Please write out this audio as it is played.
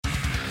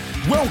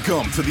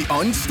Welcome to the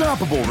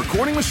Unstoppable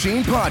Recording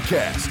Machine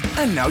Podcast.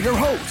 And now your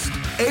host,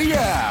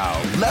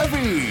 Eyal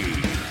Levi.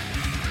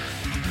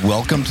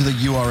 Welcome to the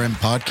URM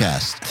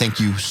Podcast. Thank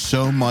you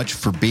so much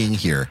for being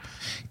here.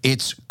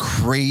 It's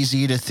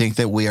crazy to think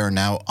that we are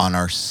now on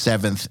our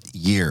 7th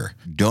year.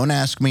 Don't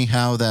ask me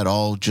how that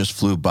all just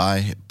flew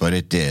by, but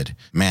it did.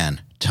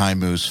 Man, time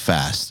moves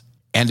fast.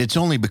 And it's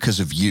only because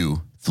of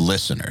you, the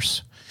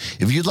listeners.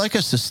 If you'd like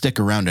us to stick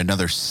around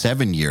another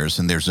 7 years,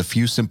 and there's a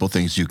few simple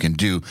things you can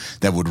do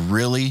that would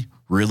really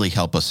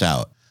help us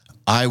out.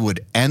 I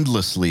would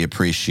endlessly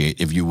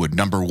appreciate if you would,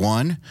 number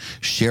 1,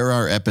 share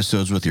our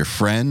episodes with your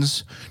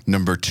friends.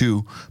 Number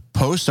 2,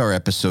 post our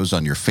episodes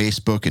on your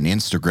Facebook and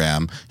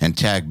Instagram and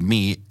tag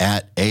me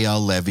at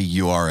Eyal Levi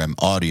URM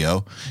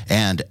Audio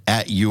and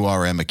at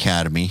URM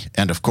Academy,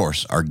 and of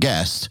course, our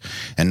guest.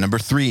 And number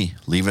 3,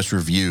 leave us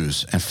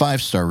reviews and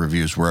 5-star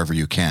reviews wherever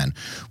you can.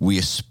 We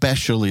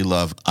especially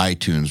love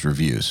iTunes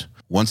reviews.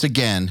 Once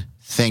again,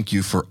 thank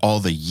you for all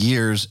the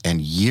years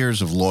and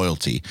years of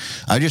loyalty.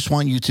 I just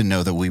want you to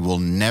know that we will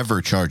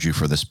never charge you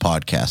for this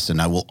podcast,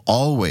 and I will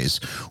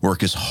always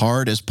work as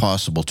hard as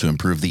possible to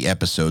improve the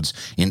episodes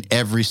in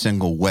every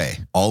single way.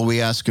 All we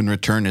ask in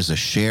return is a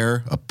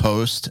share, a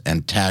post,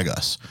 and tag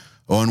us.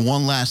 Oh, and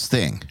one last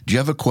thing. Do you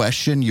have a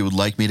question you would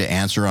like me to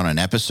answer on an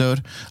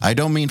episode? I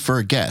don't mean for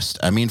a guest.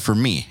 I mean for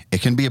me.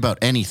 It can be about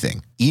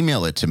anything.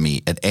 Email it to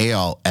me at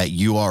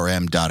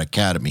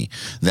eyal@urm.academy.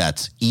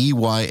 That's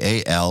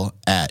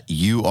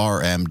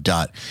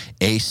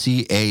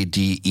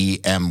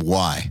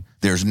EYAL@urm.academy.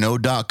 There's no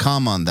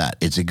 .com on that.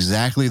 It's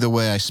exactly the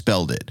way I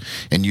spelled it.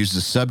 And use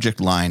the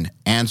subject line,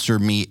 Answer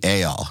Me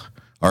Eyal.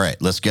 All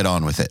right, let's get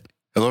on with it.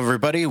 Hello,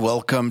 everybody.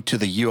 Welcome to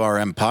the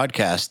URM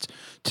Podcast.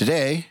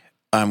 Today,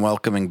 I'm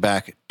welcoming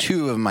back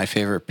 2 of my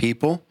favorite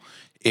people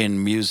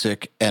in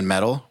music and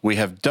metal. We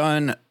have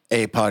done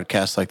a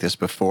podcast like this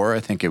before. I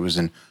think it was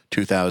in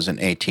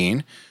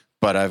 2018.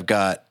 But I've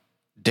got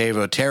Dave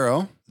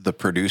Otero, the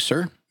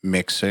producer,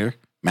 mixer,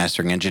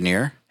 mastering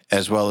engineer,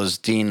 as well as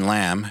Dean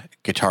Lamb,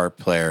 guitar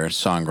player and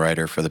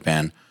songwriter for the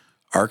band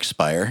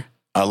Archspire.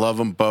 I love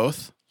them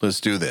both.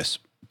 Let's do this.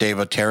 Dave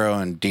Otero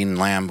and Dean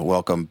Lamb,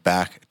 welcome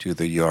back to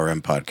the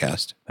URM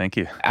Podcast. Thank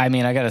you. I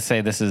mean, I got to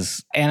say this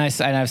is, and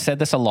I've said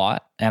this a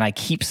lot, and I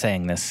keep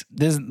saying this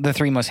is the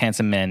 3 most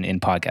handsome men in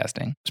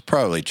podcasting. It's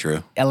probably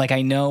true. And like,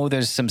 I know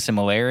there's some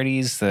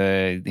similarities,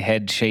 the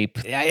head shape.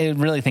 I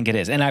really think it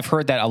is. And I've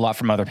heard that a lot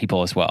from other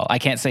people as well. I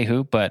can't say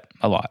who, but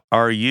a lot.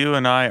 Are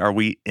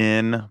we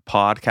in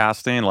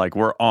podcasting? Like,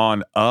 we're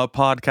on a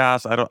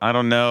podcast? I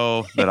don't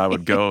know that I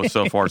would go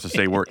so far as to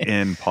say we're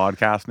in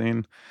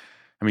podcasting.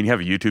 I mean, you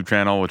have a YouTube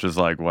channel, which is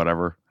like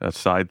whatever, a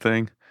side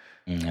thing.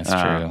 That's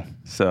true.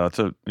 So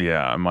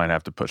I might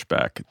have to push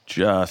back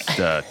just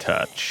a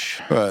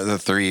touch. The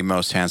 3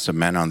 most handsome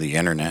men on the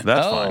internet.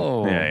 That's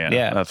fine.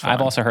 Yeah. That's fine.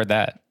 I've also heard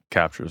that.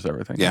 Captures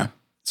everything. Yeah,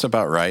 it's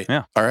about right.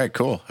 Yeah. All right,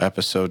 cool.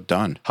 Episode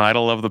done.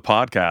 Title of the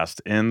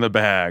podcast, In the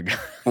Bag.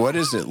 What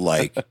is it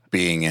like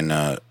being in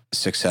a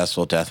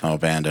successful death metal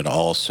band and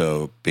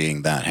also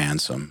being that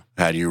handsome?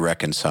 How do you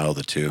reconcile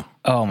the two?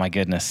 Oh my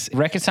goodness.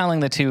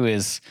 Reconciling the two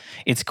it's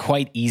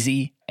quite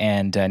easy.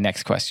 And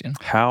next question.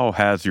 How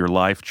has your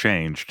life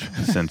changed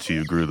since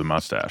you grew the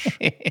mustache?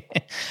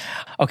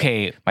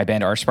 Okay, my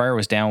band Archspire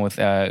was down with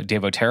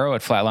Dave Otero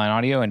at Flatline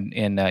Audio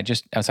in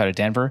just outside of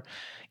Denver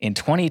in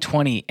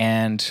 2020,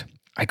 and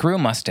I grew a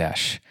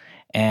mustache,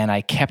 and I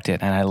kept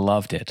it, and I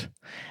loved it.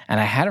 And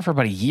I had it for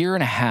about 1.5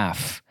 years,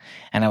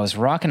 and I was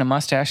rocking a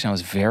mustache, and I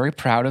was very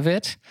proud of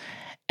it.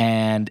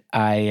 And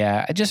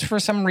I just, for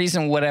some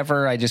reason,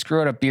 whatever, I just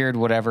grew out a beard,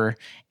 whatever.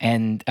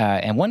 And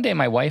one day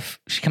my wife,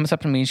 she comes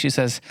up to me and she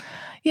says,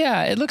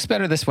 "Yeah, it looks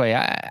better this way.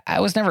 I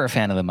was never a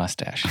fan of the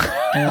mustache."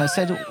 And I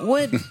said,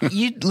 "What?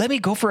 You let me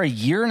go for 1.5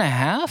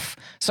 years?"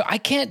 So I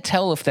can't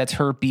tell if that's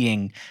her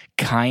being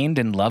kind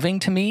and loving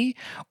to me,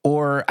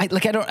 or I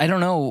don't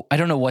know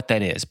what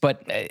that is,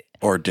 but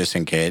or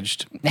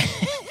disengaged.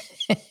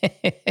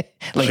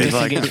 Like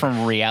disengaged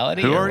from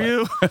reality. Who are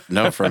you?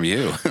 No, from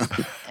you.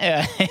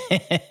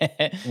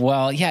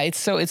 Well, yeah,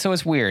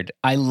 it's weird.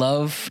 I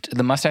loved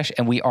the mustache,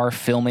 and we are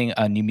filming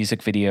a new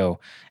music video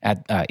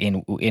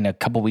in a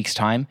couple weeks'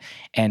 time,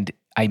 and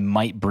I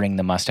might bring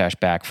the mustache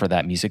back for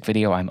that music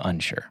video. I'm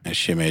unsure.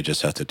 She may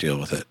just have to deal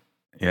with it.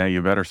 Yeah,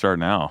 you better start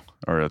now,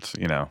 or it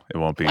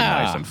won't be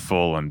nice and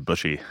full and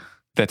bushy.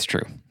 That's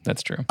true.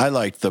 I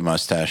liked the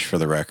mustache, for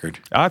the record.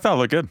 I thought it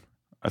looked good.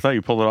 I thought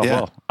you pulled it off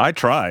well. I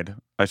tried.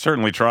 I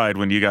certainly tried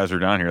when you guys were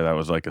down here. That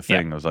was like a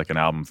thing. Yeah. It was like an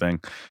album thing.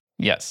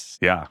 Yes.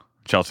 Yeah.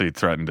 Chelsea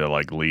threatened to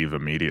like leave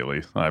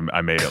immediately. I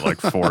made it like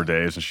 4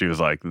 days, and she was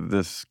like,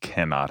 "This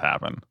cannot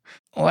happen."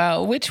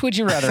 Well, which would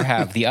you rather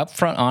have, the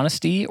upfront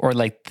honesty or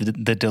like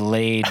the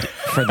delayed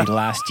for the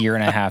last 1.5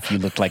 years you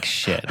looked like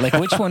shit? Like,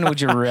 which one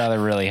would you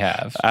rather really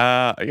have?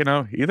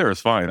 Either is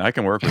fine. I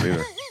can work with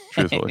either.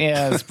 Truthfully.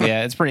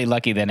 It's pretty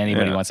lucky that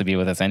anybody wants to be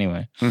with us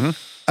anyway. Mm-hmm.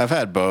 I've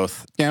had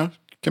both.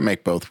 Can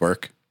make both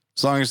work.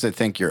 As long as they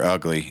think you're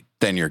ugly,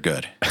 then you're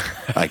good,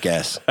 I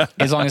guess.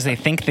 As long as they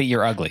think that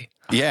you're ugly.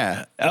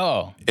 Yeah.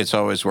 Oh. It's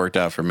always worked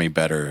out for me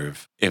better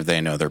if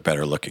they know they're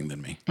better looking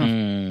than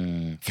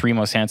me. Three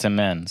most handsome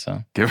men.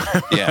 So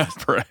Yeah.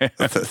 Praise.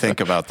 Think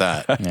about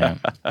that. yeah.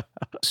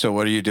 So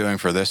what are you doing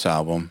for this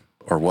album?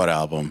 Or what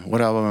album?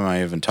 What album am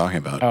I even talking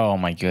about? Oh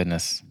my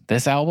goodness.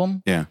 This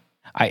album? Yeah.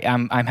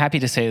 I'm happy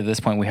to say at this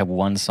point we have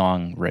one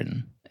song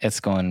written. It's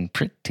going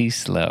pretty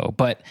slow,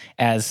 but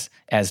as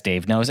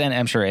Dave knows, and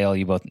I'm sure Ale,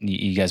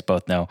 you guys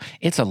both know,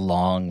 it's a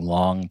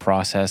long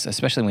process,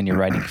 especially when you're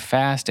writing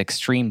fast,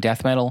 extreme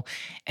death metal,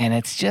 and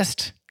it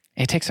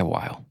takes a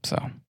while.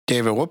 So,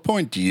 Dave, at what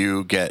point do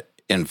you get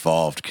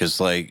involved? Because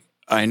like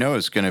I know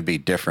it's going to be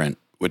different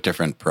with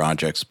different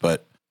projects,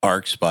 but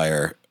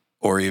Archspire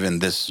or even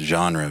this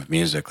genre of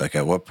music, like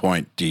at what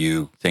point do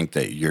you think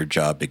that your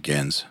job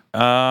begins?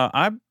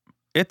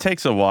 It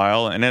takes a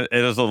while, and it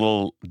is a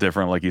little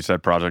different, like you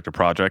said, project to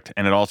project.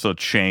 And it also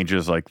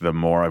changes, like, the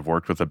more I've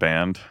worked with a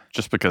band,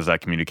 just because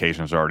that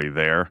communication is already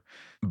there.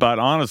 But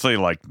honestly,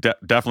 like,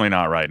 definitely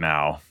not right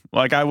now.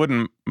 Like, I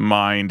wouldn't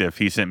mind if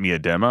he sent me a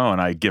demo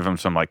and I give him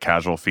some, like,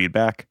 casual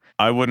feedback.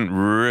 I wouldn't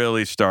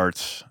really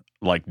start,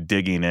 like,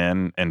 digging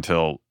in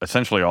until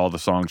essentially all the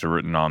songs are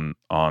written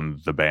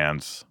on the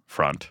band's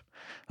front.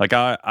 Like,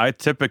 I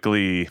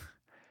typically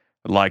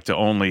like to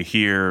only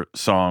hear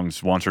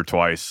songs once or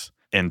twice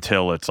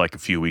until it's like a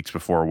few weeks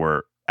before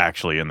we're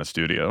actually in the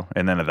studio.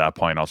 And then at that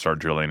point, I'll start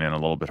drilling in a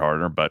little bit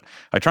harder. But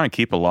I try and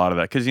keep a lot of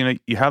that because,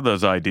 you have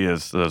those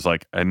ideas, those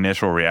like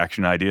initial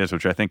reaction ideas,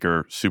 which I think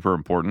are super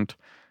important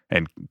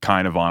and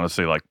kind of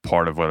honestly like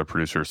part of what a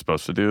producer is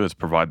supposed to do is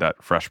provide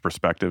that fresh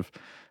perspective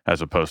as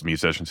opposed to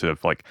musicians who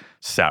have like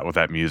sat with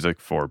that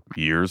music for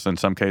years in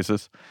some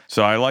cases.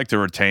 So I like to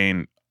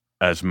retain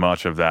as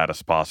much of that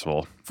as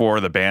possible. For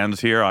the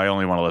bands here, I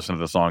only want to listen to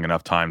the song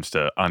enough times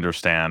to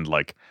understand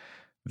like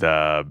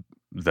the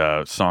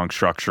song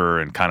structure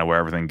and kind of where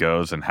everything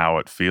goes and how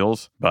it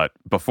feels. But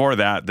before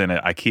that, then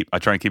I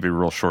try and keep it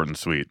real short and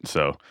sweet.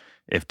 So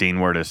if Dean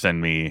were to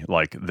send me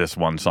like this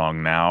one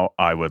song now,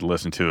 I would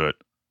listen to it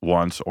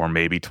once or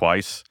maybe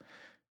twice,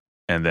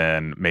 and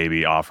then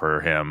maybe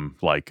offer him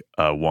like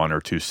a 1 or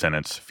 2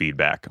 sentence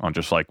feedback on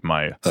just like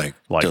my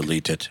like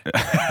delete it.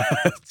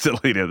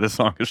 Delete it. This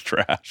song is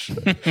trash.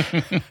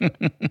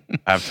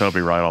 Have Toby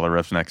write all the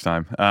riffs next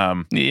time.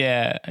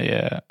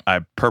 Yeah. I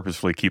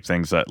purposefully keep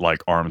things at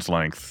like arm's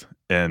length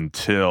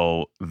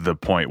until the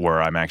point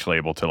where I'm actually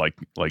able to like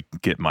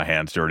get my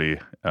hands dirty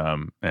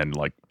and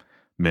like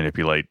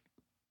manipulate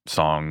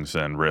songs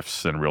and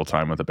riffs in real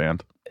time with a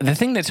band. The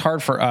thing that's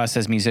hard for us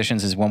as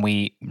musicians is when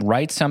we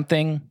write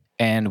something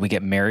and we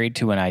get married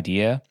to an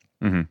idea,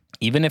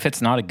 even if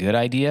it's not a good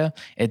idea,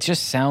 it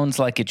just sounds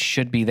like it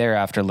should be there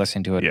after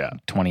listening to it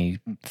 20,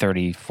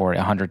 30, 40,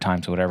 100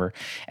 times, whatever.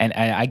 And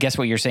I guess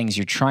what you're saying is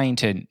you're trying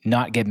to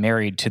not get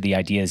married to the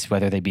ideas,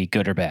 whether they be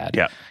good or bad.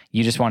 Yeah.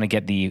 You just want to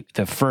get the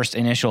first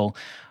initial,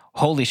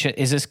 holy shit,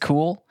 is this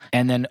cool?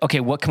 And then,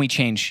 okay, what can we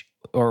change?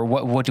 Or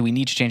what do we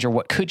need to change, or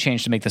what could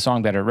change to make the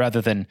song better, rather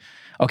than,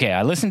 okay,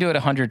 I listened to it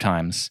 100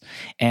 times,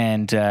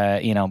 and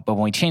but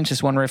when we change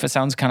this one riff, it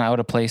sounds kind of out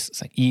of place.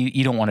 It's like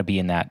you don't want to be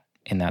in that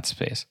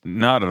space.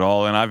 Not at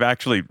all. And I've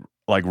actually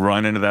like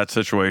run into that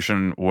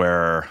situation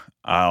where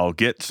I'll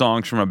get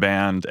songs from a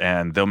band,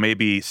 and there'll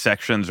maybe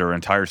sections or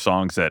entire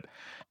songs that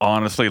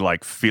honestly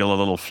like feel a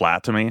little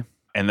flat to me.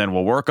 And then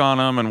we'll work on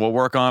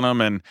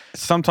them and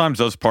sometimes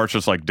those parts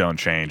just like don't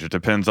change. It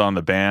depends on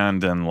the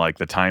band and like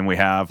the time we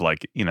have.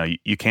 Like,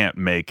 you can't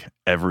make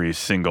every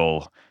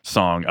single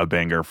song a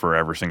banger for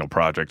every single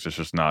project. It's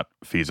just not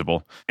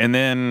feasible. And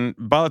then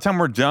by the time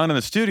we're done in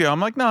the studio, I'm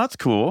like, no, that's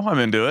cool. I'm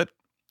into it.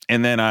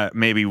 And then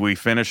maybe we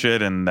finish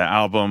it and the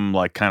album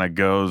like kind of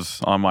goes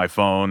on my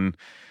phone,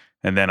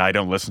 and then I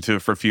don't listen to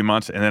it for a few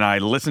months. And then I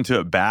listen to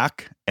it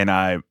back, and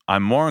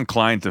I'm more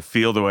inclined to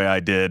feel the way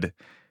I did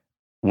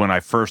when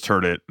I first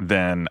heard it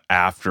than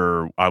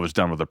after I was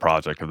done with the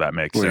project, if that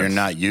makes sense. You're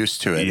not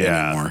used to it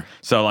anymore.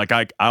 So like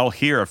I'll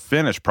hear a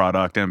finished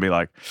product and be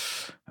like,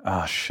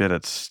 oh shit,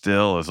 it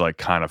still is like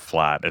kind of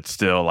flat. It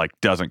still like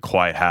doesn't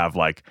quite have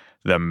like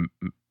the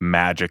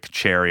magic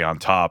cherry on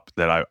top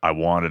that I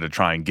wanted to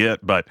try and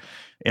get. But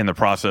in the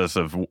process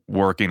of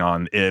working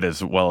on it,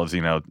 as well as,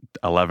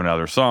 11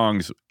 other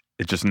songs,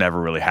 it just never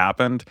really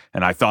happened.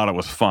 And I thought it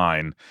was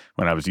fine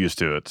when I was used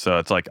to it. So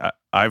it's like,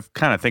 I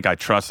kind of think I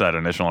trust that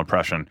initial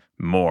impression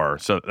more.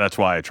 So that's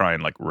why I try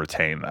and like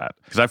retain that.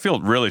 Because I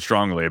feel really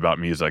strongly about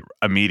music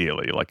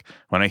immediately. Like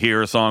when I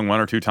hear a song 1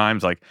 or 2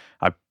 times, like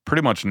I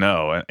pretty much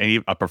know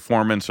a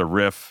performance, a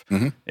riff,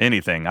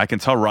 anything. I can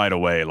tell right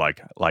away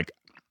like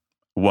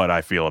what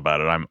I feel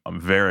about it.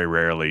 I'm very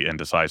rarely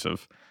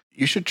indecisive.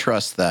 You should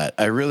trust that.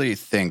 I really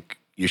think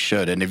you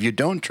should. And if you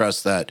don't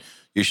trust that,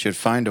 you should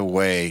find a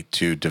way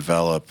to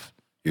develop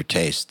your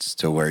tastes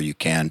to where you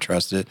can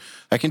trust it.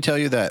 I can tell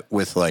you that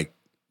with like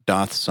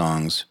Doth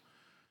songs,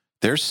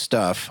 there's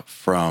stuff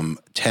from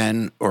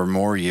 10 or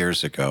more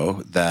years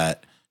ago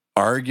that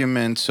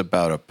arguments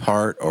about a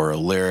part or a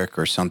lyric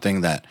or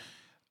something that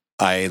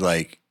I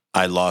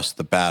lost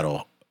the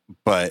battle.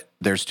 But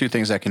there's 2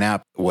 things that can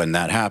happen when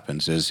that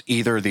happens is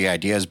either the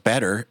idea is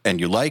better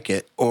and you like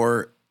it,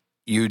 or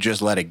you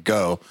just let it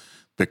go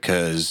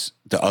because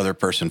the other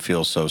person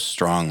feels so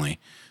strongly.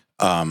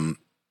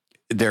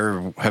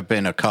 There have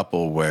been a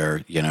couple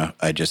where,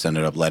 I just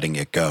ended up letting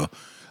it go.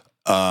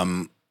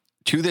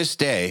 To this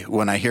day,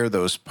 when I hear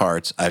those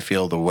parts, I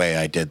feel the way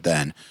I did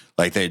then.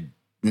 Like they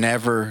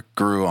never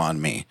grew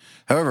on me.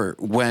 However,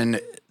 when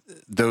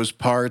those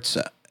parts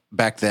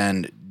back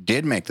then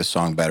did make the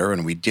song better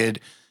and we did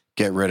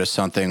get rid of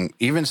something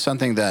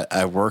that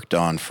I worked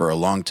on for a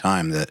long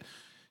time that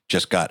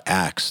just got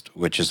axed,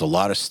 which is a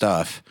lot of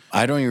stuff.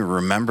 I don't even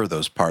remember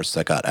those parts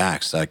that got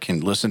axed. I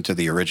can listen to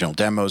the original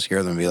demos,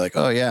 hear them, and be like,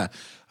 oh yeah,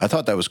 I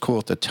thought that was cool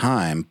at the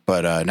time,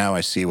 but now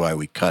I see why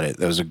we cut it.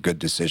 That was a good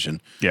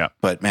decision. Yeah.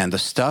 But man, the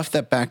stuff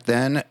that back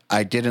then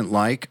I didn't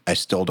like, I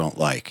still don't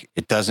like.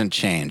 It doesn't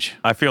change.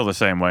 I feel the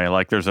same way.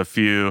 Like there's a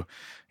few,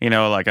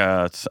 like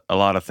a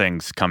lot of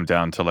things come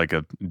down to like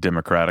a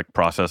democratic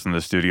process in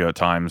the studio at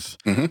times.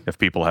 If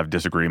people have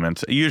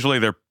disagreements, usually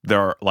there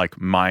are like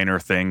minor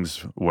things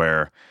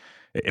where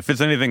if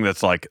it's anything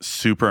that's like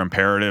super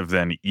imperative,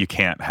 then you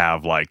can't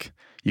have like,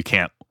 it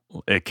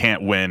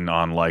can't win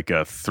on like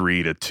a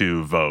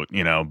 3-2 vote,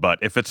 but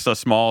if it's a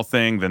small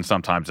thing, then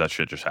sometimes that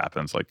shit just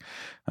happens. Like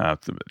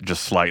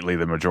just slightly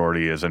the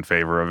majority is in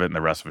favor of it and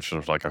the rest of it's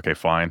just like, okay,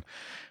 fine.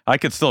 I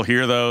could still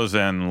hear those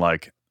and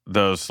like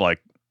those, like,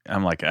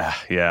 I'm like,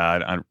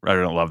 yeah, I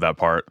don't love that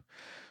part.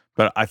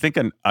 But I think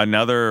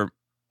another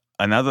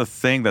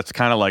thing that's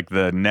kind of like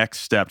the next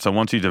step. So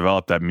once you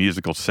develop that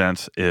musical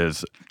sense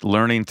is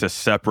learning to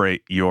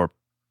separate your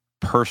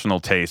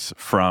personal tastes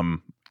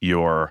from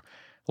your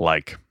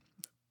like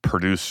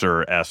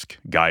producer-esque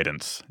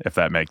guidance, if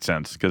that makes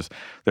sense. Because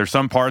there's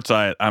some parts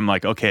I'm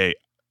like, okay,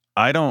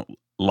 I don't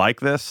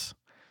like this,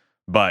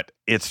 but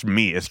it's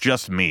me. It's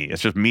just me.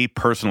 It's just me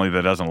personally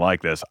that doesn't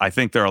like this. I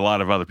think there are a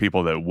lot of other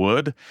people that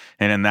would.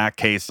 And in that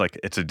case, like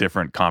it's a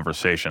different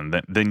conversation.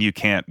 Then you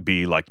can't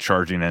be like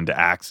charging in to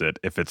axe it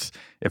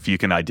if you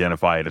can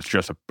identify it. It's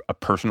just a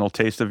personal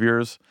taste of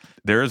yours.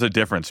 There is a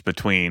difference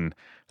between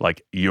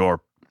like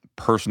your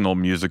personal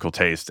musical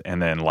taste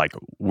and then like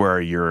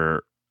where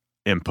your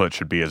input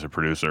should be as a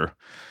producer.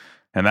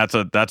 And that's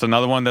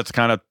another one that's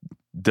kind of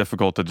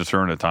difficult to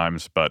discern at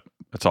times, but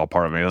it's all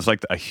part of me. It's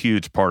like a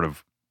huge part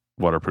of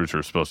what a producer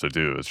is supposed to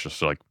do. It's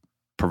just like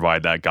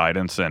provide that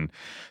guidance and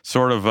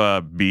sort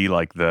of be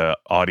like the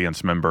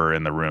audience member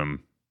in the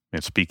room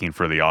and speaking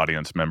for the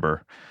audience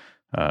member,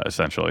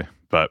 essentially.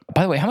 But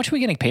by the way, how much are we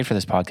getting paid for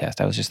this podcast?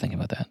 I was just thinking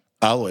about that.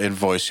 I'll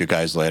invoice you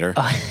guys later.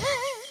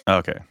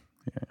 Okay.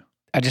 Yeah.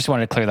 I just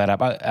wanted to clear that up.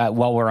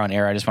 While we're on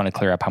air, I just want to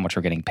clear up how much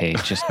we're getting paid,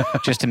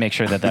 just to make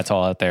sure that that's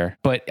all out there.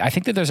 But I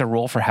think that there's a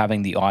role for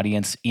having the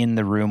audience in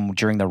the room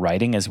during the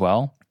writing as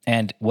well.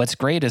 And what's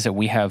great is that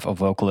we have a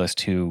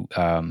vocalist who,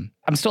 I'm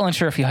still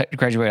unsure if he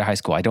graduated high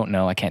school. I don't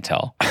know. I can't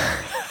tell.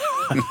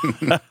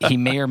 He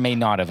may or may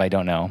not have. I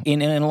don't know.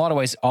 In a lot of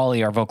ways,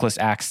 Ollie, our vocalist,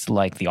 acts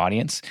like the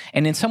audience.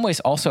 And in some ways,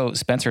 also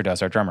Spencer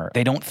does, our drummer.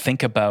 They don't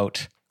think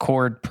about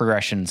chord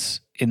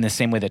progressions in the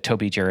same way that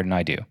Toby, Jared, and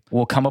I do.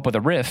 We'll come up with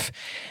a riff,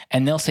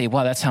 and they'll say,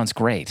 wow, that sounds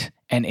great.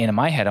 And in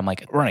my head, I'm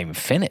like, we're not even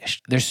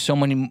finished. There's so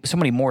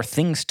many more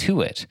things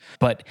to it.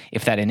 But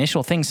if that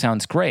initial thing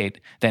sounds great,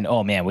 then,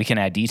 oh man, we can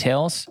add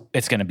details.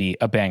 It's going to be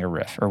a banger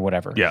riff or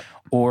whatever. Yeah.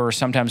 Or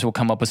sometimes we'll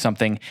come up with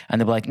something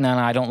and they'll be like, no,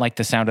 I don't like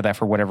the sound of that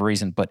for whatever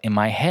reason. But in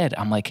my head,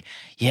 I'm like,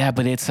 yeah,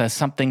 but it's a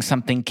something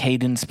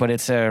cadence, but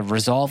it's a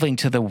resolving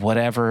to the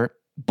whatever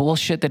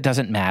bullshit that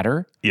doesn't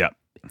matter. Yeah.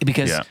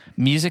 Because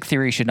music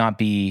theory should not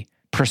be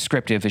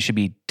prescriptive. It should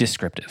be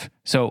descriptive.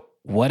 So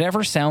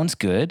whatever sounds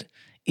good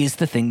is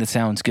the thing that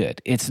sounds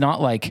good. It's not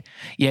like,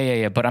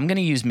 but I'm going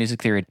to use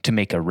music theory to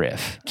make a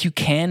riff. You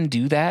can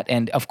do that.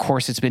 And of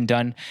course, it's been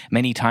done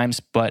many times.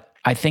 But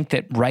I think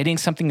that writing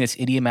something that's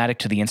idiomatic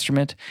to the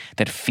instrument,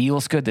 that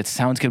feels good, that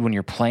sounds good when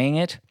you're playing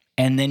it,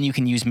 and then you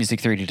can use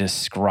music theory to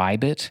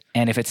describe it.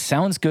 And if it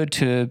sounds good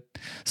to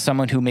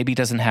someone who maybe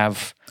doesn't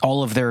have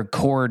all of their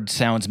chord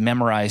sounds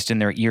memorized in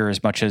their ear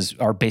as much as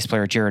our bass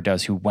player Jared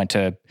does, who went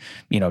to,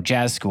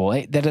 jazz school,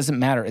 that doesn't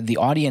matter. The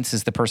audience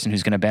is the person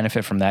who's going to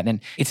benefit from that.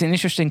 And it's an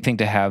interesting thing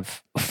to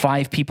have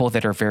 5 people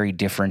that are very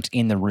different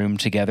in the room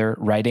together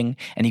writing,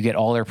 and you get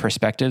all their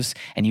perspectives,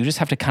 and you just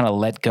have to kind of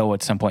let go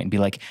at some point and be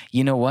like,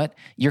 you know what?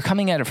 You're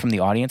coming at it from the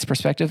audience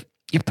perspective.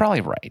 You're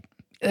probably right.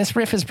 This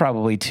riff is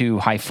probably too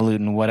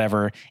highfalutin,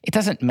 whatever. It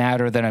doesn't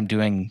matter that I'm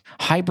doing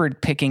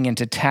hybrid picking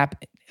into tap.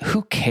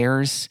 Who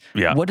cares?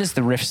 Yeah. What does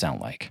the riff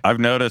sound like? I've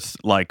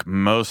noticed like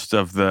most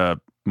of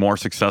the more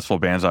successful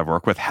bands I've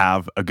worked with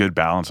have a good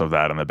balance of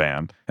that in the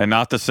band. And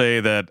not to say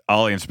that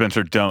Ollie and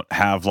Spencer don't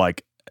have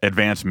like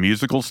advanced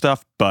musical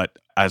stuff, but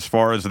as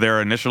far as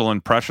their initial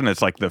impression,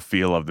 it's like the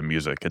feel of the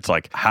music. It's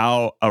like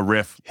how a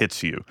riff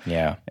hits you.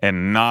 Yeah.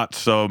 And not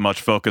so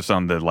much focus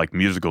on the like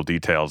musical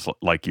details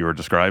like you were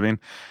describing.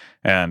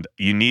 And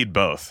you need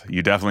both.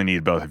 You definitely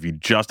need both. If you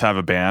just have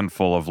a band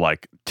full of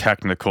like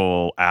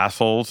technical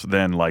assholes,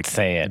 then like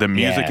the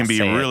music can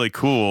be really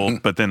cool,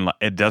 but then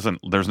it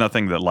doesn't, there's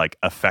nothing that like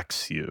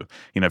affects you.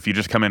 You know, if you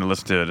just come in and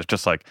listen to it, it's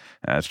just like,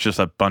 it's just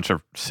a bunch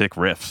of sick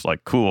riffs,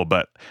 like cool.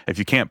 But if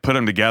you can't put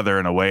them together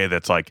in a way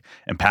that's like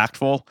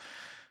impactful,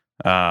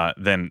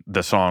 then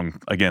the song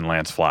again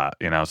lands flat,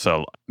 you know?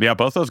 So yeah,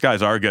 both those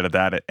guys are good at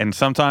that. And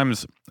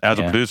sometimes as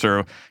a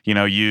producer, you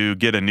know, you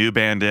get a new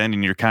band in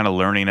and you're kind of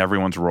learning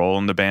everyone's role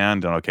in the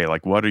band. And okay,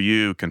 like what do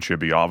you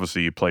contribute?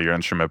 Obviously you play your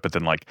instrument, but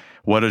then like,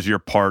 what is your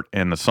part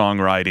in the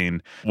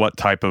songwriting? What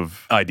type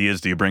of ideas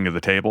do you bring to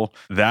the table?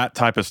 That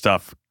type of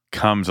stuff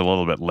comes a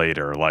little bit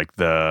later. Like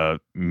the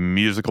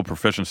musical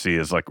proficiency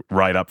is like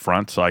right up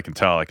front, so I can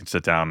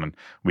sit down and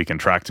we can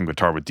track some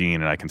guitar with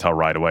Dean, and I can tell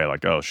right away,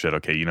 like, oh shit,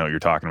 okay, you know what you're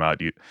talking about.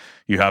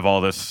 You have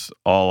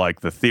all like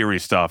the theory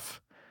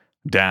stuff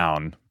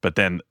down, but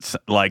then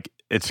like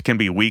it can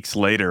be weeks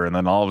later, and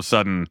then all of a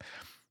sudden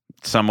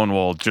someone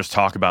will just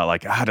talk about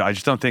like, I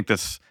just don't think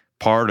this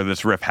part of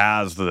this riff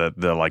has the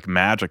like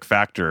magic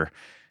factor,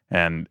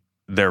 and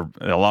they're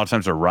a lot of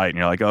times they're right, and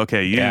you're like,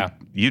 okay,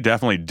 you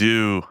definitely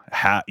do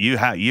you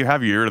have your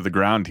ear to the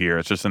ground here.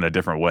 It's just in a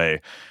different way,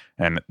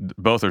 and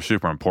both are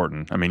super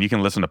important. I mean, you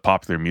can listen to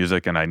popular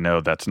music, and I know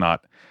that's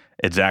not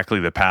exactly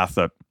the path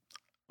that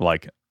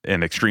like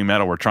in extreme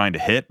metal we're trying to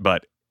hit,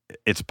 but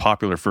it's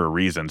popular for a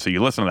reason. So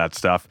you listen to that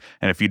stuff,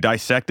 and if you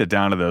dissect it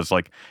down to those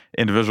like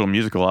individual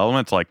musical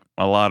elements, like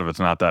a lot of it's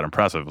not that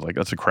impressive. Like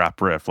that's a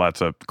crap riff.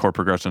 That's a chord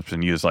progression that's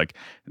been used like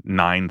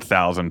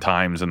 9,000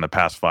 times in the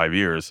past 5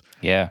 years.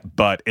 Yeah.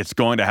 But it's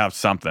going to have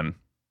something.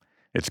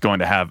 It's going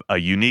to have a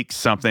unique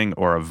something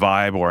or a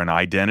vibe or an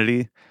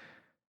identity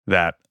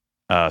that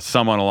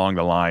someone along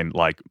the line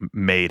like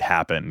made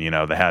happen. You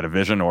know, they had a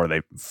vision or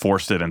they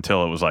forced it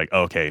until it was like,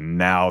 okay,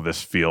 now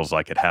this feels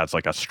like it has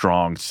like a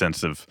strong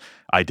sense of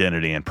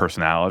identity and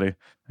personality.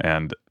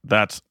 And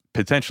that's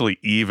potentially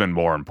even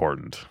more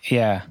important.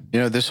 Yeah. You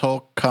know, this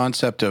whole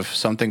concept of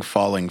something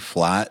falling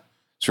flat,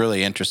 it's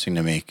really interesting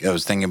to me. I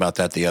was thinking about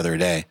that the other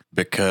day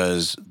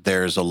because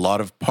there's a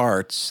lot of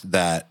parts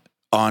that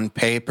on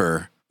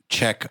paper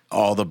check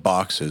all the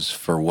boxes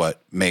for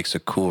what makes a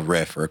cool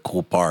riff or a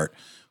cool part,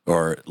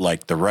 or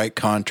like the right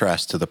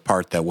contrast to the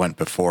part that went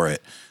before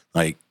it.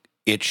 Like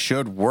it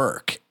should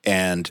work.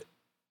 And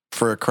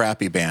for a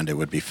crappy band, it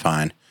would be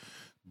fine.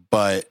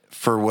 But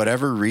for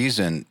whatever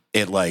reason,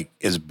 it like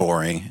is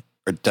boring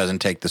or it doesn't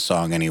take the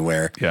song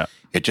anywhere. Yeah.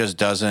 It just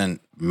doesn't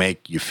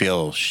make you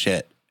feel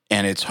shit.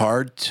 And it's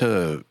hard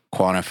to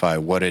quantify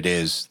what it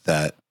is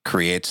that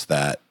creates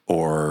that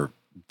or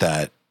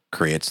that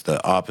creates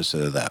the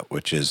opposite of that,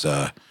 which is,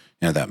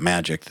 that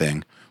magic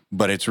thing.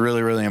 But it's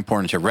really, really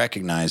important to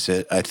recognize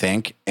it, I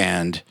think.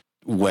 And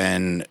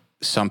when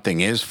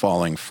something is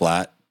falling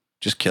flat,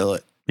 just kill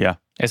it. Yeah.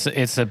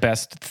 It's the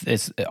best.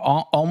 It's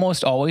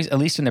almost always, at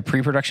least in the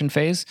pre-production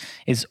phase,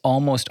 it's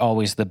almost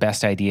always the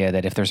best idea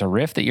that if there's a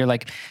riff that you're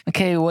like,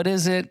 okay, what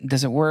is it?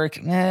 Does it work?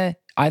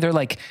 Either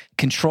like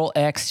Control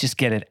X, just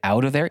get it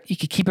out of there. You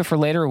could keep it for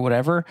later or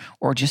whatever,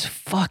 or just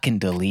fucking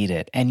delete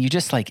it. And you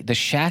just like, the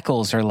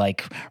shackles are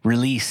like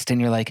released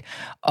and you're like,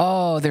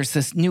 oh, there's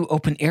this new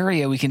open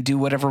area we can do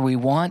whatever we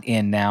want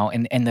in now.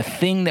 And the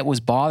thing that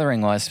was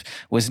bothering us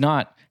was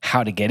not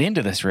how to get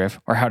into this riff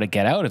or how to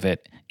get out of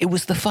it. It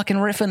was the fucking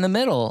riff in the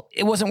middle.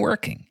 It wasn't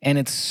working. And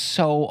it's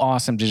so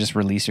awesome to just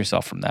release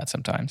yourself from that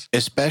sometimes.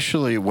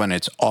 Especially when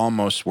it's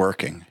almost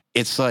working.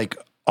 It's like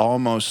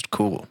almost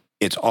cool.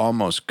 It's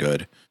almost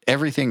good.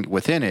 Everything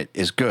within it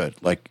is good,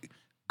 like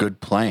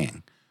good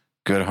playing,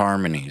 good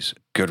harmonies,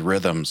 good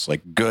rhythms,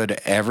 like good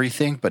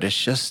everything, but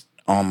it's just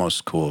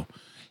almost cool.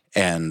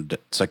 And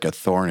it's like a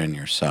thorn in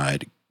your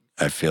side.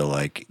 I feel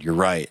like you're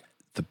right.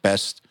 The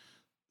best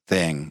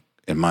thing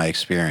in my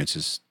experience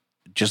is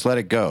just let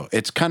it go.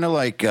 It's kind of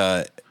like,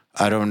 I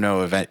don't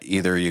know if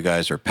either of you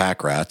guys are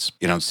pack rats.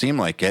 You don't seem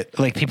like it.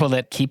 Like people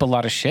that keep a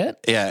lot of shit?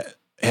 Yeah.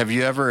 Have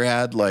you ever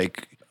had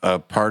like a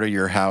part of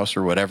your house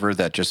or whatever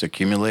that just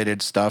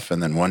accumulated stuff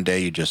and then one day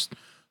you just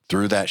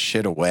threw that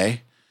shit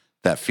away?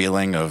 That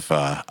feeling of,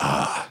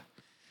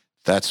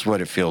 that's what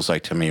it feels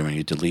like to me when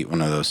you delete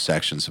one of those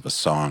sections of a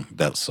song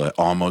that's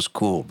almost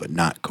cool, but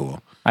not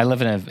cool. I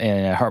live in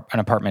an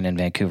apartment in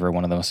Vancouver,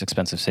 one of the most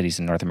expensive cities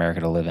in North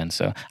America to live in.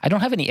 So I don't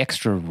have any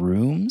extra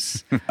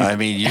rooms. I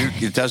mean,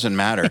 it doesn't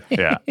matter.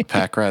 Yeah.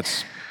 Pack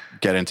rats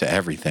get into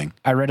everything.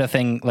 I read a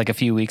thing like a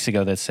few weeks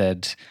ago that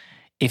said,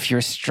 if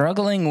you're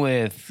struggling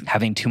with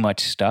having too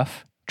much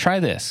stuff, try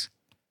this.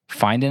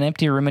 Find an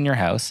empty room in your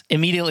house.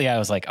 Immediately I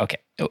was like, okay,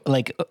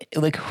 like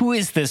who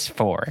is this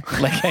for?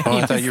 Like,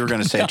 I thought you were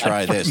going to say,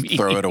 try this,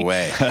 throw it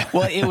away.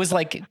 Well, it was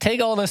like,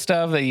 take all the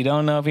stuff that you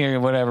don't know if you're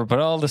whatever, put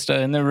all the stuff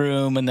in the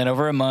room, and then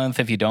over a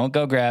month, if you don't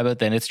go grab it,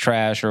 then it's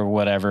trash or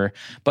whatever.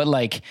 But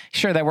like,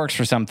 sure, that works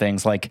for some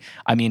things. Like,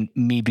 I mean,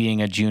 me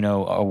being a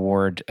Juno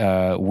Award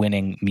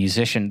winning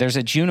musician, there's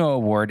a Juno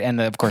Award,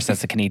 and of course,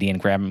 that's the Canadian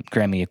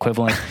Grammy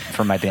equivalent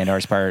for my band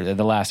Arspire.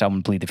 The last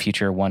album, Bleed the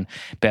Future, won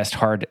Best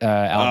Hard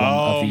Album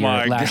of the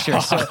Year last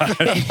year. So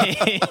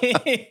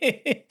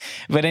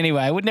But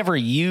anyway, I would never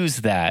use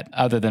that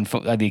other than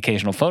the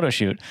occasional photo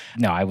shoot.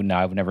 No, I would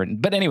never.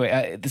 But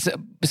anyway,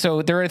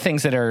 so there are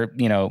things that are,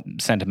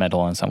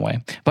 sentimental in some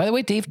way. By the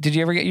way, Dave, did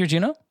you ever get your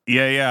Juno?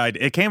 Yeah.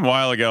 It came a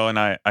while ago, and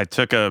I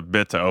took a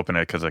bit to open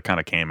it because it kind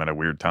of came at a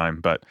weird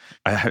time. But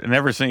I had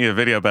never sent you a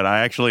video, but I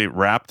actually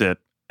wrapped it,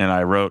 and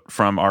I wrote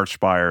from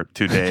Archspire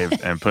to Dave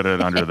and put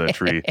it under the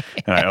tree,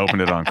 and I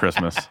opened it on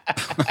Christmas.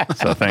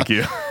 So thank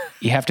you.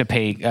 You have to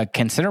pay a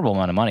considerable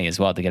amount of money as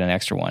well to get an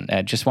extra one.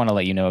 I just want to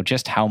let you know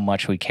just how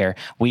much we care.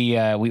 We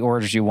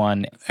ordered you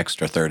one.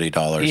 Extra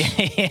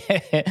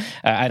 $30.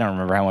 I don't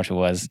remember how much it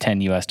was,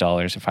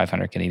 $10 or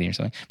 500 Canadian or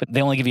something. But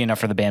they only give you enough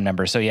for the band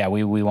members. So yeah,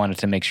 we wanted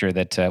to make sure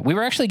that we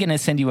were actually going to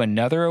send you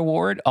another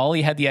award.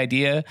 Ollie had the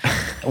idea.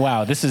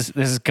 Wow, this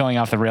is going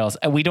off the rails.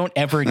 We don't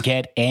ever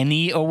get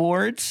any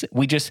awards.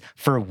 We just,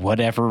 for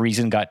whatever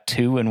reason, got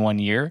 2 in 1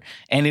 year.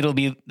 And it'll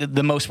be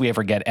the most we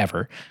ever get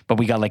ever. But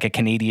we got like a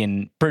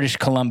Canadian British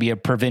Columbia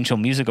Provincial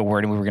Music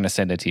Award, and we were going to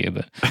send it to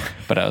you,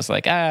 but I was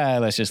like,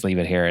 let's just leave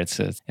it here.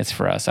 It's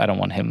for us. I don't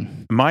want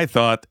him. My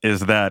thought is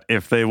that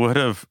if they would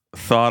have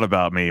thought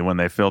about me when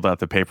they filled out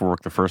the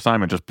paperwork the first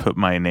time and just put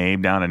my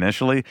name down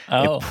initially,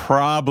 it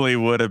probably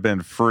would have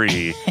been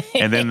free.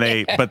 And then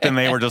they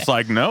were just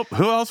like, nope.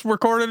 Who else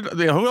recorded?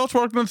 Who else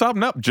worked on this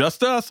album? Nope,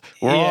 just us.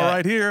 We're all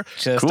right here.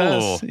 Just cool.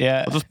 Us.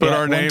 Yeah, we'll just put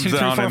our 1, names 2, 3,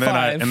 down, 4,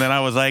 and then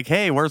I was like,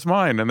 hey, where's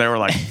mine? And they were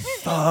like,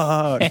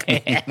 fuck.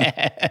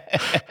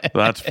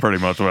 That's pretty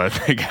much what I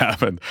think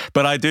happened.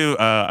 But I do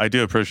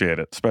appreciate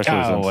it,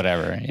 especially since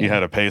whatever. You had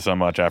to pay so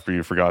much after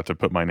you forgot to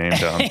put my name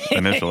down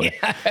initially.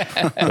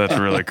 That's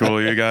really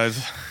cool, you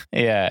guys.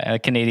 Yeah,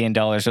 Canadian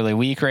dollar is really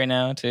weak right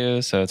now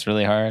too, so it's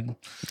really hard.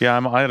 Yeah,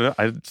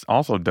 I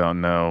also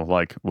don't know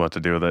like what to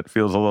do with it. It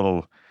feels a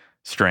little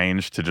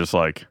strange to just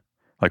like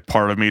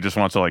part of me just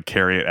wants to like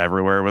carry it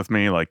everywhere with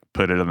me, like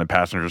put it in the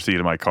passenger seat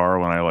of my car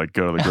when I like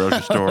go to the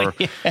grocery store,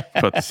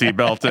 put the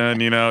seatbelt in,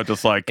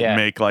 just like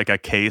make like a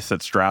case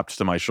that straps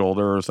to my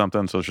shoulder or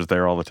something, so it's just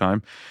there all the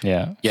time.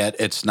 Yeah. Yet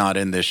it's not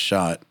in this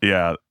shot.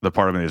 Yeah, the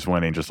part of me that's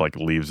winning just like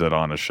leaves it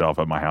on a shelf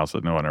at my house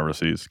that no one ever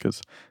sees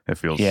because it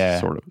feels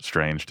sort of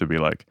strange to be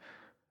like,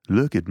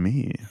 look at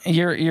me.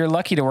 You're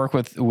lucky to work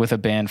with a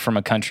band from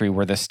a country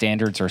where the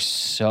standards are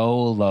so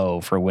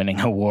low for winning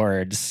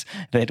awards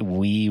that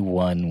we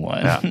won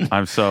one. Yeah,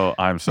 I'm so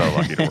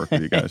lucky to work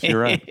with you guys.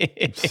 You're right.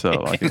 I'm so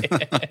lucky.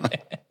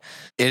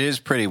 It is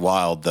pretty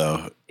wild,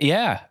 though.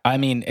 Yeah. I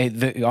mean,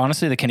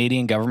 honestly, the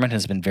Canadian government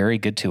has been very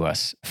good to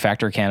us.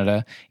 Factor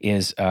Canada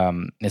is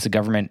a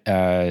government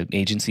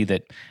agency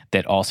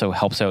that also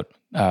helps out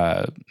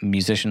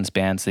musicians,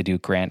 bands. They do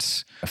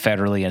grants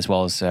federally as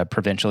well as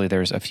provincially.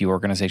 There's a few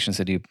organizations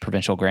that do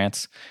provincial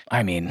grants.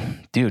 I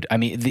mean, dude,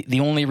 the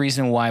only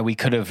reason why we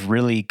could have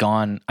really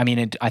gone,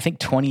 I think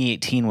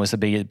 2018 was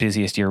the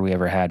busiest year we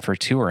ever had for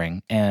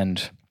touring.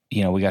 And,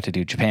 we got to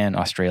do Japan,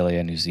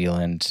 Australia, New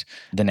Zealand.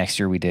 The next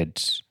year we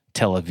did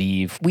Tel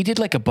Aviv. We did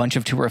like a bunch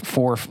of tour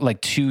for like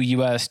 2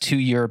 US, 2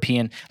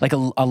 European, like a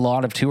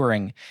lot of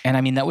touring.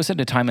 And that was at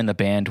a time in the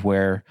band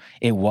where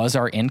it was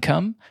our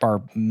income,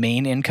 our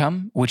main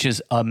income, which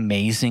is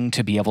amazing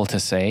to be able to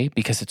say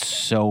because it's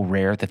so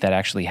rare that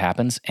actually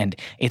happens. And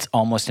it's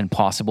almost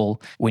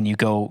impossible when you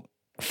go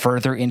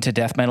further into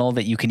death metal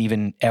that you can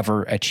even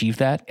ever achieve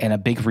that. And a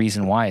big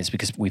reason why is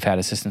because we've had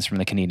assistance from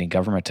the Canadian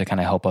government to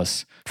kind of help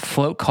us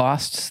float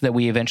costs that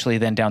we eventually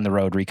then down the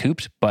road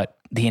recouped. But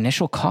the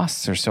initial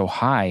costs are so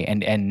high.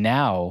 And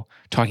now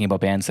talking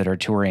about bands that are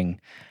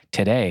touring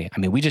today,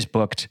 we just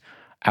booked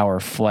our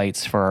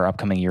flights for our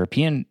upcoming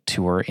European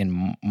tour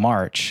in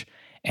March,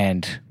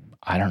 and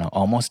I don't know,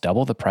 almost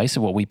double the price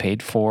of what we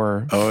paid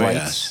for flights.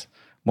 Yes.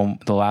 Well,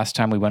 the last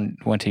time we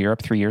went to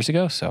Europe 3 years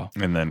ago. So,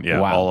 and then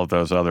all of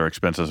those other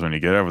expenses when you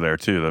get over there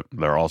too, that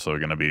they're also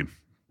going to be,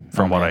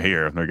 from what I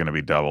hear, they're going to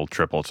be double,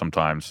 triple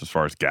sometimes as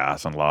far as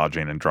gas and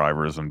lodging and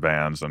drivers and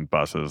vans and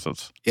buses.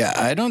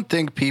 I don't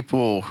think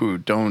people who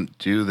don't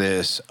do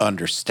this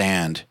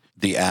understand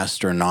the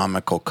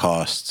astronomical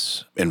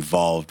costs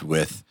involved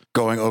with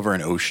going over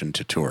an ocean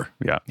to tour.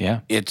 Yeah.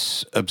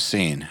 It's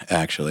obscene,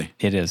 actually.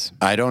 It is.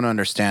 I don't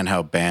understand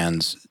how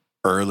bands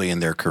early in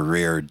their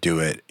career do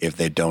it if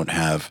they don't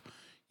have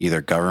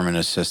either government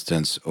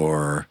assistance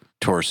or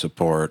tour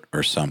support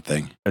or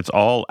something. It's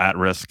all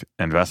at-risk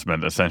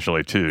investment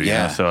essentially too.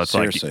 Yeah, so it's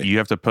seriously. Like you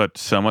have to put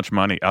so much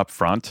money up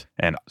front,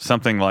 and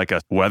something like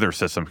a weather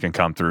system can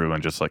come through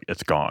and just like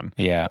it's gone.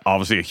 Yeah.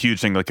 Obviously a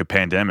huge thing like a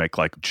pandemic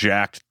like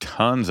jacked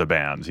tons of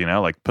bands,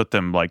 like put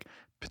them like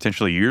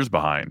potentially years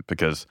behind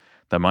because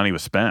the money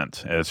was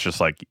spent. It's just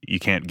like you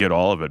can't get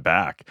all of it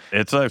back.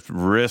 It's a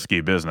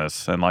risky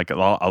business, and like a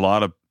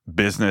lot of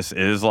business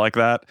is like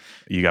that.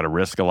 You got to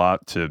risk a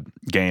lot to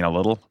gain a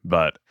little,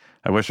 but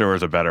I wish there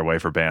was a better way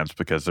for bands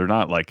because they're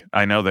not like,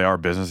 I know they are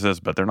businesses,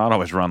 but they're not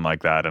always run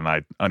like that. And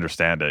I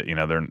understand it.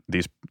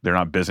 They're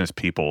not business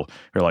people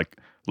who are like,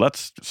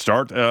 let's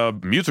start a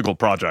musical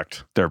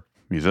project. They're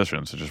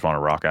musicians who just want to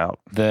rock out.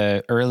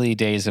 The early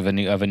days of a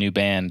new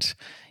band,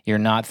 you're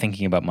not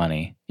thinking about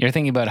money. You're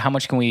thinking about how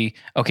much can we?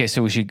 Okay,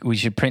 so we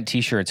should print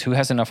T-shirts. Who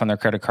has enough on their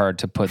credit card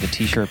to put the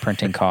T-shirt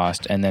printing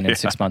cost, and then in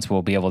 6 months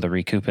we'll be able to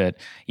recoup it?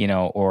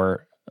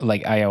 Or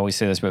like I always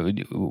say this, but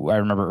I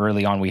remember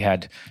early on we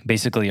had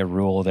basically a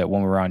rule that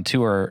when we were on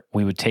tour,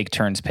 we would take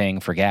turns paying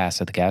for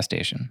gas at the gas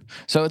station.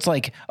 So it's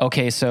like,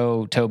 okay,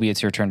 so Toby,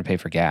 it's your turn to pay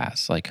for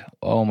gas. Like,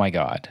 oh my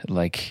God.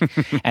 Like,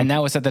 and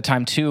that was at the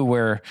time too,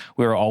 where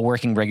we were all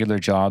working regular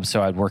jobs.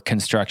 So I'd work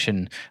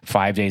construction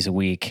 5 days a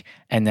week,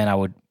 and then I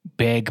would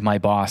beg my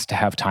boss to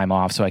have time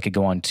off so I could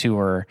go on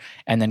tour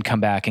and then come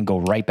back and go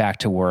right back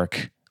to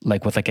work,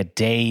 like with like a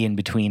day in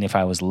between if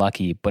I was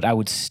lucky, but I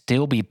would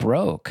still be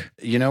broke.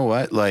 You know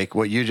what? Like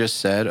what you just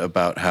said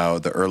about how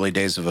the early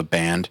days of a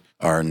band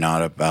are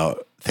not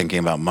about thinking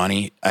about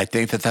money. I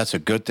think that that's a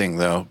good thing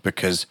though,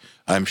 because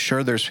I'm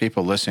sure there's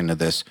people listening to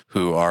this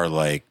who are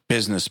like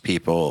business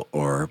people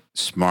or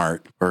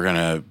smart. We're going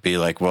to be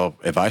like, well,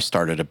 if I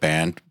started a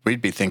band,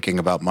 we'd be thinking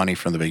about money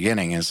from the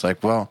beginning. And it's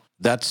like, well,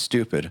 that's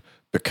stupid,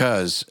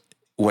 because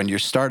when you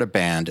start a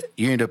band,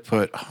 you need to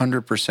put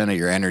 100% of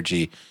your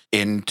energy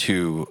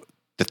into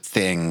the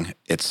thing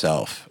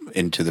itself,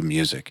 into the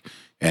music,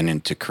 and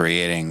into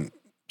creating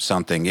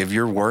something. If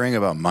you're worrying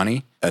about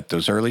money at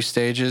those early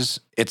stages,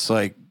 it's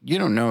like, you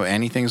don't know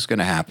anything's going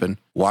to happen.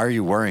 Why are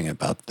you worrying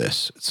about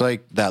this? It's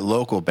like that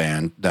local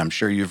band that I'm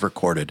sure you've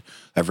recorded.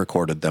 I've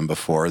recorded them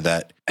before,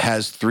 that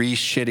has 3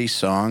 shitty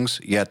songs,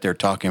 yet they're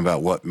talking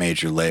about what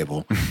major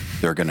label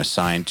they're going to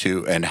sign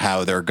to and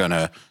how they're going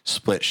to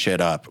split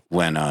shit up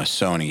when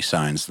Sony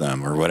signs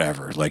them or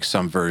whatever, like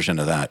some version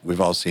of that.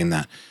 We've all seen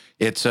that.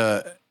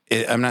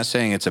 I'm not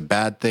saying it's a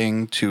bad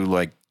thing to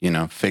like,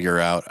 figure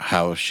out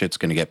how shit's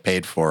going to get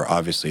paid for.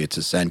 Obviously, it's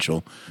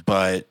essential.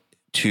 But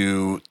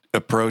to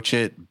approach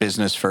it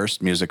business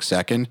first, music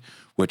second,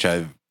 which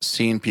I've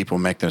seen people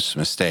make this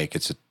mistake.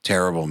 It's a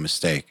terrible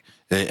mistake.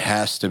 It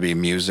has to be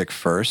music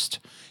first.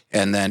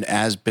 And then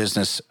as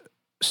business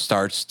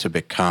starts to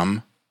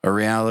become a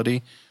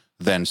reality,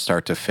 then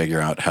start to figure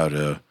out how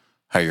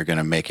you're going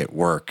to make it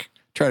work.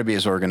 Try to be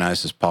as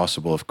organized as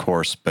possible, of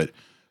course, but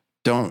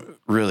don't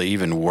really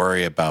even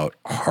worry about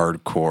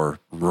hardcore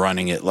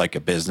running it like a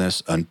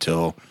business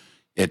until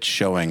it's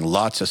showing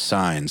lots of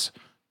signs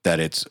that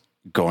it's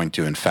going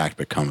to, in fact,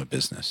 become a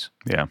business.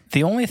 Yeah.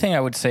 The only thing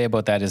I would say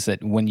about that is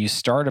that when you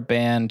start a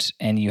band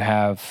and you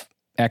have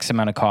X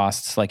amount of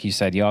costs, like you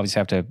said, you obviously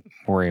have to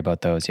worry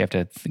about those. You have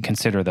to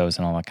consider those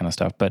and all that kind of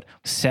stuff. But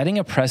setting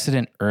a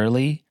precedent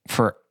early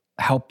for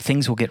how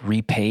things will get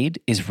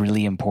repaid is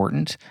really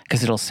important,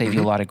 because it'll save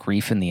you a lot of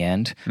grief in the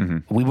end.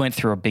 We went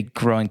through a big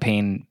growing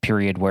pain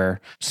period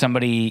where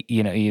somebody,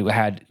 you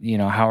had,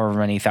 however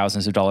many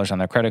thousands of dollars on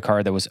their credit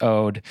card that was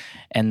owed.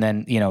 And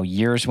then,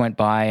 years went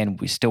by and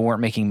we still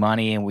weren't making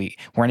money and we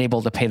weren't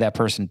able to pay that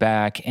person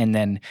back. And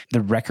then the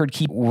record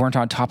keep weren't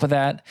on top of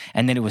that.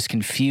 And then it was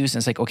confused.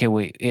 And it's like, okay,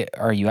 wait,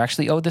 are you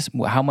actually owed this?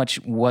 How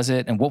much was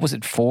it? And what was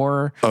it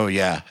for? Oh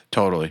yeah,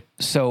 totally.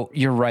 So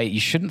you're right. You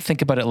shouldn't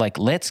think about it like,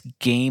 let's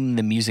game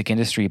the music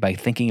industry by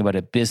thinking about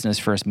it business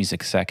first,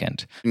 music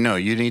second. No,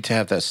 you need to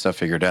have that stuff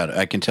figured out.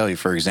 I can tell you,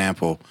 for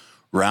example,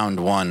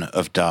 round 1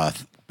 of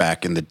Doth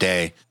back in the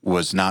day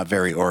was not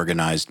very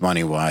organized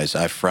money-wise.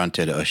 I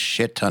fronted a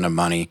shit ton of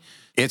money.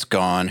 It's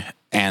gone.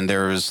 And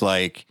there was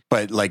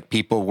but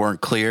people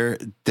weren't clear,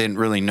 didn't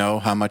really know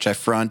how much I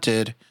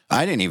fronted.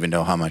 I didn't even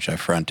know how much I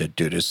fronted,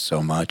 dude. It's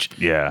so much.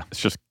 Yeah,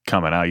 it's just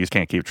coming out. You just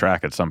can't keep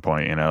track at some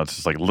point, It's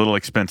just like little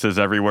expenses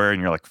everywhere,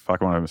 and you're like,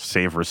 fuck, I want to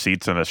save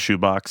receipts in a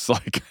shoebox.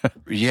 Like,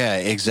 yeah,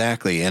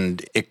 exactly.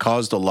 And it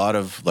caused a lot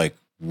of like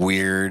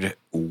weird,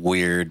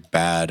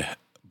 bad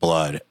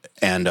blood.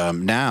 And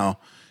now,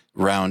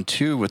 round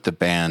 2 with the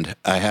band,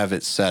 I have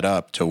it set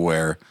up to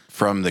where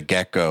from the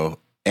get-go,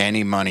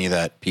 any money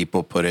that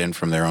people put in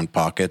from their own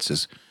pockets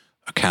is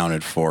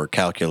accounted for,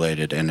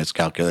 calculated, and it's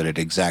calculated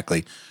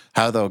exactly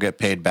how they'll get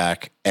paid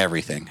back,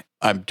 everything.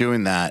 I'm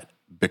doing that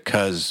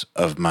because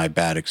of my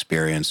bad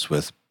experience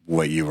with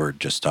what you were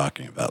just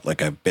talking about.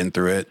 Like, I've been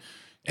through it,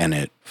 and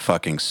it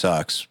fucking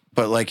sucks.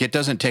 But, like, it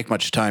doesn't take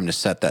much time to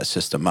set that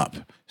system up.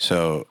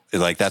 So,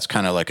 like, that's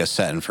kind of like a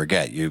set and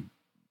forget. You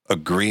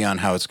agree on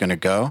how it's going to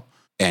go,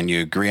 and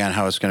you agree on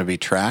how it's going to be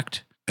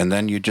tracked, and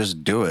then you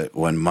just do it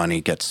when money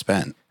gets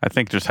spent. I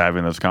think just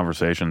having those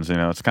conversations,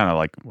 it's kind of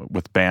like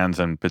with bands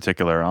in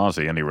particular,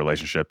 honestly, any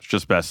relationship, it's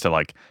just best to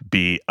like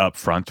be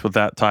upfront with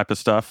that type of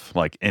stuff.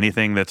 Like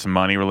anything that's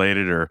money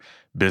related or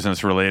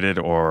business related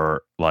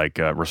or like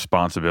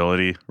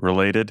responsibility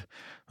related.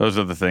 Those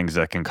are the things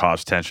that can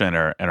cause tension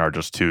and are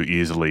just too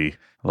easily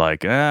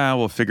like,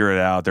 we'll figure it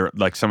out. There,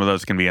 like some of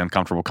those can be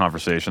uncomfortable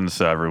conversations.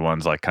 So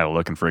everyone's like kind of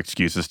looking for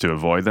excuses to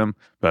avoid them.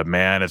 But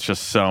man, it's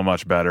just so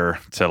much better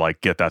to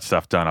like get that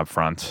stuff done up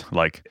front.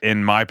 Like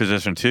in my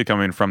position too,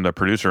 coming from the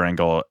producer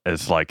angle,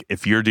 is like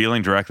if you're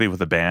dealing directly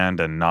with a band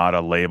and not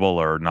a label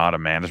or not a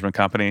management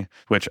company,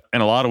 which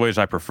in a lot of ways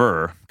I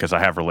prefer because I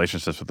have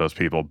relationships with those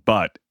people,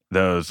 but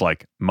those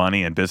like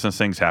money and business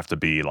things have to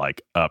be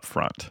like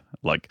upfront.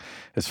 Like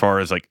as far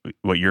as like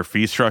what your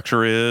fee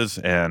structure is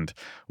and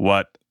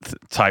what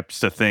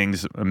types of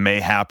things may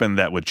happen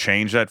that would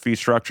change that fee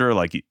structure,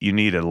 like you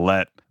need to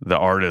let the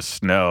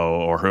artists know,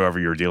 or whoever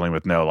you're dealing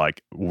with know,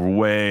 like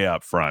way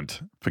up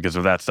front, because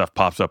if that stuff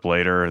pops up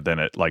later, then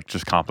it like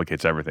just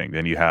complicates everything.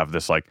 Then you have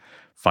this like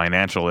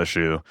financial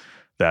issue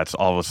that's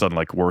all of a sudden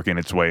like working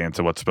its way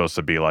into what's supposed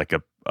to be like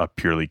a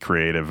purely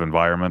creative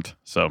environment.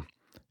 So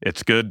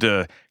it's good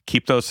to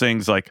keep those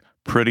things like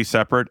pretty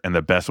separate, and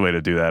the best way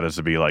to do that is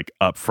to be like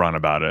upfront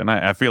about it. And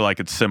I feel like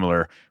it's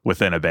similar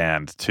within a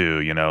band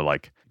too, you know,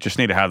 like just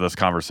need to have those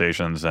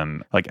conversations.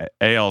 And like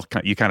AL,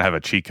 you kind of have a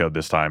cheat code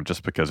this time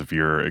just because of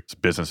your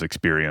business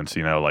experience,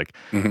 you know, like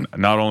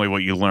not only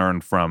what you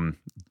learned from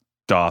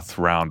Doth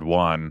round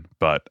one,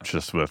 but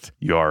just with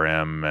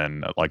URM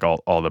and like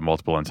all the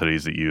multiple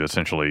entities that you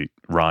essentially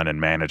run and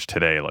manage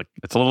today. Like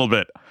it's a little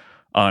bit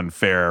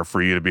unfair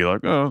for you to be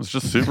like, oh, it's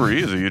just super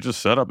easy. You just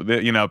set up,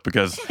 you know,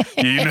 because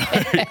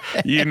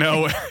you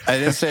know. I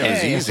didn't say it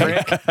was easy.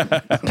 Rick,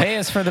 pay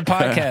us for the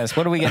podcast.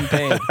 What are we getting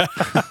paid?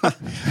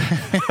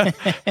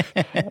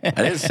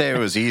 I didn't say it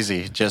was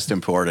easy, just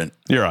important.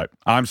 You're right.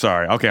 I'm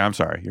sorry. Okay, I'm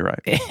sorry. You're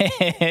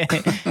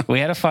right. We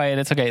had a fight.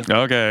 It's okay.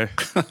 Okay.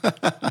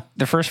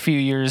 The first few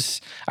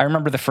years, I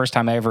remember the first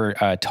time I ever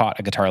taught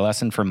a guitar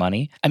lesson for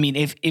money. I mean,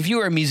 if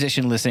you are a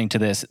musician listening to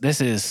this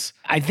is,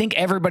 I think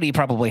everybody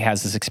probably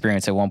has this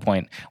experience at one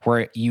point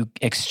where you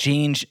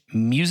exchange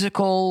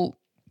musical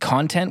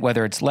content,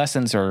 whether it's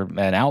lessons or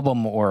an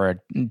album or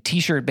a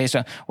t-shirt based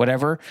on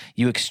whatever,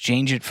 you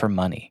exchange it for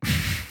money.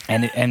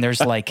 And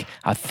there's like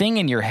a thing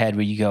in your head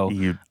where you go,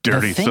 you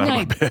dirty son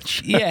of a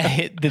bitch.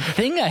 Yeah, the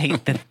thing I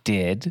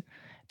did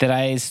that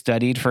I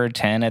studied for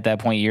 10 at that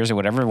point years or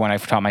whatever when I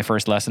taught my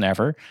first lesson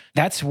ever,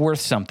 that's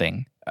worth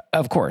something.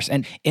 Of course.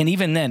 And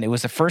even then, it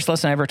was the first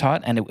lesson I ever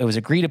taught, and it was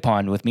agreed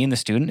upon with me and the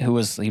student he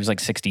was like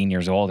 16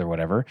 years old or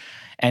whatever.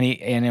 And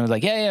it was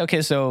like, yeah,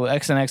 okay, so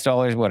X and X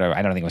dollars, whatever.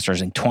 I don't think it was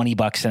charging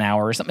 $20 an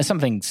hour or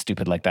something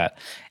stupid like that.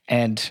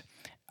 And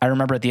I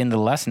remember at the end of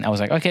the lesson, I was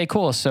like, okay,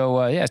 cool.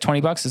 So yeah, it's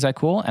 $20. Is that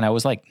cool? And I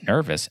was like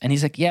nervous. And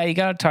he's like, yeah, you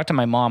got to talk to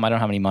my mom. I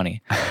don't have any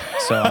money.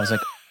 So I was like,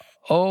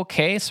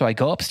 okay. So I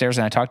go upstairs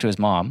and I talk to his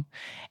mom.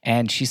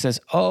 And she says,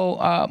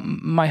 "Oh,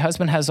 my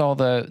husband has all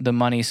the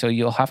money, so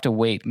you'll have to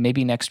wait.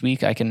 Maybe next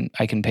week I can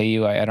pay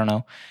you. I don't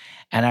know."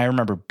 And I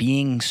remember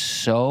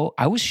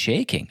I was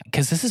shaking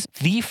because this is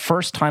the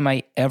first time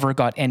I ever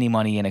got any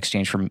money in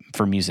exchange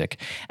for music.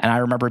 And I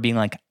remember being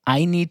like,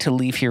 "I need to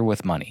leave here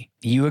with money.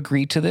 You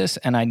agreed to this,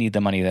 and I need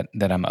the money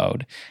that I'm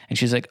owed." And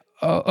she's like,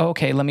 "Oh,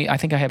 okay. I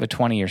think I have a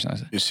 20 or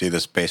something." You see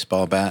this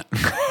baseball bat?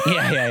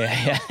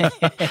 Yeah.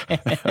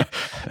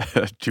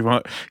 Do you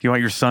want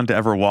your son to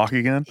ever walk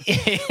again?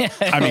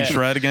 I mean,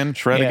 shred again.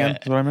 Is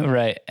what I meant.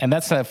 Right. And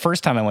that's the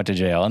first time I went to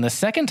jail. And the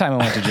second time I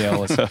went to jail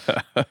was,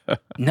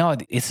 no,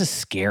 it's a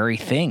scary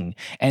thing.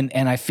 And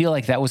I feel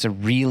like that was a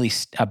really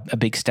a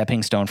big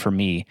stepping stone for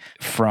me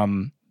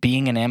from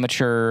being an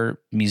amateur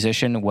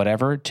musician,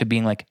 whatever, to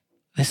being like,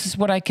 this is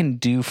what I can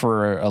do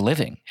for a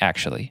living,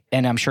 actually.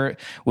 And I'm sure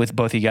with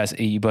both of you guys,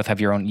 you both have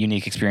your own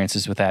unique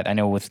experiences with that. I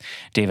know with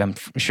Dave, I'm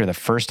sure the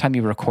first time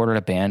you recorded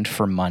a band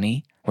for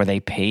money where they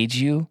paid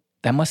you,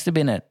 that must have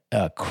been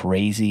a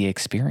crazy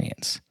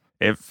experience.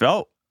 It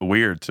felt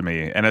weird to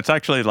me. And it's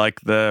actually like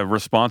the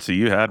response that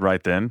you had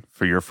right then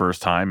for your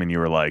first time. And you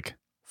were like,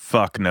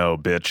 fuck no,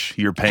 bitch,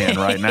 you're paying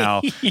right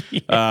now.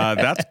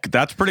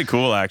 That's pretty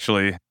cool,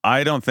 actually.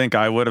 I don't think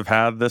I would have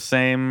had the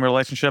same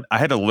relationship. I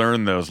had to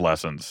learn those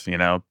lessons, you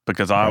know,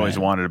 because I always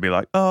wanted to be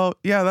like, oh,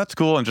 yeah, that's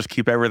cool, and just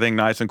keep everything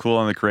nice and cool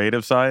on the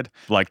creative side.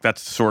 Like,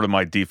 that's sort of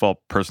my default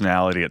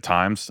personality at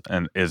times,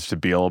 and is to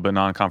be a little bit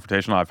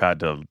non-confrontational. I've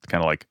had to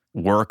kind of like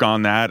work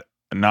on that,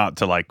 not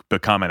to like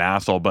become an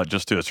asshole, but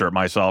just to assert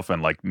myself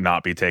and like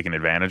not be taken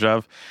advantage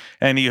of.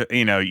 And you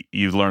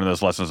learn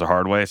those lessons the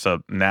hard way.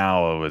 So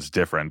now it was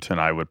different, and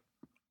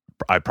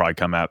I'd probably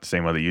come out the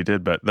same way that you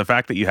did. But the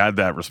fact that you had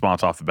that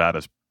response off the bat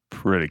is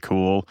pretty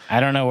cool. I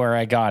don't know where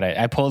I got it.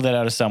 I pulled it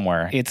out of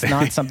somewhere. It's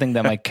not something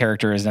that my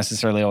character is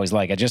necessarily always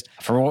like. I just,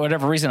 for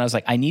whatever reason, I was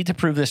like, I need to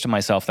prove this to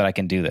myself that I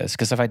can do this.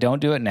 Because if I don't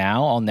do it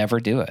now, I'll never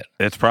do it.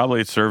 It's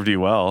probably served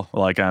you well.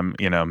 Like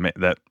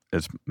that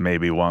is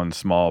maybe one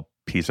small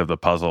piece of the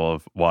puzzle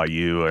of why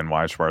you and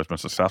why Aspire has been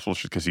successful,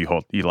 is because you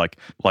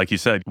like you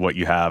said, what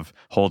you have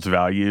holds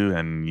value,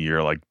 and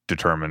you're like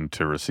determined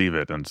to receive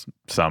it in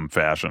some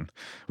fashion,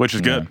 which is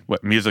good.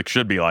 What music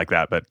should be like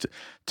that, but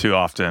too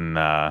often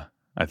I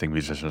think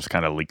musicians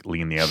kind of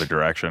lean the other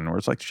direction, where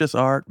it's like, it's just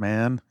art,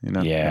 man, you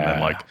know, and then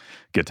like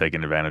get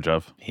taken advantage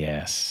of.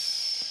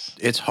 Yes,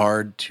 it's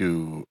hard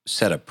to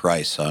set a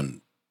price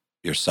on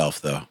yourself,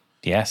 though.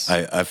 Yes,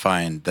 I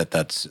find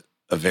that's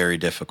a very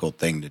difficult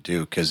thing to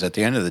do, because at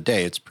the end of the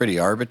day, it's pretty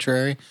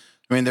arbitrary.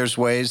 I mean, there's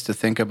ways to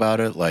think about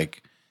it.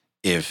 Like,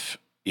 if,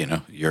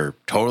 you're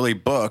totally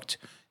booked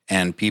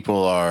and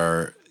people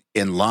are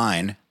in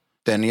line,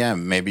 then yeah,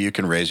 maybe you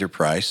can raise your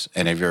price.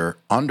 And if you're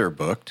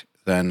underbooked,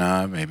 then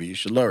maybe you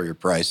should lower your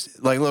price.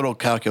 Like, little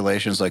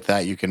calculations like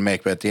that you can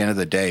make. But at the end of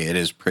the day, it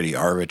is pretty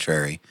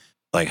arbitrary.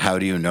 Like, how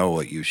do you know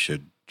what you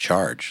should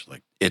charge?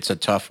 Like, it's a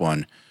tough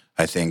one.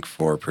 I think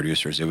for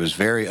producers, it was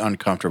very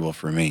uncomfortable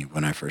for me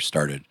when I first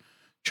started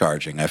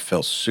charging. I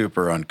felt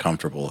super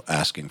uncomfortable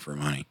asking for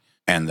money.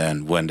 And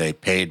then when they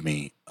paid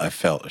me, I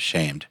felt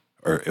ashamed,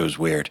 or it was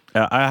weird.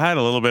 I had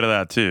a little bit of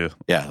that too.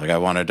 Yeah, like I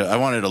wanted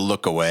to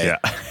look away.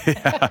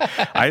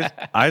 Yeah.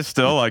 I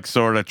still like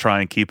sort of try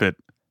and keep it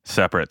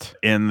separate.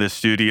 In the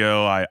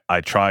studio,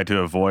 I try to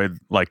avoid,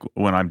 like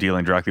when I'm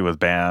dealing directly with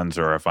bands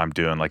or if I'm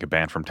doing like a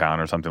band from town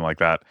or something like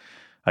that,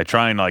 I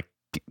try and like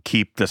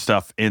keep the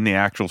stuff in the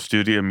actual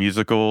studio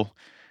musical.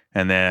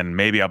 And then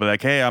maybe I'll be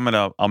like, hey,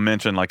 I'll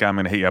mention like I'm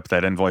gonna hit you up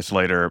that invoice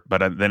later.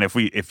 But then if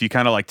you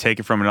kind of like take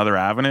it from another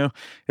avenue,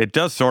 it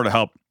does sort of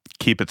help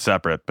keep it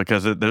separate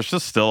because there's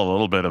just still a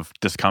little bit of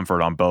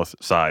discomfort on both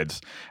sides.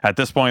 At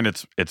this point,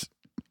 it's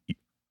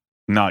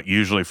not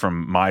usually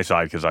from my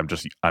side because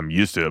I'm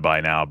used to it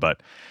by now,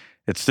 but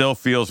it still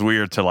feels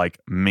weird to like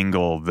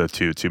mingle the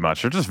two too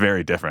much. They're just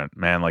very different,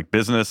 man. Like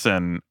business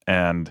and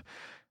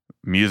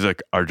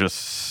music are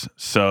just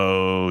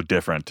so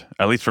different,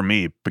 at least for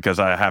me, because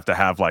I have to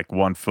have like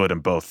one foot in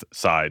both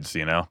sides,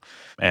 you know?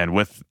 And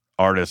with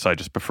artists, I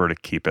just prefer to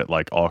keep it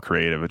like all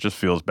creative. It just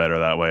feels better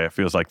that way. It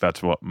feels like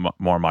that's what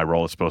more my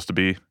role is supposed to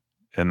be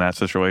in that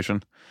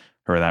situation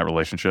or in that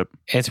relationship.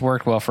 It's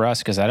worked well for us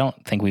because I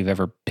don't think we've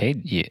ever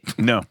paid you.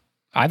 No.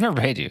 I've never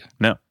paid you.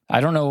 No. I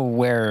don't know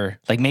where,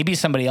 like maybe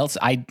somebody else,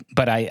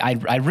 but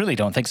I really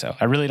don't think so.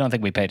 I really don't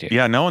think we paid you.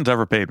 Yeah, no one's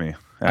ever paid me.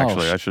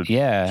 Actually, I should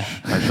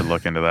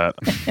look into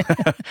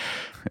that.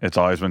 It's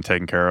always been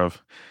taken care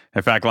of.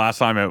 In fact, last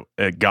time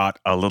it got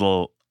a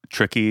little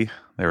tricky.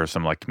 There were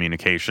some like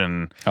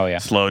communication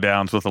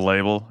slowdowns with the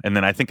label. And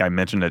then I think I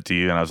mentioned it to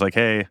you and I was like,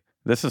 hey,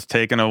 this is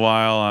taking a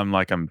while. I'm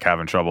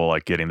having trouble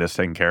like getting this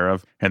taken care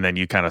of. And then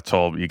you kind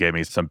of you gave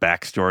me some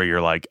backstory.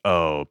 You're like,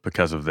 oh,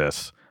 because of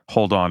this.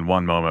 Hold on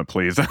one moment,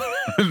 please.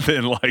 And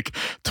then like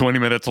 20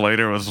 minutes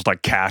later, it was just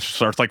like cash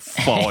starts like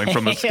falling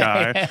from the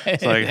sky.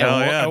 It's like,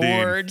 hell yeah,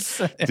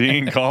 awards.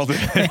 Dean called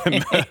it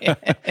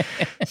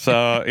in.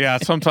 So yeah,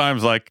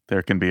 sometimes like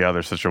there can be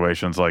other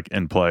situations like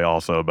in play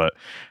also, but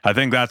I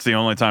think that's the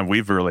only time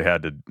we've really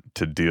had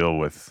to deal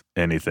with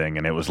anything.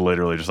 And it was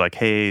literally just like,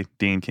 hey,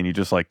 Dean, can you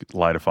just like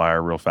light a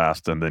fire real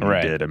fast? And then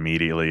you did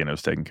immediately and it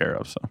was taken care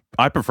of. So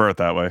I prefer it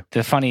that way.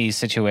 The funny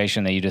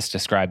situation that you just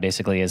described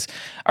basically is,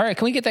 all right,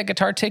 can we get that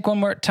guitar take one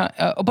more time?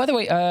 Oh, by the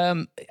way,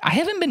 I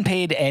haven't been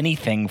paid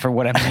anything for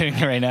what I'm doing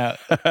right now.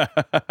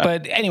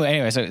 But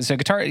anyway, so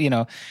guitar, you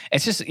know,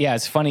 it's just,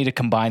 it's funny to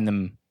combine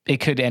them. It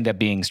could end up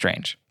being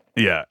strange.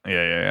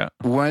 Yeah.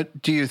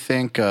 What do you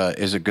think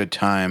is a good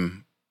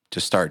time to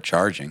start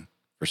charging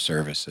for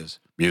services,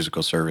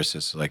 musical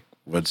services? Like,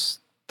 what's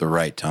the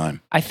right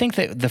time? I think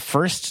that the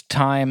first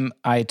time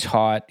I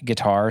taught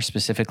guitar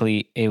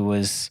specifically,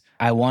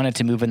 I wanted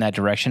to move in that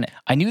direction.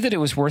 I knew that it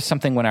was worth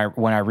something when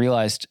I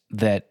realized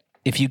that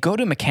if you go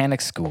to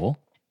mechanic school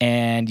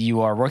and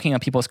you are working on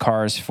people's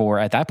cars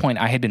at that point,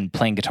 I had been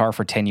playing guitar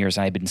for 10 years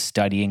and I had been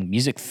studying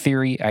music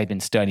theory. I had been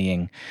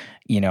studying,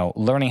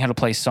 learning how to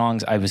play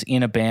songs. I was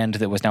in a band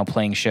that was now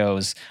playing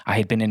shows. I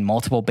had been in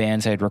multiple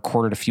bands. I had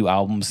recorded a few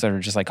albums that are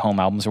just like home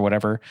albums or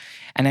whatever.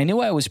 And I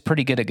knew I was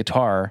pretty good at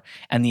guitar.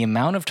 And the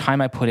amount of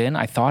time I put in,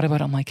 I thought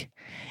about it. I'm like,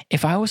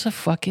 if I was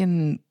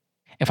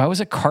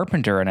a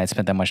carpenter and I'd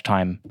spent that much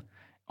time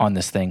on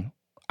this thing,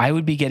 I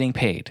would be getting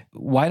paid.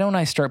 Why don't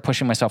I start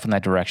pushing myself in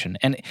that direction?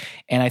 And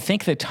I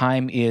think the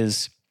time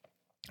is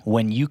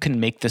when you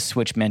can make the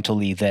switch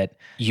mentally that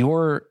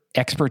your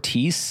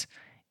expertise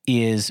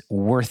is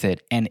worth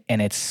it. And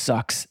it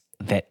sucks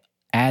that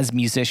as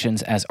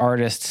musicians, as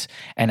artists,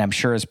 and I'm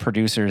sure as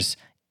producers,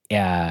 we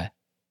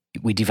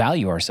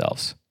devalue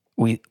ourselves.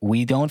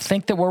 We don't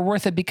think that we're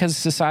worth it because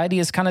society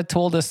has kind of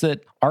told us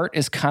that art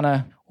is kind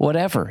of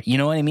whatever. You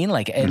know what I mean?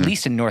 Like, at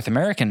least in North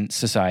American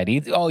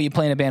society, oh, you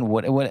play in a band,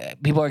 what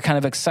people are kind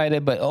of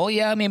excited, but oh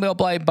yeah, maybe I'll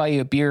buy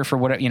you a beer for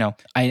whatever,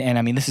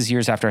 I mean, this is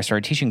years after I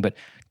started teaching, but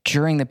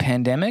during the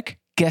pandemic,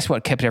 guess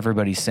what kept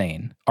everybody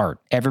sane? Art.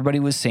 Everybody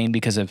was sane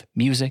because of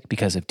music,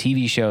 because of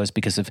TV shows,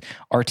 because of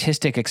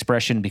artistic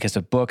expression, because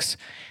of books.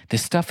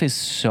 This stuff is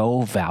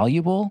so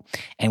valuable,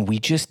 and we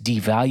just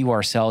devalue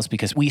ourselves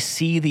because we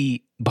see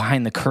the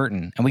behind the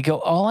curtain and we go,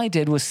 all I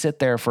did was sit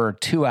there for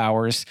 2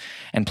 hours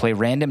and play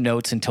random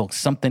notes until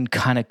something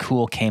kind of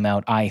cool came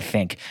out, I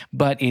think.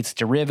 But it's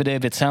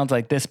derivative. It sounds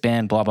like this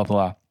band, blah, blah,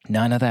 blah.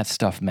 None of that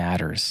stuff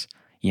matters.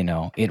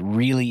 It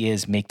really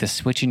is make the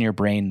switch in your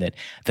brain that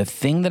the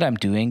thing that I'm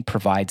doing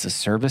provides a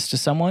service to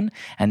someone,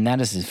 and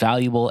that is as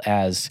valuable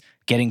as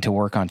getting to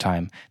work on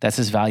time. That's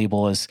as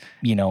valuable as,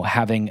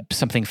 having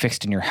something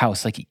fixed in your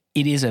house. Like,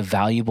 it is a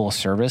valuable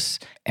service.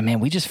 And man,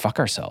 we just fuck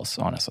ourselves,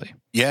 honestly.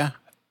 Yeah,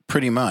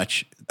 pretty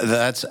much.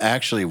 That's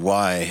actually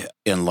why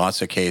in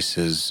lots of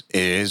cases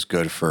it is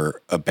good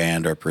for a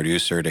band or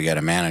producer to get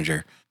a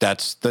manager.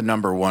 That's the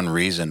number one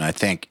reason, I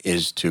think,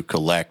 is to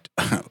collect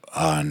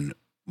on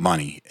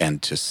money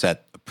and to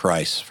set the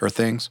price for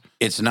things.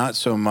 It's not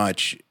so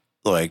much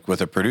like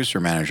with a producer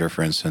manager,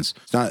 for instance,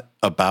 it's not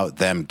about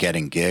them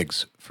getting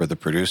gigs for the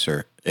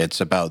producer.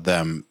 It's about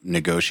them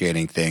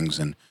negotiating things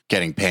and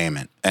getting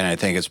payment. And I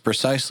think it's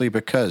precisely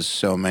because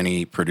so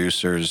many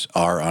producers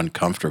are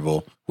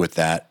uncomfortable with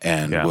that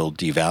and will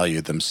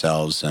devalue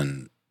themselves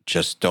and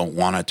just don't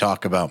want to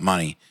talk about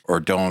money or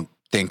don't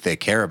think they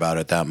care about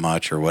it that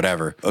much or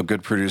whatever. A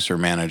good producer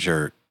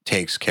manager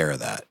takes care of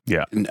that.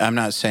 Yeah. And I'm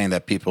not saying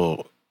that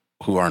people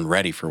who aren't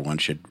ready for one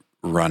should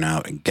run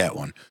out and get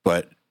one,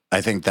 but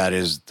I think that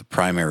is the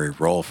primary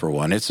role for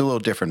one. It's a little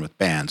different with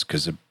bands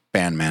because a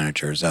band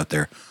manager is out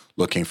there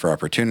looking for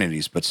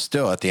opportunities, but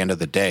still at the end of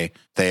the day,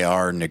 they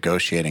are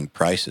negotiating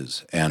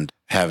prices and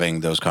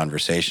having those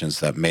conversations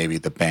that maybe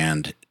the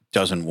band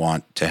doesn't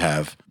want to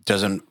have,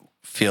 doesn't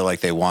feel like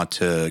they want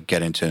to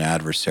get into an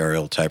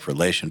adversarial type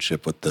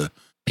relationship with the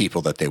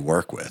people that they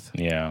work with.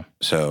 Yeah.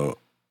 So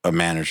a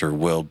manager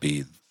will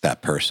be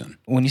that person.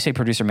 When you say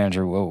producer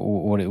manager,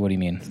 what do you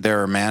mean?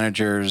 There are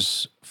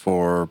managers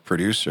for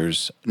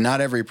producers.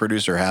 Not every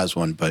producer has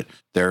one, but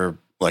they're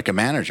like a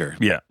manager.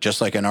 Yeah. Just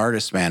like an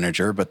artist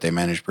manager, but they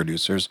manage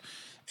producers.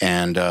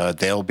 And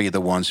they'll be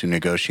the ones who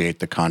negotiate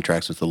the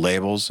contracts with the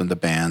labels and the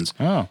bands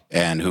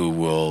and who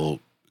will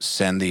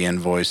send the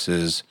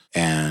invoices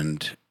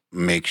and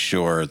make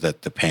sure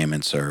that the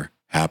payments are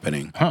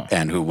happening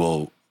and who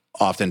will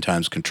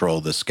oftentimes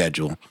control the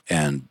schedule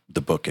and the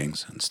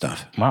bookings and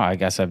stuff. Wow, I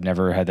guess I've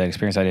never had that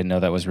experience. I didn't know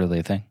that was really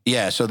a thing.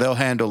 Yeah, so they'll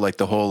handle like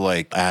the whole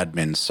like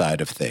admin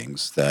side of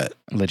things that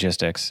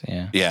Logistics,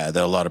 that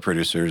a lot of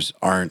producers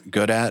aren't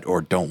good at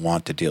or don't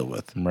want to deal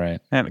with.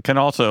 Right. And it can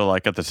also,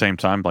 like, at the same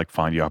time, like,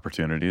 find you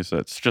opportunities.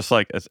 It's just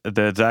like it's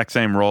the exact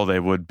same role they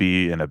would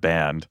be in a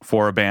band.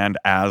 For a band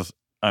as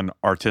an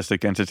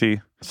artistic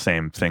entity,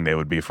 same thing they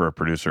would be for a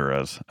producer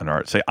as an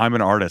art. Say, I'm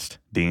an artist,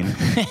 Dean.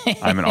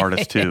 I'm an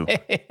artist too.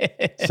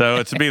 So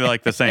it's to be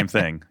like the same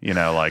thing, you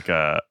know, like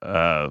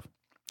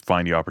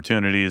find you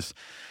opportunities,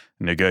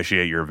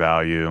 negotiate your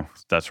value,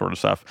 that sort of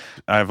stuff.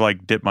 I've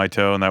like dipped my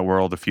toe in that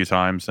world a few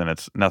times, and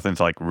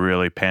nothing's like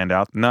really panned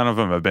out. None of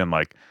them have been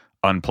like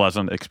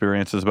unpleasant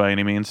experiences by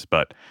any means,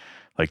 but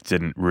like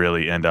didn't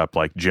really end up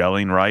like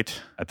gelling right.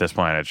 At this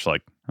point, it's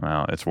like,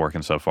 well, it's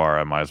working so far,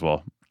 I might as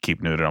well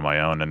keep doing it on my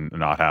own and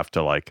not have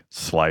to like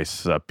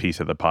slice a piece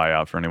of the pie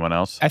out for anyone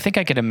else. I think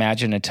I could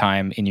imagine a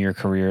time in your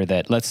career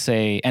that, let's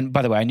say, and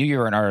by the way, I knew you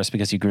were an artist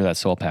because you grew that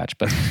soul patch,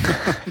 but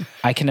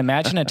I can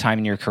imagine a time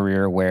in your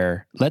career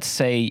where, let's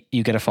say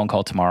you get a phone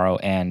call tomorrow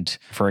and,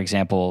 for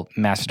example,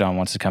 Mastodon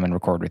wants to come and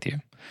record with you.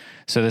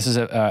 So this is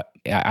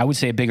I would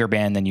say a bigger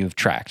band than you've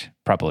tracked,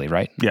 probably,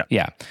 right? Yeah.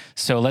 Yeah.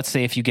 So let's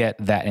say if you get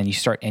that and you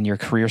start, and your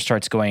career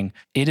starts going,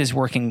 it is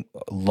working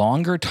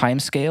longer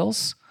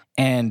timescales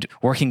and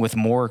working with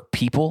more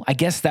people. I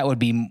guess that would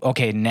be,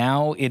 okay,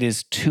 now it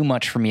is too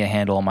much for me to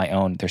handle on my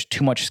own. There's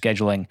too much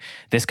scheduling.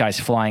 This guy's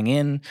flying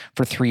in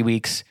for 3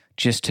 weeks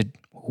just to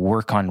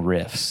work on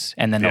riffs,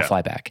 and then they'll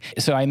fly back.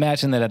 So I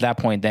imagine that at that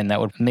point, then that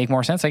would make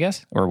more sense, I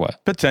guess, or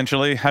what?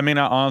 Potentially. I mean,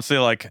 honestly,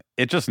 like,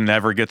 it just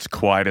never gets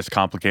quite as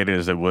complicated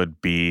as it would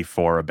be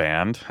for a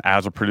band.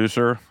 As a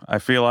producer, I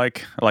feel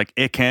like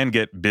it can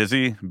get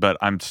busy, but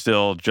I'm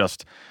still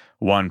just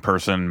one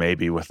person,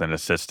 maybe with an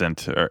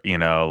assistant, or, you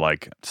know,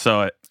 like,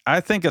 so I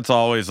think it's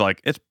always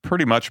like, it's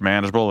pretty much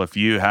manageable if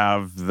you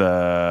have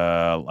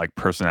the like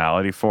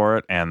personality for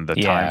it and the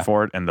time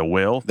for it and the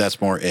will. That's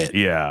more it.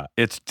 Yeah.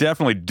 It's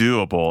definitely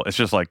doable. It's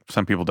just like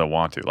some people don't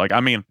want to. Like, I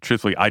mean,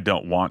 truthfully, I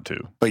don't want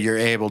to. But you're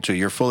able to.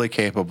 You're fully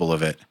capable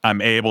of it.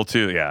 I'm able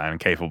to. Yeah, I'm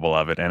capable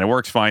of it. And it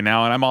works fine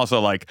now. And I'm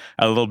also like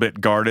a little bit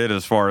guarded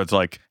as far as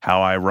like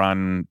how I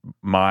run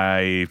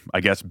my,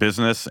 I guess,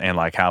 business and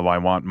like how I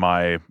want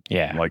my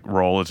like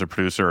role as a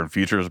producer and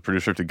future as a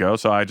producer to go.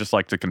 So I just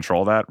like to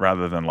control that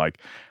rather than like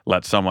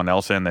let someone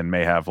else in that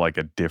may have like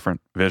a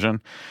different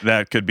vision.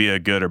 That could be a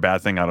good or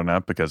bad thing. I don't know,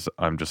 because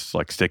I'm just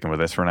like sticking with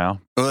this for now.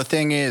 Well, the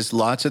thing is,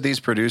 lots of these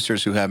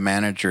producers who have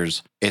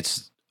managers,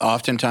 it's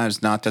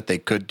oftentimes not that they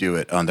could do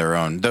it on their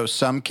own, though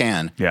some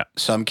can. Yeah.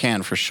 Some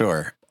can for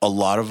sure. A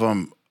lot of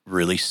them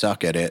really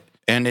suck at it.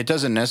 And it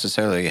doesn't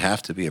necessarily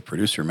have to be a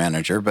producer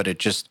manager, but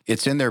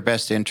it's in their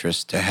best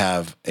interest to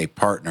have a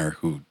partner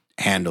who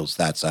handles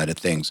that side of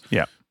things.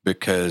 Yeah.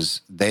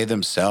 Because they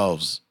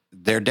themselves,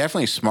 they're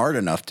definitely smart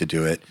enough to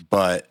do it,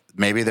 but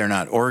maybe they're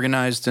not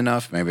organized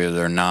enough. Maybe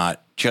they're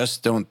not,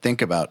 just don't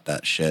think about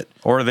that shit.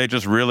 Or they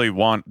just really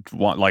want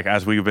like,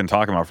 as we've been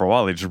talking about for a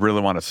while, they just really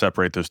want to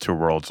separate those two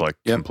worlds like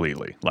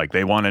completely. Like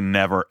they want to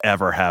never,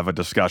 ever have a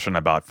discussion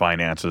about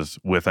finances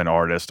with an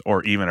artist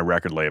or even a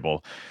record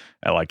label,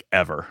 like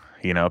ever,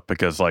 you know,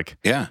 because like,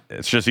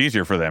 it's just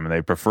easier for them and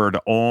they prefer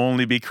to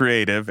only be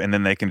creative, and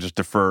then they can just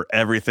defer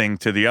everything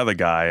to the other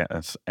guy.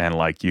 And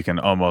like, you can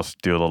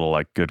almost do a little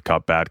like good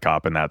cop, bad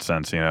cop in that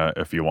sense, you know,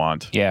 if you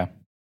want. Yeah.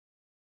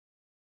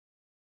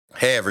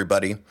 Hey,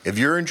 everybody. If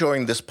you're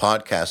enjoying this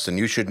podcast, then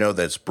you should know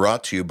that it's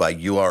brought to you by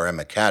URM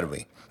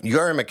Academy.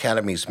 URM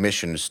Academy's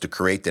mission is to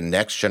create the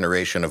next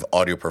generation of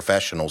audio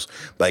professionals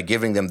by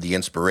giving them the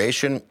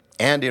inspiration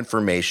and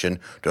information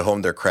to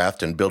hone their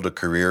craft and build a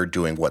career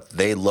doing what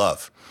they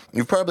love.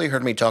 You've probably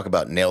heard me talk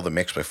about Nail the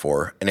Mix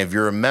before, and if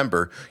you're a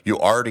member, you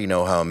already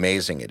know how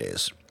amazing it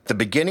is. At the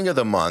beginning of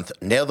the month,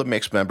 Nail the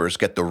Mix members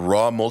get the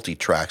raw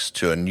multi-tracks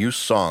to a new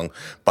song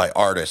by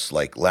artists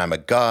like Lamb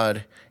of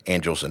God,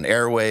 Angels and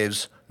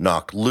Airwaves,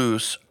 Knock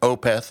Loose,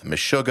 Opeth,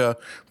 Meshuggah,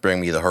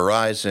 Bring Me the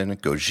Horizon,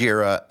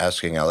 Gojira,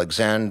 Asking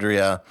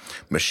Alexandria,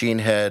 Machine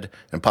Head,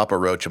 and Papa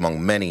Roach,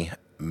 among many,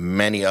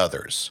 many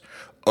others.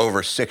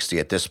 Over 60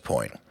 at this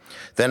point.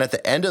 Then at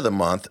the end of the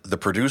month, the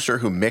producer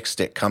who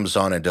mixed it comes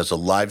on and does a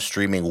live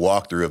streaming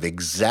walkthrough of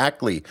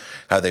exactly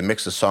how they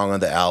mix the song on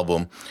the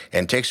album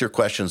and takes your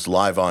questions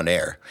live on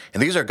air.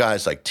 And these are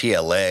guys like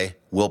TLA,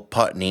 Will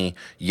Putney,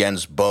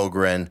 Jens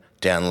Bogren,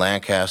 Dan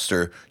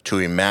Lancaster,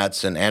 Tui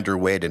Madsen, Andrew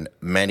Wade, and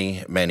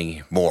many,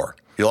 many more.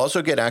 You'll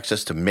also get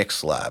access to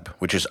MixLab,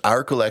 which is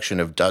our collection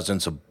of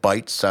dozens of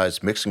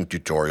bite-sized mixing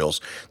tutorials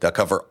that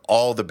cover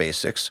all the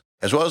basics,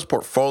 as well as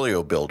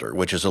Portfolio Builder,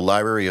 which is a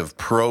library of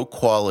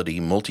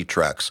pro-quality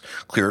multi-tracks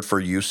cleared for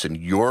use in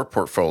your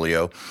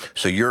portfolio,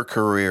 so your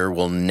career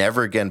will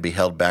never again be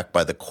held back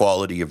by the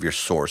quality of your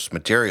source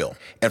material.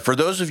 And for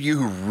those of you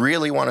who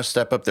really want to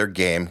step up their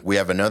game, we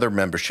have another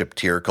membership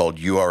tier called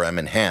URM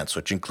Enhance,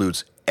 which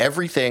includes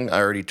everything I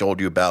already told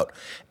you about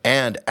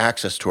and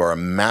access to our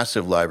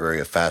massive library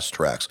of fast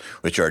tracks,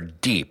 which are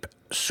deep,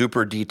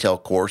 super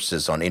detailed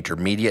courses on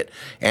intermediate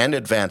and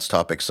advanced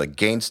topics like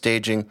gain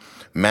staging,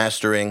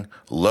 mastering,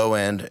 low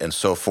end, and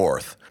so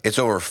forth. It's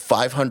over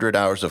 500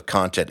 hours of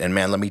content, and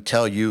man, let me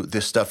tell you,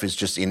 this stuff is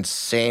just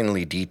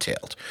insanely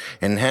detailed.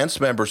 Enhanced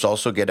members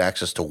also get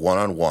access to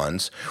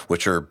one-on-ones,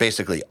 which are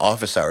basically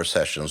office hour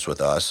sessions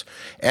with us,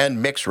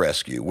 and Mix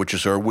Rescue, which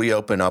is where we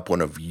open up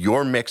one of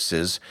your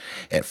mixes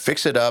and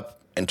fix it up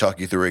and talk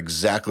you through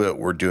exactly what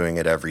we're doing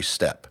at every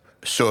step.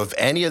 So if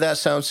any of that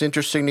sounds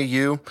interesting to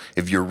you,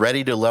 if you're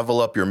ready to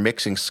level up your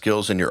mixing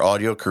skills in your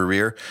audio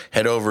career,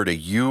 head over to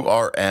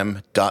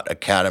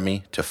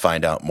urm.academy to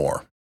find out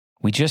more.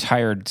 We just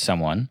hired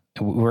someone.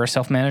 We're a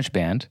self-managed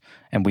band,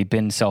 and we've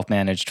been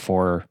self-managed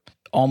for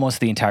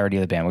almost the entirety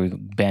of the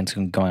band. Band's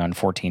been going on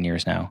 14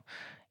 years now.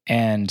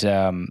 And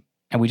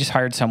we just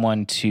hired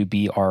someone to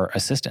be our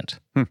assistant.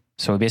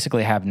 So we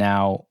basically have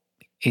now,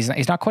 he's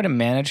not quite a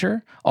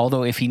manager,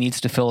 although if he needs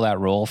to fill that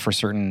role for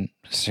certain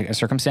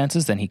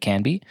circumstances, then he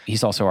can be.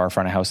 He's also our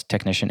front of house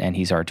technician, and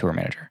he's our tour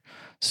manager.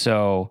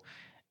 So,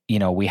 you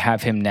know, we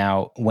have him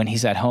now. When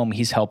he's at home,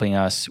 he's helping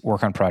us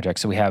work on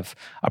projects. So we have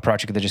a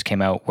project that just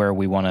came out where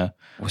we're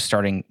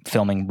starting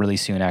filming really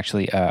soon,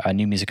 actually, a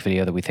new music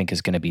video that we think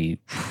is going to be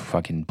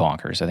fucking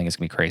bonkers. I think it's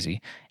going to be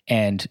crazy.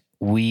 And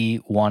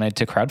we wanted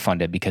to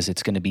crowdfund it because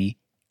it's going to be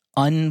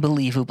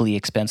unbelievably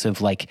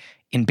expensive, like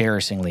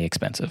embarrassingly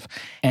expensive.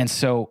 And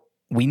so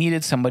we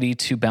needed somebody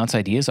to bounce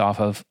ideas off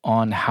of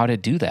on how to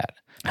do that.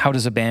 How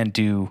does a band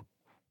do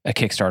a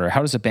Kickstarter?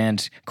 How does a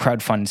band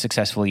crowdfund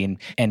successfully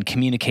and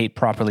communicate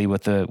properly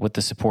with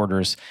the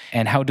supporters?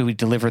 And how do we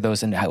deliver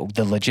those and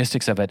the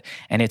logistics of it?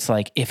 And it's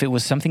like, if it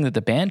was something that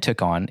the band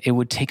took on, it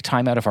would take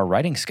time out of our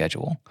writing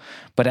schedule.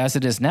 But as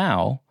it is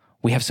now,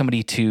 we have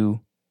somebody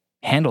to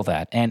handle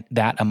that, and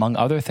that among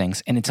other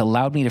things. And it's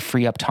allowed me to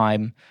free up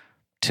time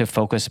to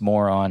focus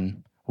more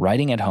on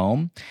writing at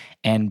home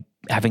and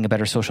having a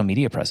better social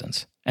media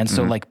presence. And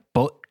so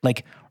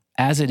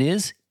as it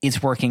is,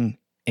 it's working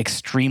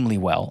extremely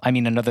well. I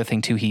mean, another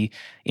thing too, he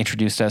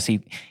introduced us,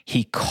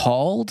 he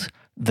called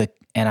this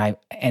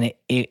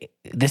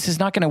is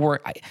not going to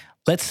work.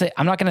 Let's say,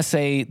 I'm not going to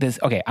say this.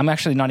 Okay. I'm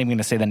actually not even going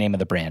to say the name of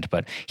the brand,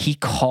 but he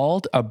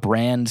called a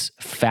brand's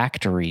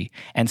factory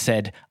and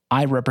said,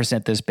 I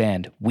represent this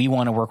band. We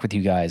want to work with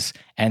you guys.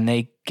 And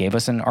they gave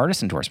us an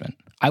artist endorsement.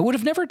 I would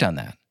have never done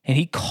that. And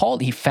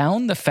he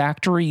found the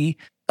factory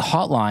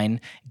hotline,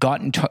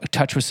 got in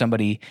touch with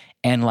somebody,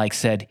 and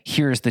said,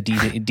 "Here's the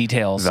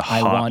details. The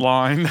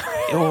hotline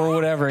or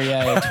whatever."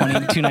 Yeah,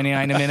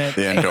 $22.99 a minute.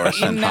 The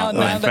endorsement now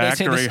that I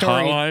say the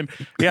story, hotline.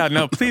 Yeah,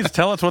 no, please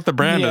tell us what the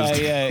brand is.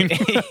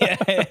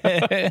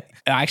 Yeah.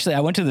 Actually, I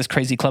went to this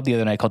crazy club the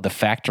other night called the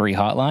Factory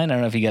Hotline. I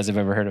don't know if you guys have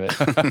ever heard of it.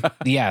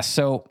 Yeah.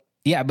 So.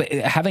 Yeah, but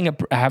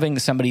having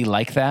somebody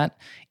like that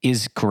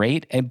is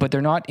great, but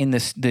they're not in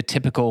the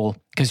typical,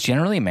 because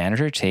generally a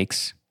manager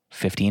takes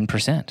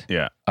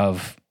 15%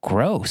 of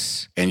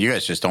gross. And you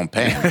guys just don't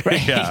pay him.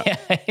 Right?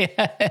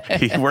 Yeah.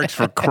 He works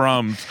for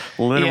crumbs,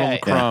 literal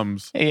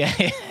crumbs. Yeah.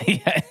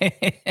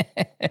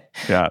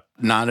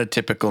 Not a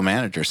typical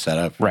manager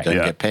setup. Right.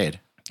 Doesn't get paid.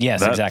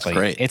 Yes, That's exactly.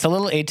 Great. It's a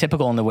little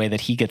atypical in the way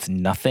that he gets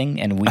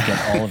nothing and we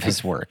get all of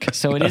his work.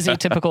 So it is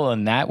atypical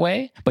in that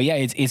way. But yeah,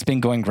 it's been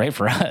going great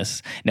for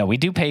us. No, we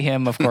do pay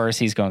him, of course.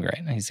 He's going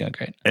great. He's doing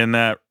great. In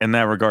that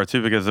regard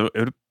too, because it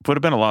would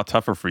have been a lot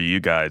tougher for you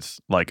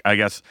guys. Like, I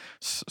guess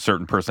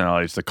certain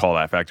personalities to call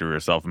that factory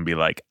yourself and be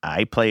like,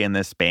 I play in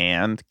this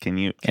band. Can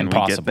we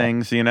get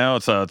things? You know?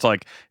 So it's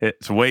like,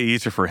 it's way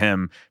easier for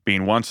him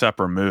being one step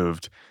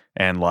removed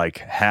and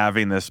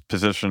having this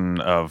position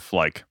of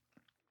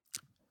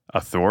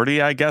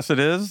authority, I guess it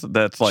is,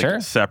 that's like Sure.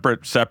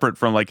 separate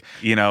from like,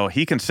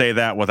 he can say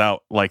that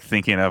without like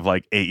thinking of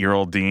like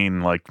 8-year-old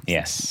Dean, like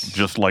Yes.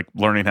 just like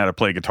learning how to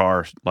play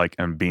guitar, like,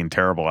 and being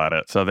terrible at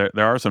it. So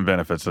there are some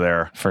benefits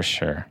there. For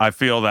sure. I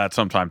feel that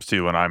sometimes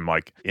too when I'm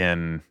like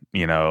in,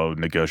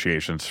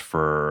 negotiations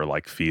for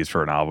like fees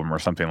for an album or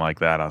something like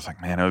that. I was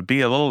like, man, it would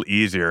be a little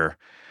easier.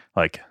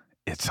 Like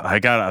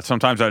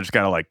sometimes I just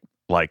gotta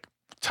like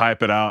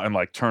type it out and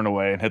like turn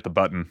away and hit the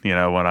button,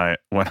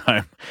 when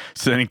I'm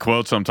sending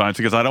quotes sometimes,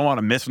 because I don't want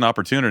to miss an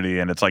opportunity.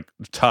 And it's like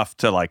tough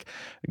to like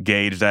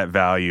gauge that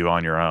value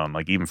on your own.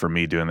 Like even for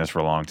me doing this for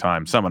a long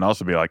time, someone else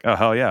would be like, oh,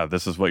 hell yeah,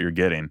 this is what you're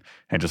getting,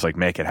 and just like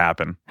make it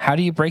happen. How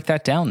do you break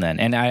that down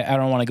then? And I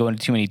don't want to go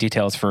into too many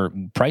details for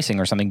pricing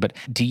or something, but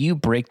do you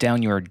break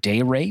down your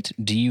day rate?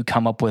 Do you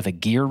come up with a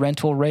gear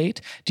rental rate?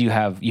 Do you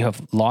have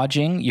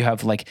lodging? You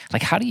have like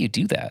how do you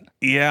do that?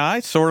 Yeah, I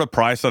sort of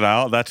price it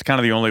out. That's kind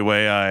of the only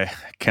way I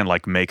can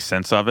like make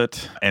sense of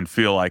it and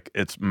feel like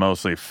it's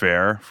mostly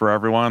fair for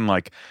everyone.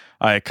 Like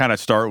I kind of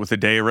start with the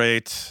day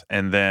rate,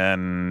 and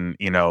then,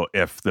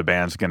 if the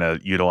band's going to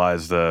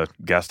utilize the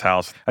guest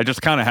house, I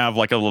just kind of have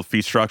like a little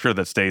fee structure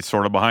that stays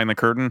sort of behind the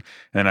curtain,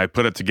 and I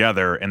put it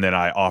together, and then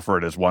I offer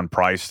it as one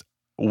price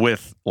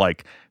with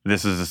like,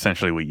 this is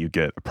essentially what you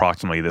get,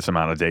 approximately this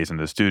amount of days in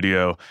the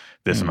studio,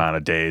 this amount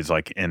of days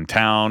like in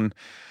town.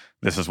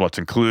 This is what's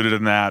included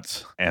in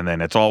that. And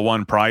then it's all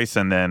one price.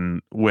 And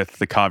then with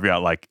the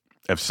caveat, like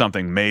if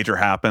something major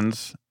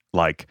happens,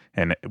 like,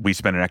 and we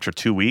spend an extra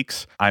 2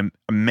 weeks, I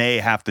may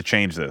have to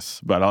change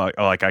this. But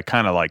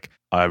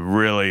I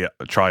really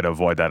try to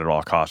avoid that at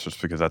all costs,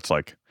 just because that's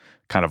like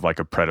kind of like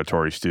a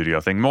predatory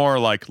studio thing, more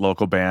like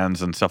local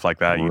bands and stuff like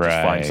that. You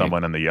just find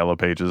someone in the yellow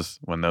pages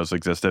when those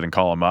existed and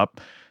call them up.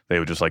 They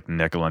would just like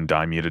nickel and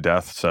dime you to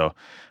death. So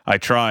I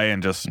try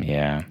and just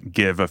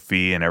give a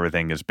fee, and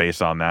everything is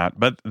based on that.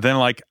 But then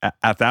like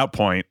at that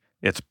point,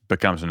 it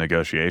becomes a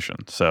negotiation.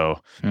 So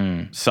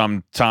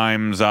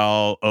sometimes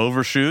I'll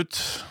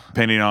overshoot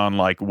depending on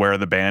like where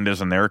the band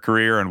is in their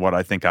career and what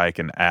I think I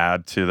can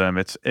add to them.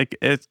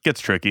 It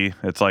gets tricky.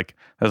 It's like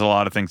there's a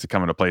lot of things that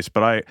come into place,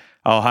 but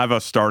I'll have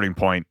a starting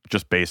point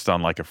just based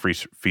on like a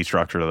fee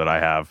structure that I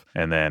have,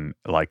 and then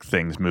like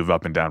things move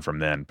up and down from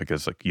then,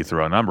 because like you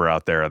throw a number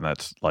out there and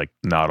that's like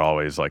not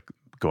always like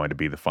going to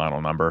be the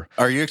final number.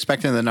 Are you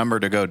expecting the number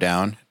to go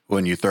down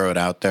when you throw it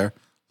out there?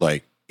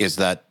 Like, is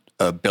that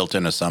a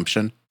built-in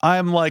assumption?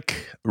 I'm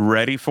like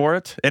ready for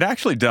it. It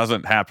actually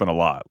doesn't happen a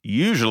lot.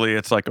 Usually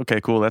it's like,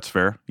 okay, cool, that's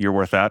fair. You're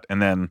worth that.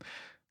 And then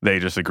they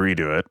just agree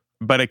to it.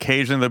 But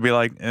occasionally they'll be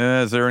like,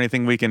 is there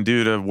anything we can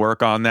do to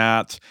work on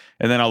that?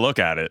 And then I'll look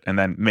at it. And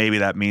then maybe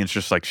that means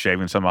just like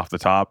shaving some off the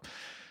top.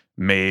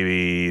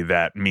 Maybe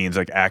that means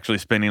like actually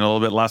spending a little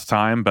bit less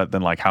time, but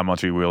then like how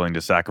much are you willing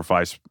to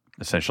sacrifice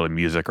essentially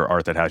music or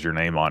art that has your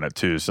name on it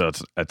too? So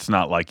it's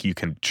not like you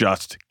can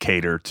just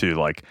cater to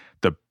like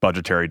the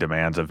budgetary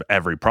demands of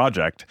every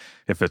project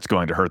if it's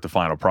going to hurt the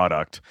final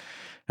product.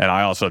 And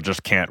I also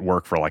just can't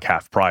work for like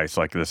half price.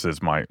 Like this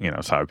is my,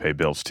 it's how I pay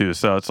bills too.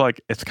 So it's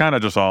like, it's kind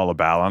of just all a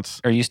balance.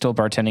 Are you still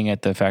bartending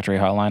at the Factory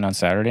Hotline on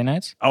Saturday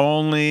nights?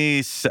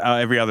 Only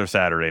every other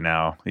Saturday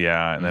now.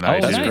 Yeah. And then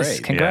that's great. Nice.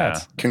 Congrats.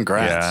 Yeah.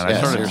 Congrats.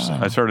 Yeah,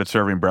 I started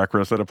serving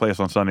breakfast at a place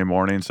on Sunday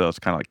morning. So it's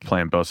kind of like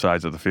playing both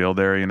sides of the field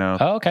there,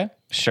 Oh, okay.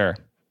 Sure.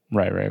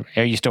 Right.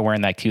 Are you still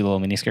wearing that cute little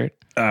miniskirt?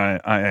 I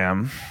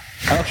am.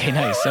 Okay,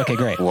 nice. Okay,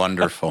 great.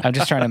 Wonderful. I'm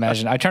just trying to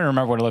imagine. I'm trying to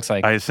remember what it looks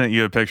like. I sent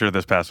you a picture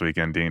this past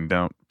weekend, Dean.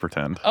 Don't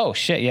pretend. Oh,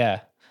 shit.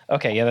 Yeah.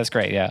 Okay. Yeah, that's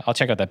great. Yeah. I'll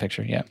check out that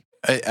picture. Yeah.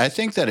 I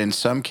think that in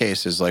some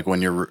cases, like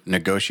when you're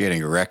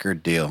negotiating a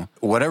record deal,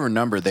 whatever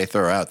number they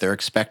throw out, they're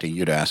expecting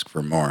you to ask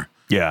for more.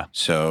 Yeah.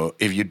 So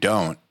if you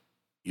don't,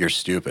 you're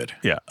stupid.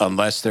 Yeah.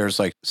 Unless there's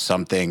like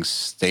something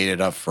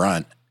stated up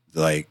front,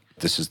 like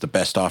this is the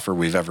best offer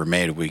we've ever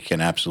made. We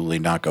can absolutely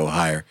not go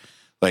higher.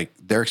 Like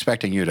they're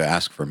expecting you to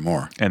ask for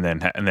more, and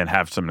then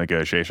have some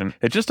negotiation.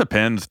 It just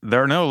depends.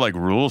 There are no like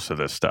rules to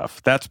this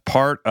stuff. That's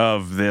part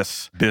of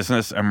this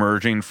business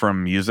emerging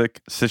from music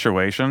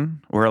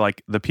situation, where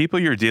like the people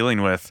you're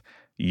dealing with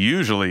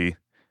usually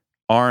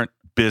aren't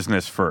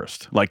business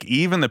first. Like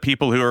even the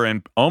people who are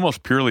in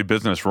almost purely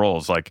business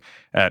roles, like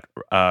at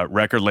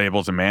record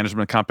labels and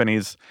management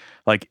companies,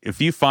 like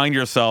if you find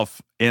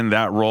yourself in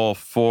that role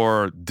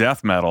for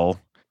death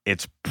metal,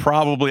 it's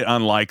probably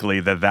unlikely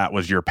that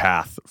was your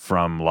path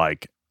from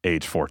like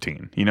age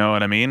 14. You know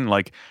what I mean?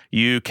 Like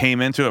you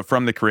came into it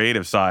from the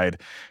creative side.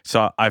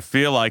 So I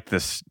feel like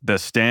the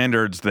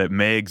standards that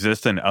may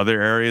exist in other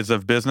areas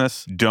of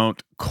business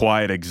don't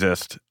quite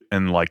exist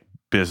in like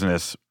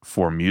business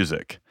for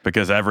music,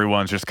 because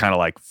everyone's just kind of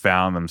like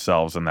found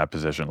themselves in that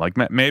position. Like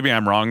maybe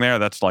I'm wrong there.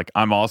 That's like,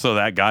 I'm also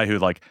that guy who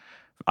like,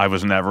 I'm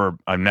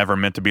never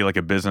meant to be like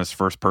a business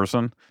first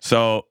person.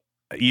 So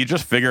you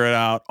just figure it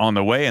out on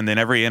the way, and then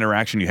every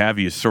interaction you have,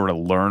 you sort of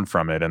learn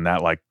from it. And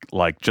that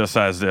like just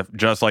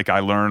like I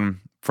learn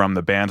from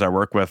the bands I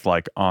work with,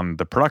 like on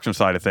the production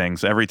side of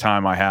things, every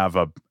time I have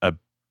a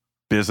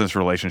business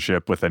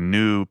relationship with a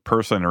new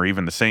person or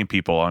even the same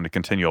people on a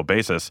continual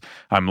basis,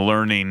 I'm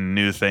learning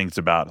new things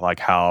about like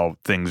how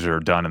things are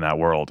done in that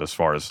world as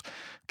far as,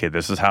 okay,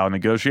 this is how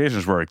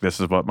negotiations work. This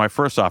is what my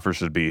first offer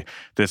should be.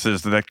 This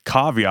is the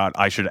caveat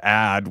I should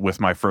add with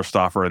my first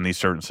offer in these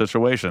certain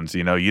situations.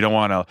 You know, you don't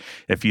want to,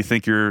 if you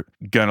think you're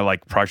going to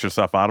like price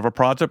yourself out of a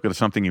project, but it's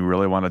something you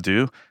really want to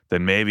do,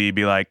 then maybe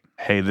be like,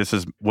 hey, this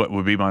is what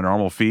would be my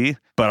normal fee,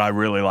 but I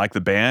really like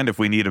the band. If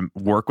we need to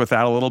work with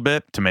that a little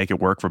bit to make it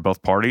work for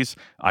both parties,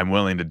 I'm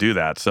willing to do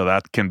that. So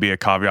that can be a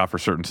caveat for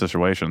certain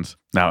situations.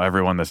 Now,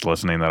 everyone that's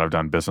listening that I've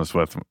done business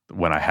with,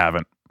 when I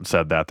haven't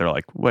said that, they're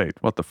like, wait,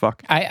 what the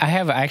fuck? I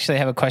actually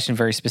have a question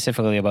very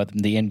specifically about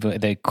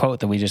the quote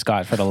that we just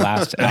got for the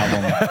last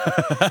album.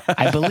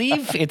 I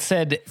believe it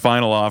said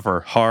final offer,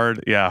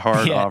 hard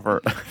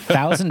offer.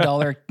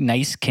 $1,000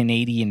 nice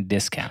Canadian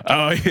discount.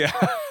 Oh yeah.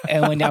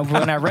 And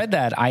when I read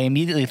that, I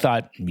immediately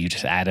thought you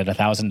just added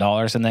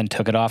 $1,000 and then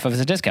took it off as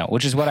a discount,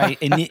 which is what I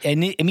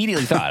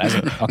immediately thought. I was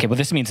like, okay, well,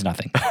 this means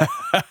nothing.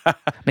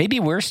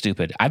 Maybe we're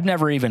stupid. I've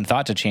never even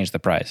thought to change the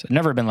price. I've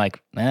never been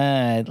like,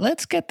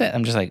 let's get that.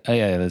 I'm just like, oh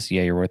yeah,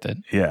 you're worth it.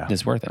 Yeah,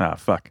 it's worth it. Ah,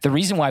 fuck. The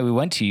reason why we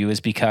went to you is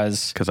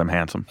because I'm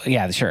handsome.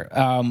 Yeah, sure.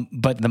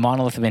 But the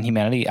Monolith of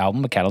Inhumanity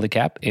album, A Cattle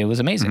Decap, it was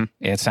amazing.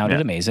 Mm-hmm. It sounded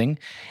amazing,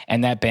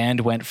 and that band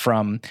went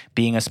from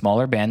being a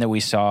smaller band that we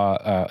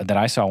saw that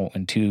I saw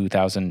in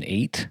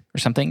 2008 or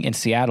something in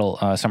Seattle,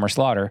 Summer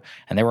Slaughter,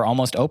 and they were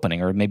almost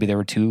opening, or maybe they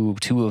were two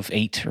of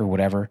 8 or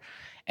whatever,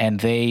 and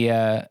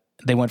they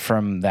went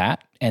from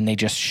that and they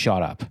just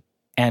shot up.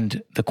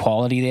 And the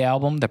quality of the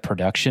album, the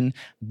production,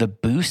 the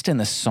boost in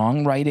the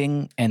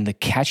songwriting and the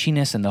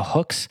catchiness and the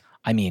hooks,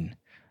 I mean,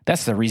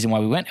 that's the reason why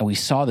we went. And we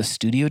saw the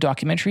studio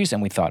documentaries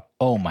and we thought,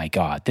 oh my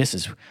God,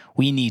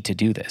 we need to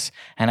do this.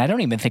 And I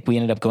don't even think we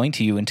ended up going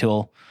to you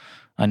until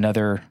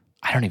another,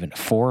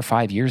 4 or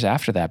 5 years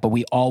after that. But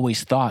we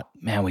always thought,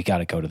 man, we got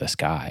to go to this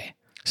guy.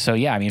 So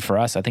yeah, I mean, for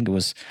us, I think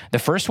the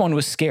first one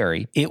was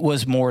scary. It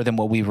was more than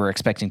what we were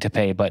expecting to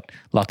pay, but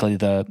luckily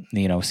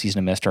Season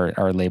of Mist,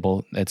 our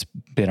label, it's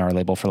been our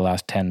label for the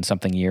last 10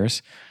 something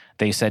years.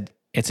 They said,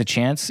 it's a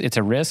chance, it's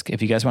a risk.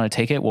 If you guys want to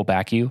take it, we'll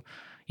back you.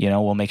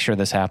 We'll make sure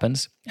this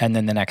happens. And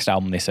then the next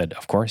album, they said,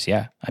 of course,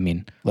 yeah. I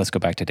mean, let's go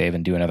back to Dave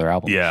and do another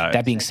album. Yeah.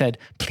 That being said,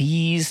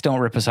 please don't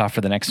rip us off for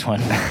the next one.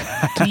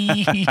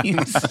 Please.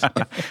 I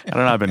don't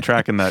know. I've been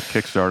tracking that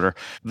Kickstarter.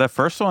 The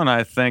first one,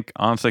 I think,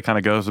 honestly, kind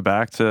of goes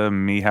back to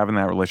me having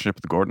that relationship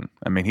with Gordon.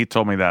 I mean, he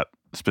told me that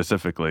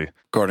specifically.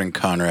 Gordon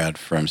Conrad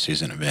from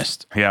Season of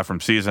Mist. Yeah, from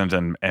Seasons,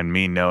 and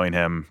me knowing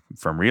him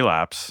from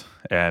Relapse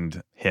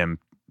and him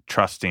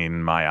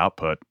trusting my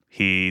output.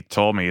 He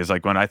told me, he's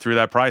like, when I threw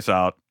that price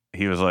out,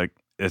 he was like,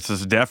 this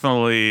is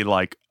definitely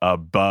like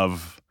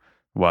above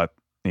what,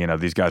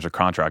 these guys are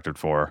contracted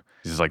for.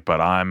 He's like, but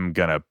I'm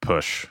going to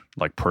push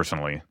like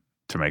personally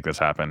to make this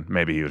happen.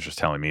 Maybe he was just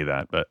telling me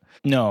that, but.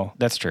 No,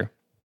 that's true.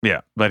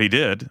 Yeah, but he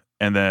did.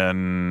 And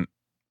then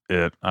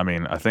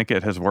I think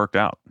it has worked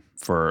out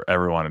for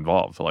everyone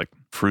involved. Like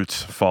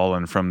fruits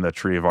fallen from the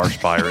tree of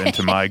Archspire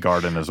into my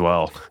garden as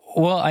well.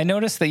 Well, I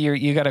noticed that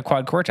you got a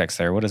quad cortex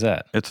there. What is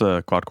that? It's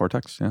a quad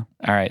cortex, yeah.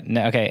 All right.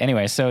 Okay.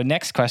 Anyway, so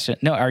next question.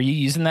 No, are you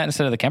using that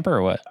instead of the Kemper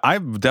or what? I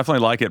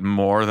definitely like it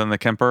more than the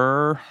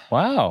Kemper.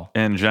 Wow.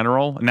 In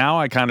general. Now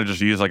I kind of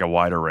just use like a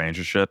wider range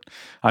of shit.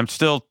 I'm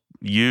still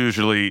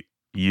usually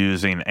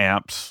using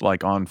amps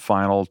like on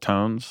final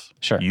tones.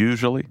 Sure.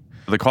 Usually.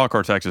 The Quad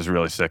Cortex is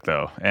really sick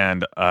though.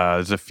 And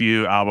there's a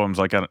few albums,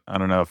 like I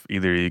don't know if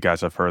either of you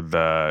guys have heard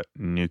the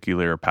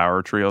Nuclear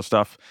Power Trio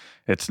stuff.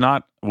 It's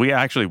not, we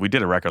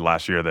did a record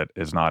last year that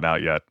is not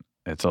out yet.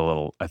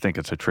 I think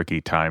it's a tricky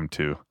time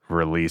to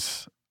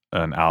release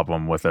an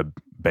album with a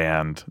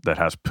band that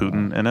has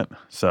Putin in it.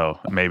 So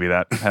maybe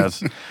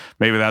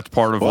that's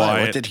part of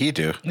why. What did he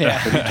do?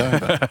 Yeah. What are you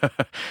talking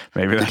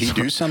about? Did he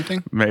do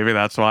something? Maybe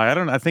that's why.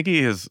 I think he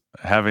is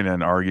having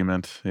an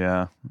argument,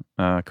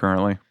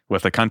 currently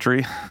with the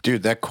country.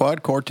 Dude, that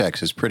Quad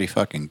Cortex is pretty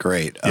fucking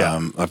great.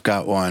 Yeah. I've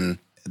got one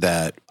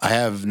that I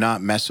have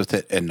not messed with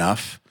it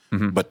enough,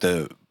 but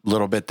the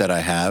little bit that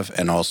I have,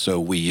 and also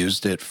we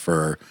used it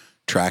for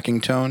tracking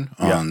tone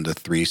on the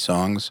 3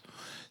 songs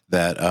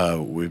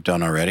that we've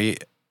done already.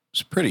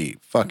 It's pretty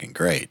fucking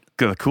great.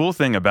 The cool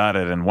thing about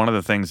it, and one of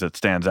the things that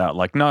stands out,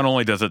 like not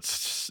only does it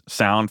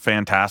sound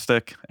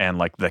fantastic, and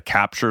like the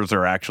captures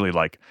are actually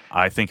like,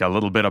 I think a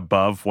little bit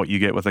above what you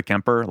get with a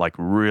Kemper, like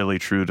really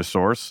true to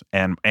source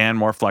and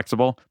more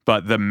flexible,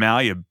 but the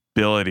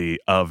malleability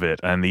of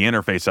it and the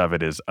interface of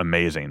it is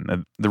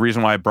amazing. The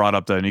reason why I brought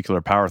up the Nuclear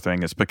Power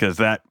thing is because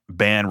that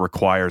band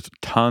requires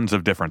tons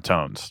of different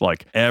tones.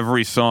 Like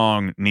every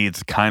song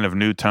needs kind of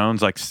new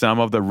tones. Like some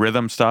of the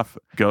rhythm stuff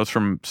goes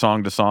from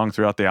song to song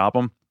throughout the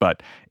album,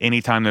 but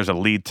anytime there's a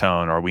lead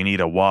tone or we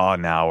need a wah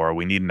now or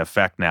we need an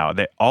effect now,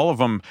 all of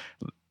them,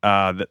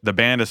 the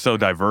band is so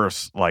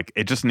diverse. Like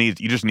you just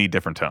need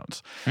different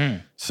tones.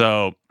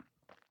 So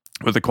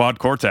with the Quad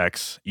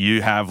Cortex,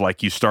 you have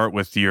like, you start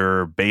with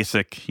your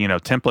basic, you know,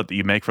 template that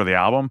you make for the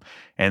album.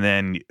 And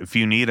then if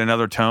you need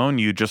another tone,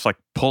 you just like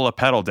pull a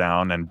pedal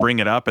down and bring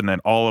it up. And then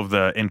all of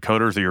the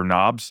encoders of your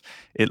knobs,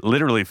 it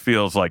literally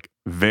feels like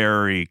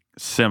very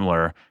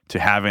similar to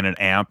having an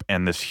amp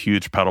and this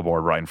huge pedal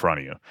board right in front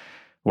of you,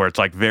 where it's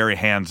like very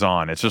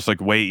hands-on. It's just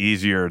like way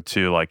easier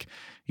to like,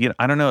 you know,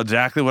 I don't know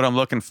exactly what I'm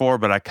looking for,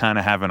 but I kind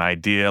of have an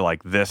idea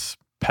like this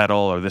pedal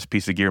or this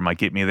piece of gear might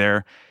get me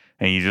there.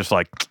 And you just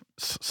like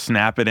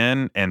snap it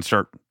in and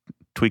start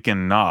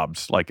tweaking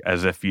knobs like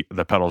as if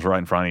the pedal's right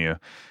in front of you.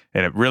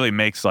 And it really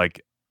makes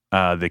like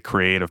the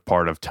creative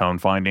part of tone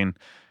finding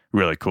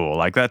really cool.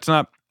 Like that's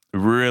not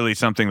really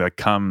something that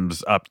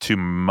comes up too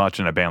much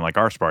in a band like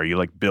Arspire. You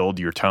like build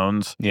your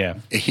tones. Yeah.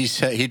 He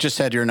just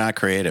said you're not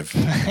creative.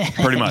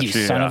 Pretty much. You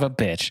son of a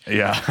bitch.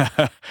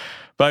 Yeah.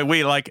 But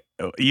we like,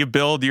 you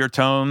build your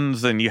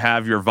tones and you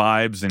have your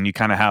vibes and you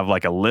kind of have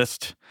like a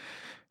list.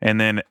 And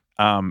then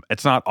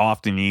it's not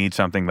often you need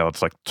something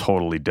that's like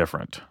totally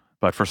different.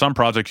 But for some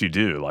projects you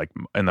do, like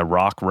in the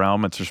rock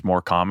realm, it's just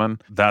more common.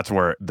 That's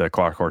where the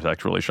Quad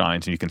Cortex really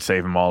shines. And you can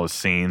save them all as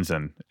scenes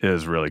and it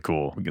is really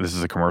cool. This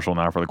is a commercial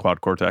now for the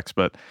Quad Cortex,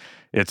 but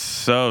it's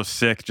so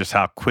sick just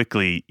how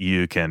quickly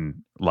you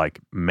can like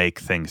make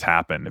things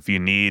happen. If you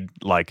need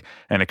like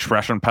an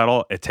expression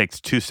pedal, it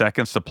takes 2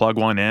 seconds to plug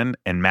one in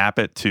and map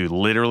it to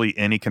literally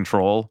any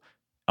control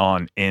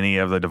on any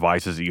of the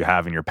devices that you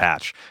have in your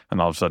patch. And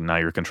all of a sudden now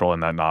you're controlling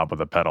that knob with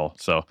a pedal.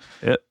 So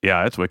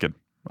it's wicked.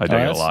 I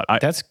dig it a lot.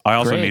 I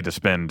also need to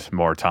spend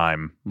more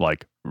time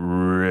like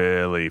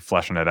really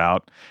fleshing it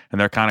out. And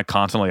they're kind of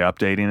constantly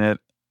updating it.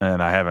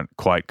 And I haven't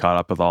quite caught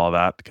up with all of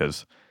that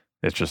because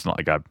it's just not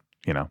like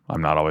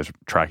I'm not always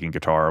tracking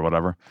guitar or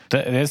whatever.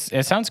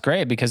 It sounds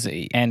great because,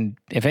 and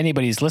if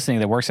anybody's listening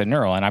that works at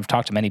Neural, and I've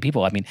talked to many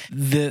people, I mean,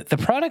 the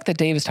product that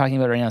Dave is talking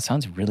about right now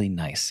sounds really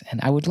nice. And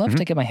I would love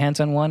to get my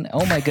hands on one.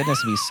 Oh my goodness,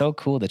 it'd be so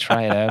cool to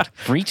try it out.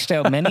 Reached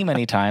out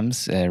many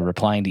times,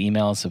 replying to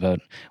emails about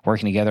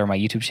working together on my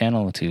YouTube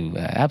channel to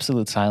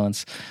absolute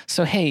silence.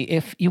 So, hey,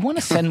 if you want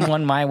to send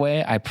one my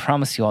way, I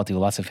promise you I'll do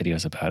lots of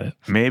videos about it.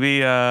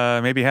 Maybe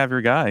have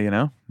your guy,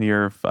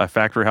 your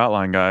factory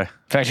hotline guy.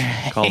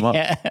 Call him up.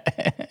 Yeah.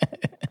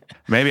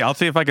 Maybe I'll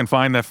see if I can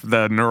find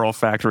the Neural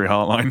Factory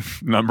hotline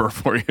number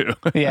for you.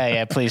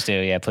 Yeah, please do.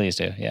 Yeah, please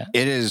do. Yeah.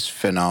 It is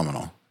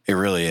phenomenal. It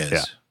really is.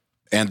 Yeah.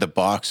 And the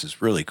box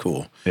is really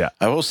cool. Yeah.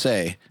 I will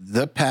say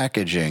the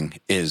packaging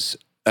is,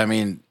 I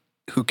mean,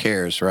 who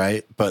cares,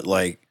 right? But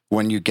like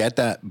when you get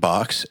that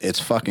box, it's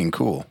fucking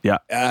cool. Yeah.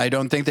 I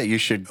don't think that you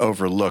should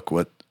overlook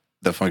what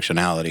the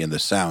functionality and the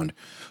sound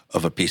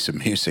of a piece of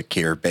music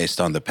here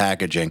based on the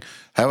packaging.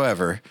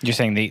 However, you're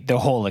saying the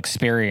whole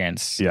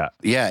experience. Yeah.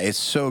 Yeah, it's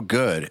so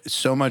good.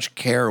 So much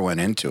care went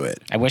into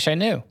it. I wish I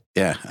knew.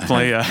 Yeah.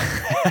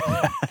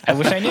 I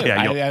wish I knew.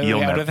 Yeah,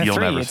 you'll never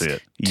see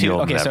it.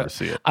 You'll never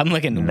see it. I'm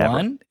looking never.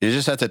 one. You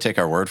just have to take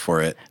our word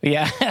for it.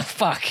 Yeah,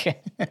 fuck.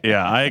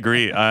 Yeah, I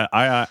agree.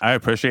 I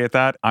appreciate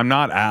that. I'm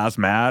not as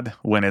mad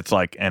when it's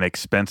like an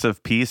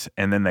expensive piece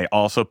and then they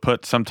also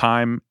put some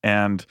time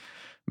and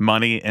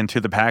money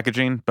into the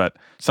packaging, but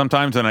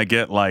sometimes when I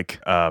get like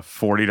a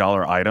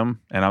 $40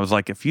 item and I was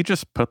like, if you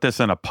just put this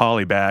in a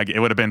poly bag, it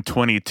would have been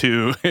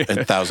 $22.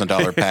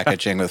 $1,000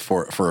 packaging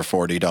for a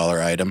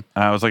 $40 item.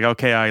 I was like,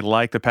 okay, I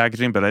like the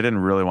packaging, but I didn't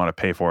really want to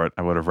pay for it.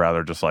 I would have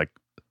rather just like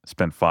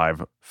spent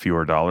 $5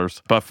 fewer.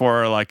 But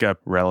for like a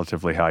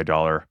relatively high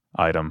dollar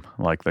item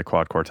like the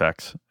Quad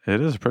Cortex,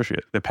 it is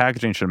appreciated. The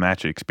packaging should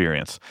match the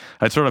experience.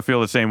 I sort of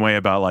feel the same way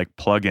about like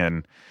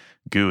plug-in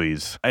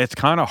GUIs. It's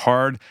kind of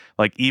hard,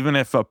 like even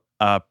if a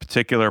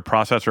particular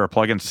processor or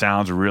plugin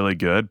sounds really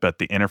good, but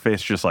the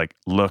interface just like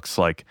looks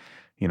like,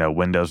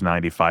 Windows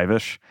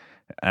 95-ish,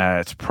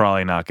 it's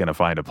probably not going to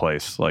find a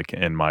place like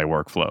in my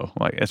workflow.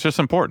 Like it's just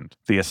important.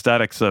 The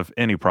aesthetics of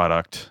any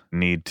product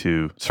need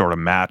to sort of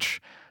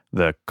match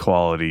the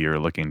quality you're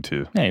looking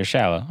to. Yeah, you're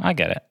shallow. I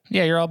get it.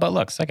 Yeah, you're all about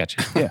looks. I got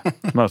you. Yeah,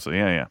 mostly.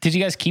 Yeah. Did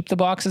you guys keep the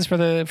boxes for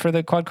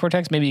the Quad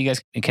Cortex? Maybe you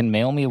guys can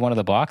mail me one of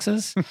the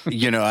boxes.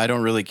 I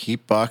don't really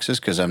keep boxes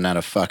because I'm not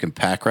a fucking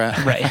pack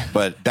rat. Right.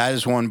 But that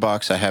is one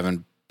box I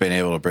haven't been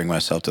able to bring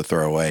myself to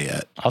throw away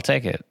yet. I'll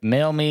take it.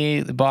 Mail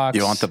me the box.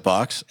 You want the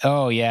box?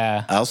 Oh,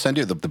 yeah. I'll send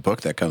you the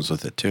book that comes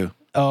with it too.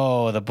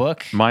 Oh, the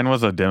book? Mine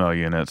was a demo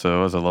unit, so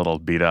it was a little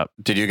beat up.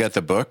 Did you get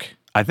the book?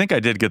 I think I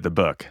did get the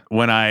book.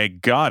 When I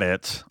got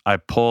it, I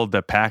pulled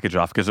the package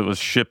off because it was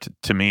shipped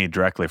to me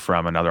directly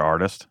from another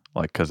artist,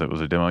 like because it was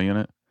a demo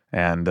unit.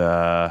 And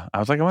I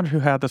was like, I wonder who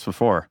had this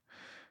before.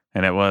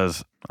 And it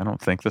was, I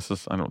don't think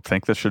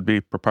this should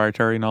be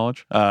proprietary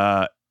knowledge.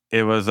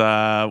 It was,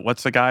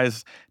 what's the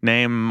guy's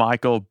name?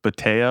 Michael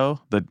Bateo,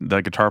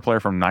 the guitar player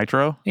from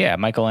Nitro. Yeah,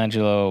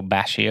 Michelangelo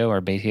Batio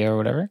or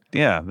whatever.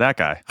 Yeah, that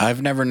guy.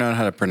 I've never known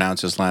how to pronounce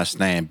his last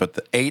name, but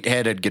the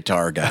 8-headed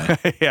guitar guy.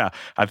 Yeah,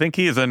 I think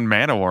he's in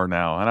Manowar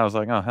now. And I was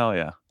like, oh, hell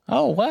yeah.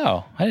 Oh,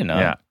 wow. I didn't know.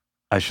 Yeah.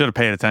 I should have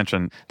paid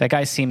attention. That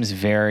guy seems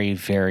very,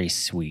 very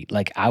sweet.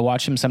 Like I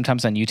watch him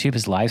sometimes on YouTube,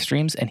 his live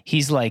streams, and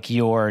he's like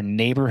your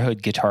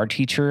neighborhood guitar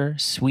teacher,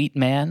 sweet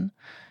man.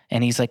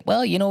 And he's like,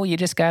 well, you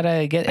just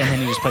gotta get, and then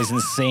he just plays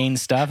insane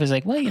stuff. He's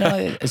like, well,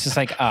 it's just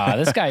like,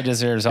 this guy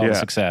deserves all the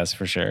success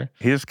for sure.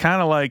 He's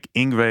kind of like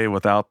Yngwie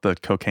without the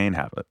cocaine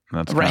habit.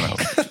 That's right.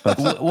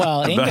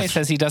 Well, Yngwie that's-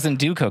 says he doesn't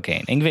do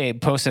cocaine.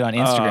 Yngwie posted on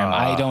Instagram,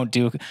 I don't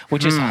do,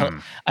 which is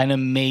an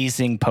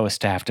amazing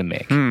post to have to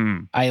make.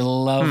 I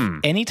love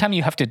anytime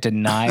you have to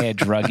deny a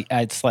drug.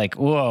 It's like,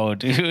 whoa,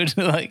 dude.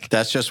 Like,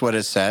 That's just what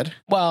it said.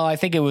 well, I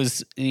think it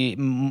was,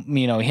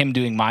 him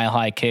doing mile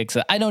high kicks.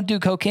 I don't do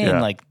cocaine.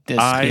 Yeah. Like this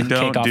I kick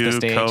don't off the do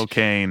stage.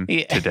 cocaine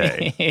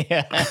today.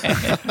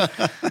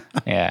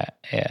 yeah.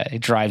 He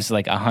drives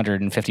like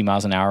 150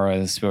 miles an hour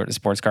with a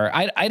sports car.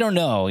 I don't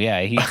know.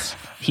 Yeah,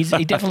 he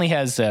definitely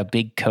has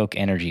big coke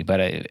energy,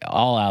 but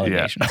all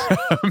allegations.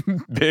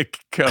 Big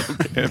coke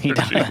energy. He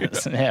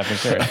does. Yeah, for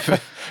sure.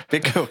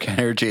 Big Coke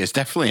energy is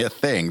definitely a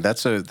thing.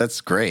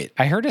 That's great.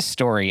 I heard a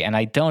story, and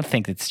I don't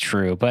think it's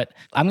true, but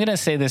I'm going to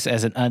say this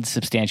as an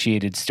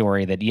unsubstantiated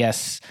story that,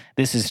 yes,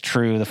 this is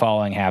true. The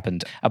following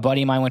happened. A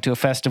buddy of mine went to a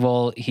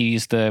festival. He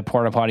used the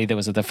porta potty that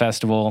was at the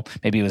festival.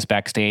 Maybe it was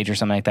backstage or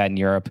something like that in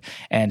Europe.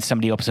 And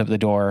somebody opens up the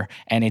door,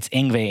 and it's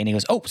Yngwie, and he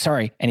goes, oh,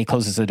 sorry. And he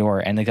closes the door.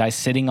 And the guy's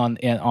sitting on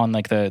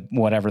like the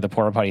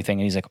porta potty thing,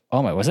 and he's like,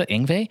 oh my, was it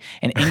Yngwie?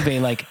 And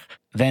Yngwie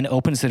then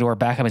opens the door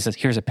back up and says,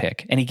 here's a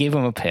pick. And he gave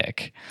him a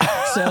pick.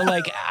 So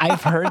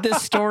I've heard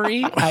this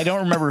story. I don't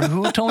remember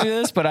who told me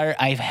this, but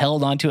I've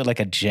held onto it like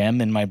a gem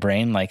in my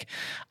brain. Like,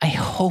 I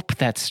hope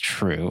that's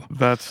true.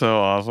 That's so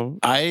awesome.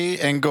 I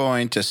am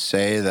going to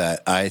say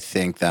that I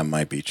think that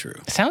might be true.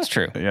 It sounds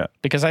true. Yeah.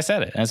 Because I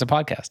said it as a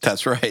podcast.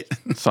 That's right.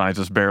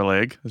 Scientist bare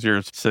leg as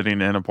you're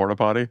sitting in a porta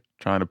potty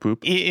trying to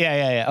poop.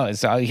 Yeah. Oh,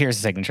 so here's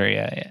the signature.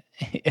 Yeah.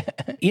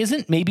 He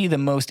isn't maybe the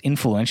most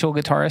influential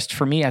guitarist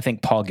for me. I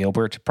think Paul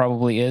Gilbert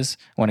probably is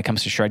when it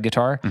comes to shred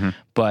guitar.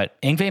 But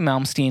Yngwie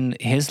Malmsteen,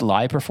 his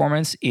live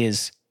performance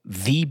is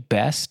the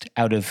best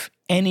out of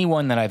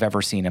anyone that I've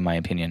ever seen, in my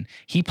opinion.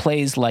 He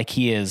plays like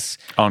he is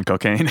On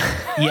cocaine.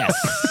 yes.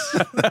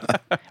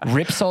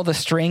 Rips all the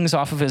strings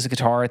off of his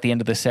guitar at the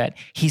end of the set.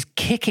 He's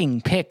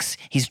kicking picks.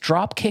 He's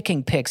drop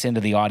kicking picks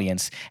into the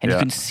audience, and you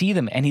can see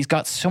them. And he's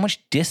got so much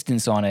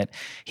distance on it.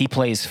 He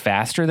plays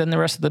faster than the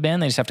rest of the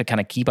band. They just have to kind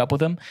of keep up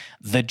with him.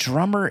 The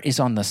drummer is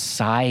on the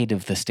side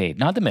of the stage,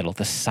 not the middle,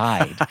 the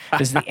side.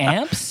 There's the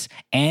amps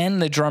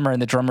and the drummer,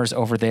 and the drummer's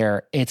over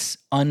there. It's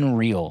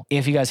unreal.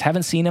 If you guys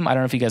haven't seen him, I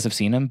don't know if you guys have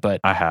seen him,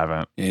 but I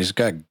haven't. He's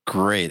got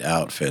great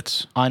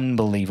outfits.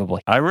 unbelievable.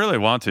 I really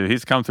want to.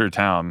 He's come through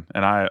town,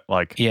 and I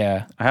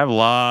have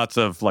lots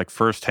of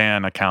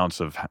firsthand accounts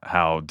of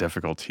how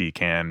difficult he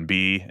can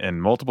be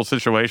in multiple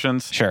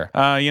situations. Sure.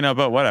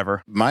 But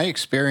whatever. My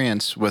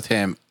experience with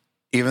him,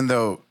 even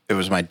though it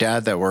was my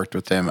dad that worked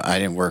with him, I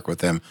didn't work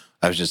with him.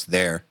 I was just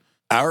there.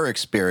 Our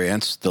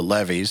experience, the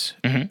Levies,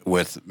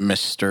 with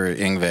Mr.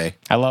 Yngwie.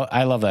 I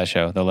love that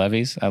show. The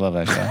Levies. I love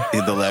that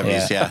show. The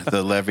Levies,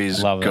 the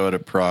Levies Love it. go to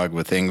Prague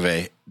with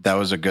Yngwie. That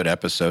was a good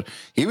episode.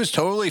 He was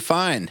totally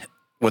fine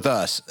with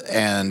us,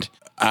 and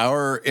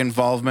our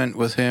involvement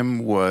with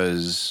him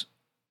was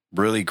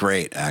really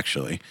great,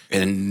 actually.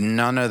 And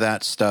none of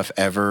that stuff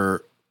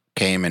ever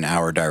came in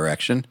our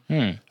direction.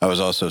 I was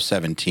also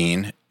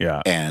 17.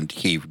 Yeah. And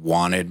he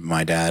wanted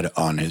my dad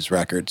on his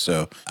record.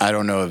 So I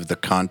don't know if the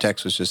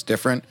context was just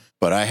different,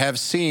 but I have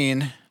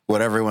seen what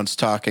everyone's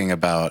talking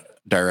about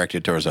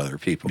directed towards other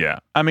people. Yeah.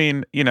 I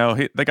mean,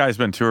 the guy's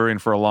been touring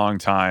for a long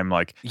time.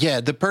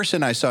 Yeah, the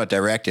person I saw it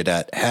directed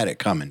at had it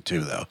coming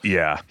too, though.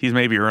 Yeah, he's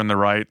maybe earned the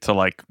right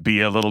to be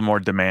a little more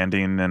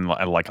demanding and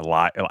at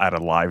a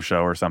live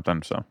show or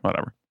something. So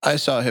whatever. I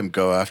saw him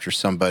go after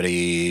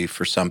somebody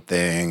for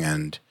something,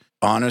 and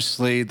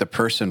honestly, the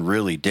person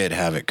really did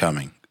have it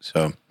coming.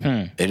 So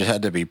they just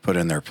had to be put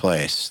in their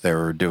place. They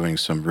were doing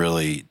some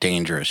really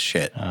dangerous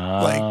shit,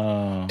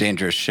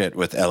 dangerous shit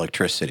with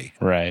electricity,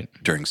 Right.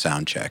 during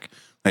sound check.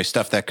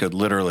 Stuff that could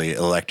literally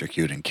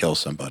electrocute and kill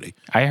somebody.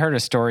 I heard a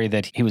story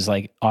that he was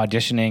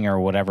auditioning or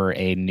whatever,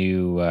 a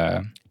new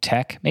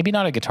tech, maybe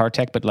not a guitar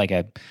tech, but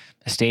a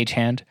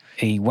stagehand.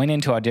 He went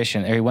into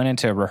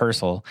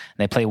rehearsal, and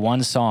they play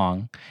one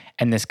song,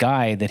 and this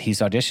guy that he's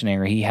auditioning,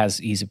 or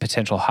he's a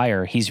potential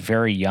hire, he's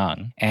very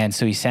young. And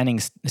so he's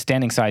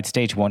standing side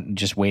stage,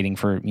 just waiting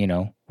for,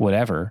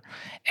 whatever.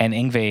 And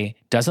Yngwie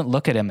doesn't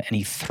look at him, and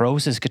he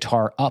throws his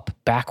guitar up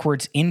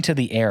backwards into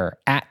the air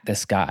at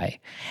this guy.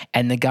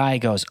 And the guy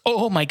goes,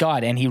 oh my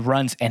God. And he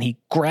runs and he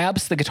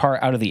grabs the guitar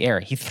out of the air.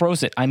 He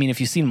throws it. I mean, if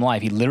you've seen him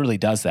live, he literally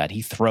does that.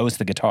 He throws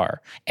the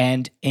guitar.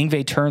 And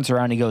Yngwie turns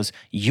around and he goes,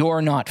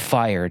 you're not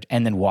fired,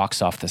 and then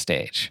walks off the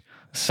stage.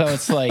 So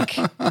it's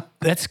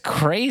that's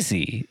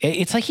crazy.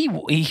 It's like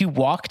he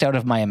walked out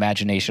of my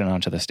imagination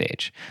onto the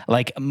stage.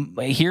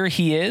 Here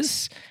he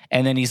is,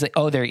 and then he's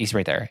oh, there, he's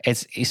right there.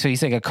 So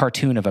he's like a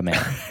cartoon of a man.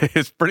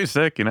 It's pretty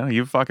sick,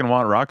 You fucking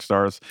want rock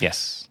stars.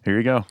 Yes. Here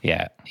you go.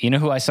 Yeah. You know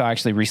who I saw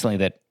actually recently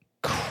that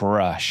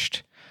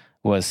crushed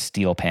was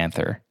Steel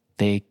Panther.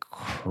 They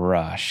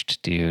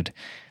crushed, dude.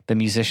 the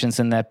musicians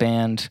in that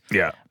band.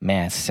 Yeah.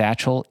 Man,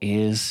 Satchel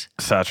is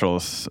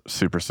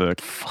super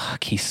sick.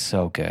 fuck. He's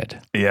so good.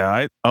 Yeah,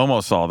 I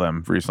almost saw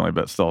them recently,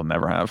 but still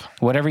never have.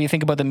 Whatever you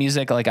think about the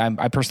music, like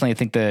I personally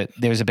think that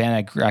there's a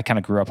band I kind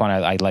of grew up on.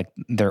 I like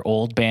their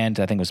old band.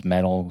 I think it was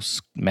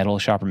Metal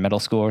Shop or Metal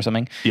School or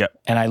something. Yeah.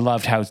 And I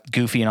loved how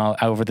goofy and all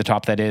over the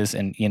top that is.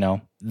 And you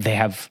know, they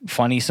have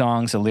funny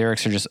songs. The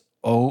lyrics are just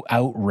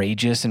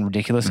outrageous and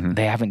ridiculous. Mm-hmm.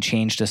 They haven't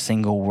changed a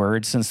single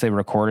word since they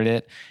recorded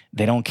it.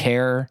 They don't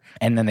care.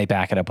 And then they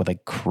back it up with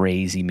like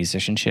crazy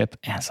musicianship.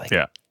 And it's like,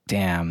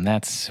 damn,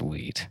 that's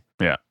sweet.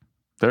 Yeah.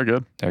 They're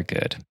good. They're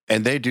good.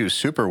 And they do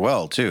super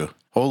well, too.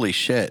 Holy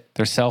shit.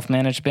 They're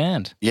self-managed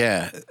band.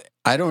 Yeah.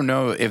 I don't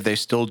know if they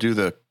still do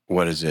the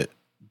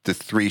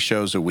 3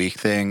 shows a week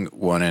thing,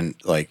 one in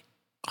like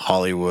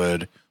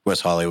Hollywood,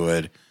 West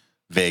Hollywood,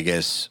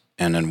 Vegas,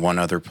 and then one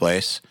other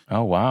place.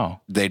 Oh, wow.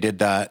 They did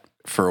that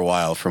for a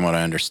while, from what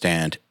I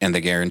understand. And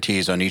the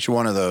guarantees on each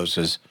one of those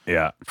is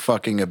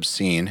fucking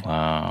obscene.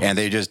 Wow. And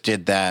they just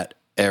did that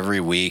every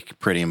week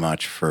pretty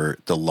much for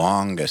the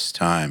longest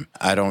time.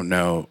 I don't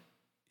know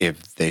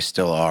if they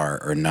still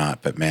are or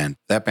not, but man,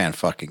 that band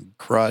fucking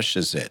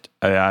crushes it.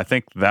 Yeah, I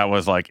think that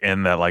was like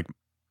in that like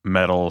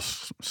metal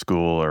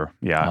school or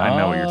I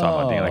know what you're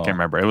talking about, Dean. I can't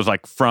remember. It was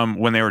like from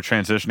when they were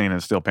transitioning in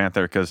Steel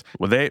Panther because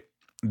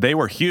they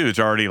were huge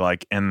already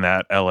like in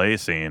that LA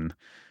scene.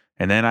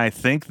 And then I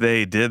think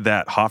they did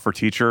that Hot for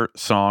Teacher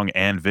song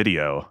and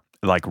video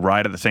like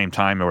right at the same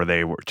time where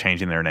they were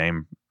changing their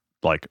name,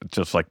 like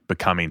just like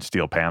becoming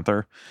Steel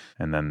Panther.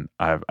 And then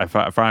I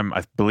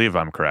believe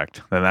I'm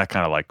correct, then that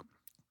kind of like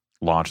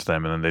launched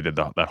them. And then they did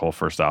that whole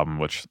first album,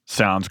 which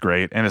sounds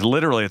great. And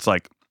it's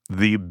like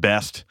the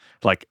best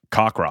like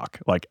cock rock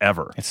like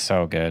ever. It's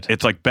so good.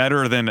 It's like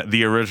better than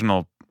the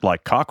original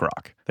like cock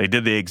rock. They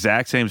did the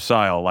exact same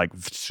style, like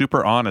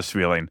super honest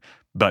feeling,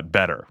 but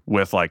better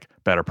with like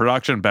better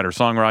production, better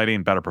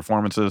songwriting, better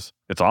performances.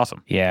 It's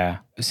awesome. Yeah.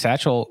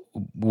 Satchel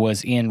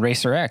was in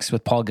Racer X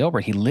with Paul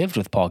Gilbert. He lived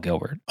with Paul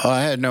Gilbert. Oh,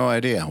 I had no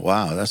idea.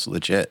 Wow, that's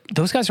legit.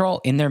 Those guys are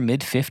all in their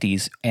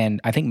mid-50s,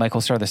 and I think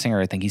Michael Starr, the singer,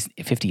 I think he's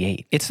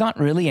 58. It's not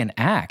really an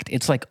act.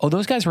 It's like,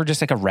 those guys were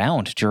just like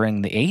around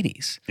during the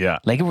 80s. Yeah.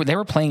 Like they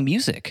were playing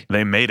music.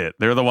 They made it.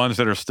 They're the ones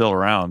that are still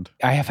around.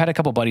 I have had a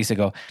couple buddies that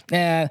go,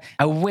 I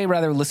would way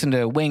rather listen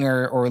to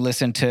Winger or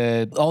listen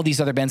to all these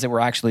other bands that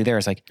were actually there.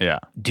 It's like,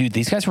 dude,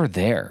 these guys were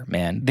there,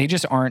 man. They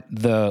just aren't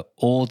the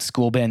old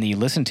school band that you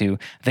listen to.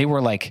 They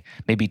were like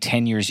maybe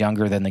 10 years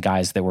younger than the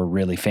guys that were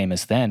really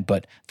famous then,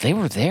 but they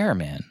were there,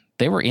 man.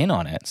 They were in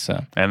on it.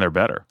 So, and they're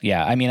better.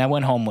 Yeah. I mean, I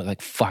went home with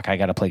like, fuck, I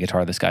got to play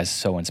guitar. This guy's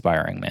so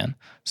inspiring, man.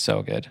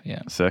 So good.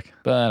 Yeah. Sick.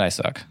 But I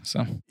suck.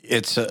 So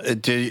it's,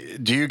 do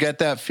you get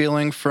that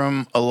feeling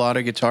from a lot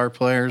of guitar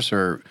players,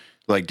 or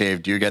like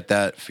Dave, do you get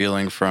that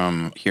feeling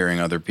from hearing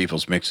other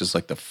people's mixes?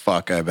 Like, the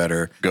fuck, I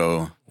better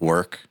go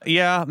work?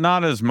 Yeah,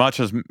 not as much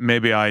as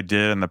maybe I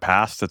did in the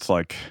past. It's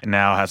like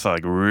now has to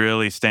like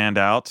really stand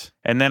out.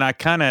 And then I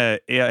kind of,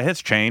 it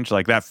has changed.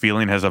 Like that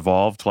feeling has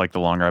evolved like the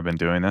longer I've been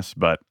doing this,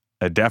 but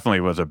it definitely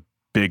was a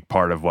big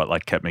part of what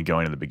like kept me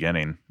going in the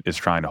beginning, is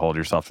trying to hold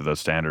yourself to those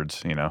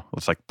standards. You know,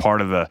 it's like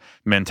part of the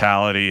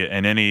mentality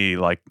in any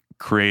like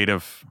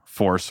creative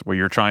force where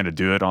you're trying to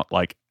do it on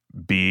like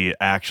be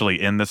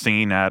actually in the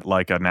scene at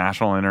like a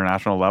national,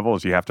 international level,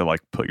 is you have to like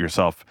put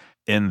yourself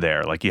in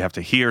there. Like you have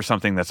to hear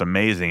something that's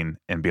amazing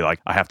and be like,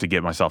 I have to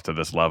get myself to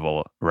this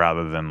level,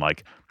 rather than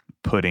like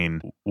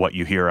putting what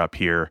you hear up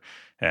here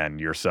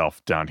and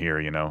yourself down here.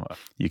 You know,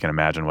 you can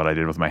imagine what I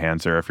did with my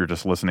hands there if you're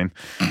just listening.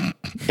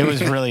 It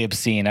was really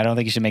obscene. I don't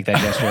think you should make that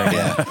gesture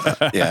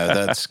again. Yeah,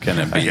 that's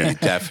gonna be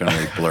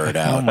definitely blurred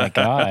out. Oh my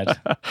God.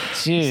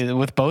 Dude,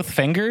 with both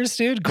fingers,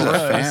 dude? It's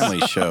a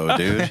family show,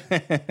 dude.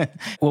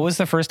 What was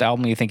the first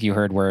album you think you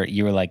heard where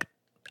you were like,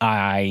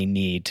 I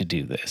need to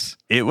do this?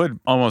 It would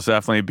almost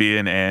definitely be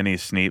an Annie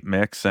Sneap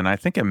mix, and I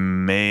think it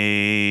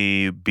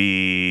may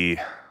be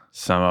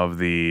some of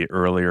the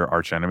earlier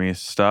Arch Enemy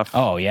stuff.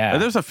 Oh, yeah.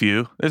 There's a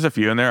few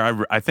in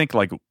there. I think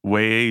like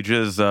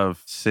Wages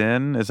of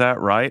Sin, is that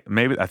right?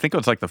 Maybe, I think it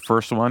was like the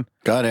first one.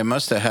 God, it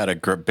must have had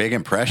a big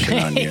impression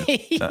on you.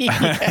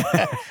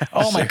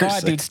 Oh my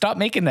God, dude, stop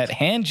making that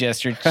hand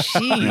gesture.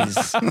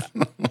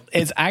 Jeez.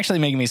 It's actually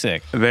making me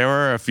sick. There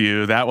were a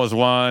few. That was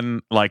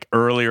one like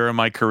earlier in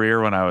my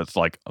career when I was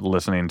like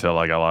listening to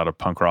like a lot of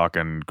punk rock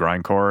and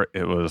grindcore.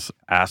 It was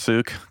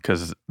Asuk,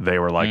 because they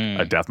were like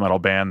a death metal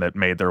band that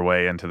made their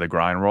way into the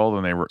grind world,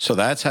 and they were. So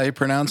that's how you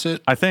pronounce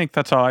it? I think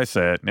that's how I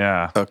say it.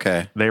 Yeah.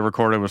 Okay. They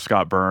recorded with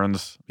Scott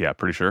Burns. Yeah,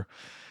 pretty sure.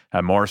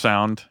 At More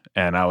Sound,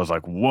 and I was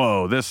like,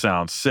 "Whoa, this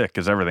sounds sick,"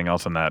 because everything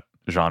else in that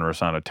genre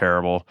sounded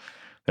terrible.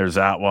 There's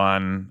that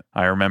one.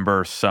 I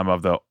remember some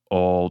of the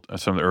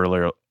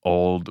earlier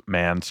Old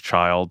Man's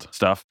Child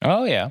stuff.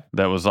 Oh yeah.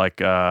 That was like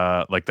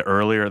the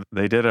earlier,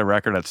 they did a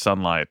record at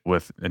Sunlight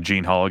with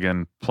Gene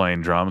Holligan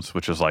playing drums,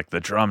 which is like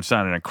the drums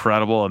sounded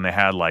incredible, and they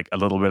had like a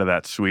little bit of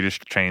that Swedish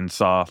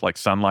chainsaw like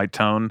Sunlight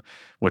tone,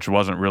 which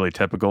wasn't really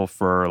typical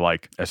for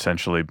like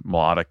essentially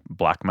melodic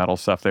black metal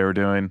stuff they were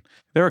doing.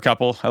 There were a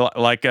couple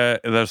like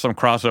there's some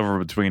crossover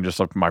between just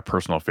like my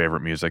personal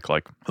favorite music.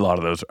 Like a lot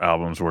of those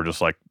albums were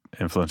just like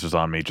influences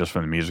on me just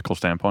from the musical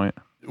standpoint.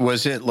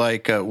 Was it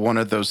like one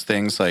of those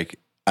things like,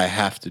 I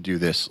have to do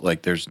this,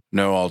 like there's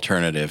no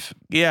alternative?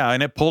 Yeah,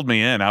 and it pulled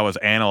me in. I was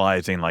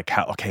analyzing like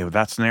how, okay, well,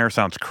 that snare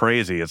sounds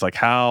crazy. It's like,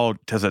 how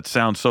does it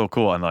sound so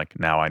cool? And like,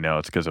 now I know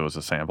it's because it was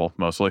a sample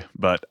mostly.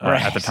 But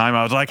at the time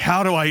I was like,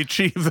 how do I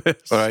achieve this?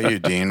 What about you,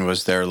 Dean?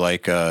 Was there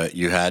like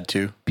you had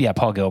to? Yeah,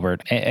 Paul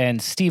Gilbert. And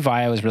Steve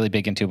Vai I was really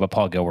big into, but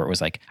Paul Gilbert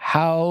was like,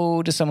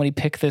 how does somebody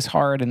pick this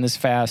hard and this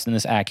fast and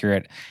this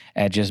accurate?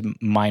 And just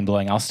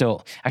mind-blowing. I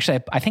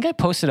think I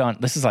posted on,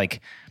 this is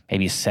like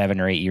maybe 7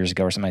 or 8 years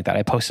ago or something like that.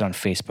 I posted on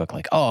Facebook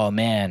like, oh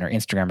man, or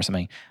Instagram or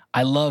something.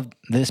 I love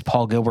this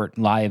Paul Gilbert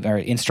live or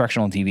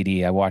instructional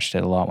DVD. I watched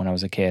it a lot when I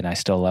was a kid and I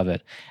still love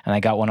it. And I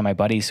got one of my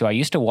buddies who I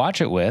used to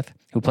watch it with,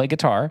 who played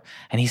guitar,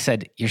 and he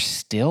said, "You're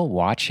still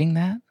watching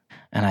that?"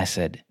 And I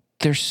said,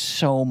 there's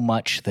so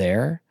much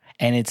there.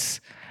 And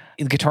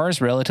guitar is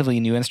a relatively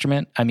new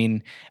instrument. I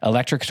mean,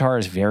 electric guitar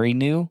is very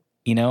new,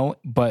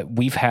 but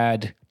we've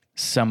had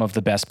some of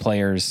the best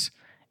players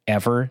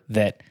ever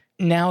that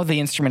now the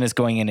instrument is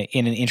going in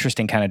an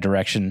interesting kind of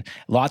direction.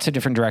 Lots of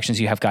different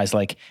directions. You have guys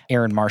like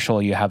Aaron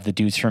Marshall. You have the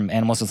dudes from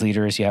Animals as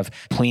Leaders. You have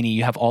Pliny.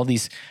 You have all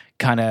these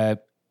kind of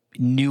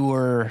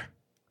newer,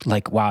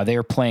 like, wow,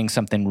 they're playing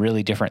something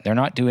really different. They're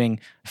not doing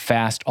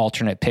fast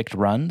alternate picked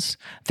runs.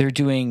 They're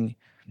doing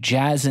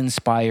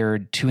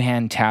jazz-inspired,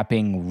 two-hand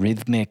tapping,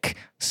 rhythmic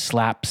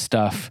slap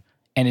stuff.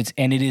 And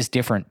it is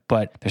different,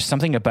 but there's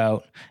something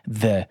about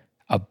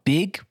a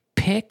big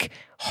pick,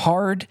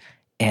 hard,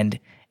 and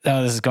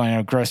oh, this is going in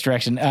a gross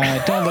direction.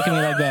 Don't look at me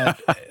like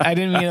that. I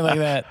didn't mean it like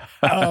that.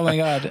 Oh my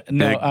God.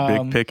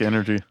 No. Big pick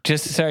energy.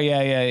 Sorry.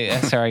 Yeah.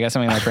 Sorry. I got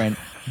something in my brain.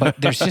 But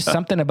there's just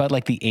something about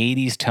like the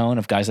 80s tone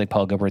of guys like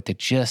Paul Gilbert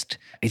that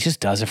it just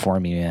does it for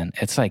me, man.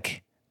 It's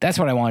like, that's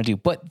what I want to do.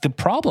 But the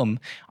problem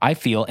I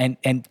feel,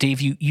 and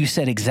Dave, you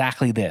said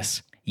exactly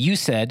this. You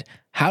said,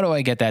 how do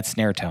I get that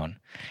snare tone?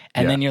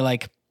 And then you're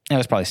like, that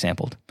was probably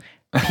sampled.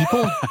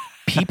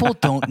 People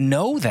don't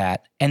know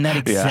that. And that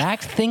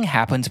exact thing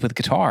happens with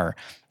guitar.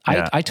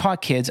 I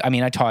taught kids. I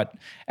mean, I taught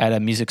at a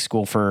music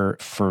school for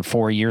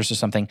 4 years or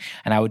something,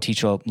 and I would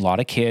teach a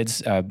lot of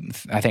kids. I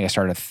think I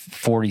started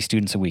 40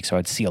 students a week, so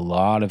I'd see a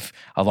lot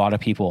of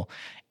people.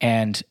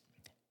 And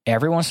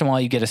every once in a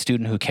while, you get a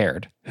student who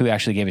cared, who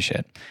actually gave a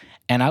shit.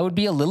 And I would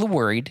be a little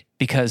worried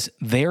because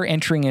they're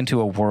entering into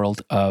a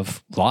world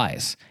of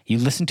lies. You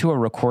listen to a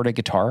recorded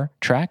guitar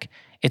track,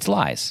 it's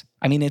lies.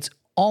 I mean, it's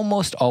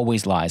almost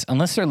always lies,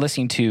 unless they're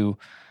listening to,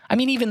 I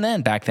mean, even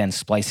then, back then,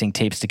 splicing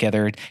tapes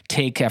together,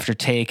 take after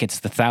take, it's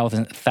the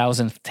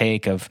thousandth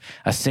take of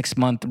a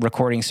 6-month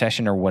recording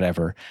session or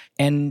whatever.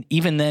 And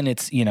even then,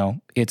 it's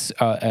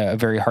a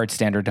very hard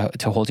standard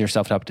to hold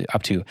yourself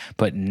up to.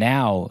 But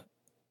now,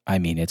 I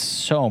mean, it's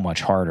so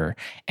much harder.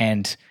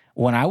 And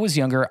when I was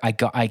younger,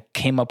 I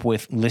came up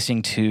with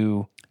listening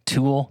to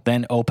Tool,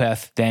 then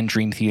Opeth, then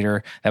Dream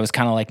Theater. That was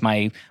kind of like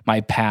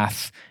my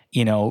path,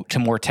 to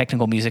more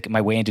technical music.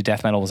 My way into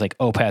death metal was like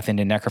Opeth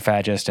into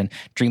Necrophagist and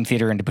Dream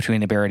Theater into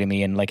Between the Buried and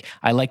Me. And like,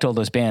 I liked all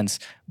those bands.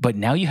 But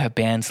now you have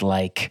bands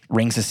like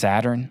Rings of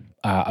Saturn,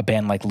 a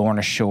band like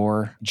Lorna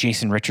Shore,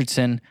 Jason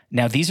Richardson.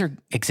 Now, these are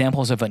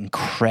examples of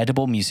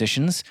incredible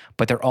musicians,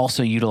 but they're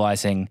also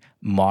utilizing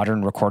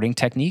modern recording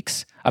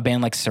techniques. A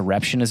band like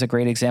Surreption is a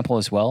great example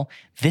as well.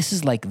 This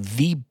is like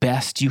the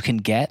best you can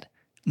get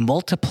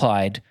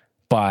multiplied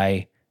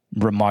by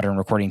modern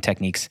recording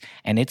techniques.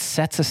 And it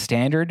sets a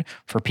standard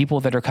for people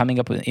that are coming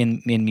up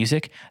in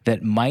music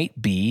that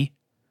might be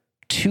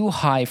too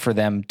high for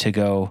them to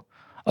go,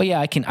 oh yeah,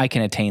 I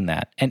can attain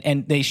that.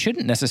 And they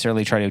shouldn't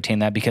necessarily try to attain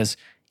that because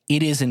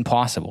it is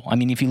impossible. I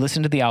mean, if you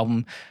listen to the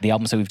albums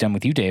that we've done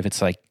with you, Dave,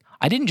 it's like,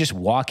 I didn't just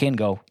walk in,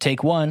 go,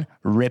 take one,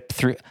 rip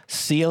through,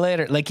 see you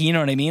later. Like, you know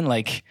what I mean?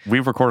 Like,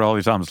 we've recorded all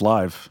these albums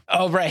live.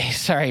 Oh, right.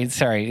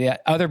 Sorry. Yeah.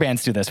 Other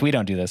bands do this. We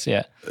don't do this.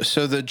 Yeah.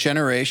 So the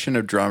generation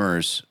of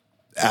drummers,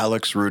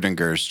 Alex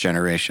Rudinger's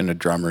generation of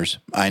drummers,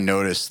 I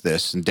noticed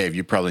this, and Dave,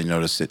 you probably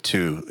noticed it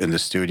too in the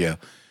studio.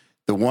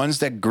 The ones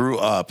that grew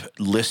up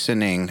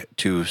listening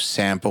to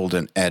sampled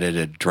and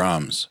edited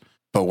drums,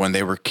 but when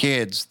they were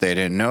kids, they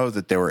didn't know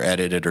that they were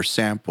edited or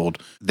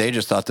sampled. They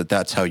just thought that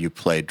that's how you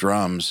play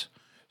drums.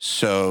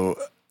 So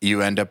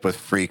you end up with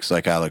freaks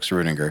like Alex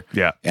Rudinger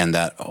and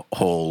that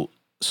whole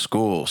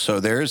school. So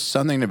there's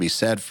something to be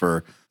said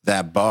for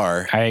that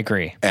bar. I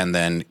agree. And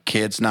then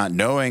kids not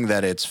knowing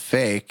that it's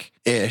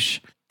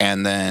fake-ish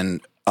and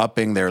then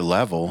upping their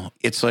level.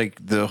 It's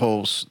like the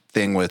whole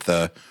thing with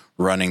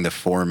running the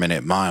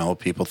 4-minute mile.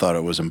 People thought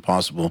it was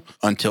impossible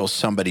until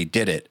somebody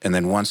did it. And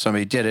then once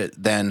somebody did it,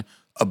 then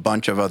a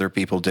bunch of other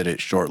people did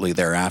it shortly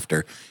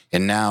thereafter.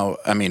 And now,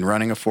 I mean,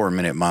 running a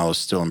 4-minute mile is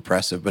still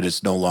impressive, but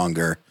it's no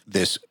longer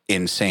this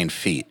insane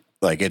feat.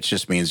 Like, it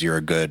just means you're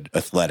a good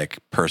athletic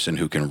person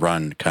who can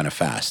run kind of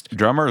fast.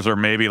 Drummers are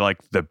maybe like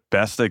the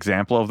best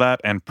example of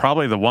that, and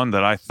probably the one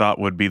that I thought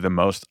would be the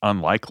most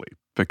unlikely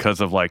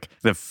because of like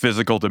the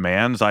physical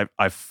demands.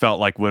 I felt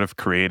like would have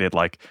created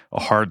like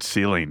a hard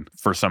ceiling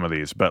for some of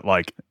these, but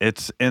like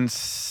it's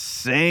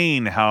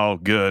insane how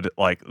good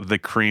like the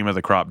cream of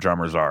the crop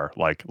drummers are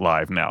like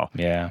live now.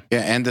 Yeah.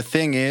 Yeah, and the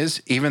thing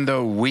is, even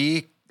though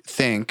we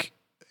think,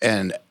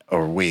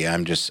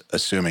 I'm just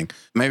assuming,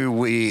 maybe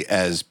we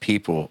as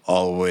people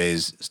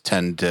always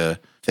tend to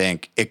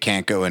think it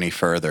can't go any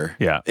further.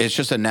 Yeah. It's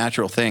just a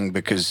natural thing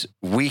because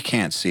we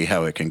can't see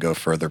how it can go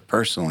further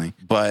personally,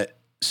 but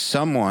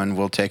someone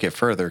will take it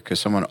further because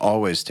someone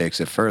always takes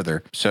it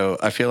further. So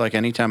I feel like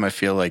anytime I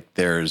feel like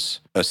there's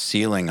a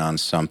ceiling on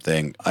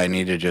something, I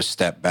need to just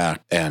step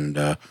back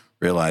and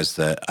realize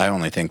that I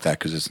only think that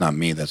because it's not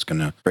me that's going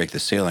to break the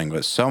ceiling,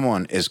 but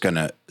someone is going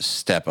to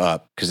step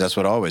up because that's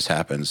what always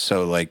happens.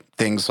 So like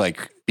things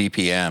like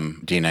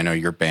BPM, Dean, I know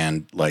your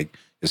band like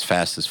is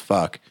fast as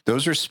fuck.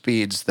 Those are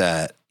speeds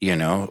that, you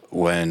know,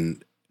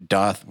 when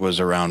Doth was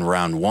around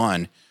round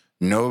 1,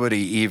 nobody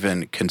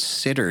even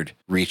considered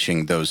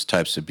reaching those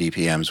types of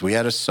BPMs. We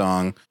had a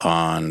song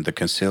on the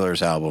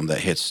Concealers album that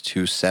hits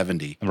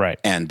 270. Right.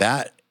 And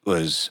that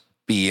was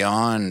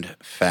beyond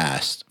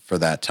fast for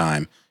that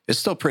time. It's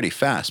still pretty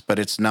fast, but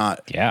it's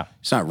not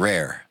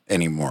rare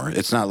anymore.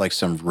 It's not like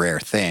some rare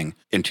thing.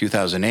 In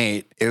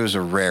 2008, it was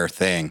a rare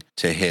thing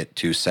to hit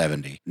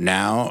 270.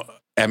 Now,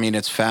 I mean,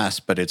 it's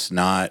fast, but it's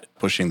not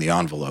pushing the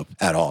envelope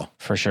at all.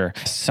 For sure.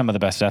 Some of the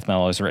best death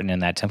metal is written in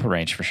that tempo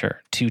range for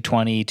sure.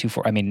 220,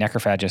 240. I mean,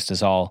 Necrophagist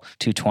is all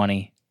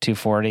 220,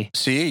 240.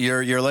 See,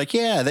 you're like,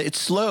 yeah, it's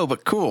slow,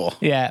 but cool.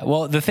 Yeah.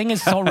 Well, the thing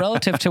is, it's all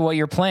relative to what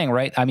you're playing,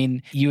 right? I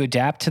mean, you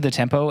adapt to the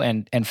tempo.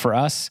 And for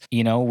us,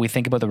 you know, we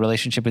think about the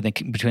relationship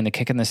between the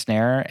kick and the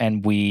snare,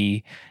 and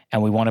we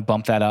want to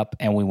bump that up,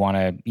 and we want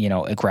to, you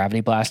know,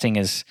 gravity blasting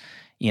is,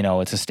 you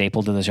know, it's a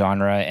staple to the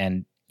genre.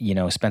 And you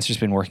know, Spencer's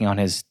been working on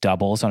his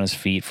doubles on his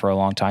feet for a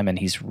long time, and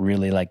he's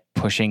really like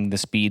pushing the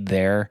speed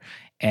there.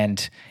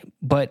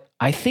 But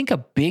I think a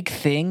big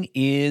thing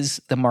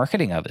is the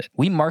marketing of it.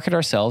 We market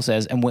ourselves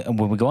as, and when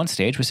we go on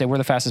stage, we say we're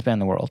the fastest band in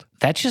the world.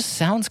 That just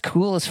sounds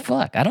cool as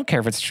fuck. I don't care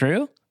if it's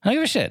true. I don't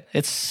give a shit.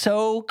 It's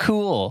so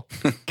cool.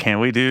 Can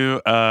we do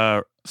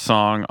a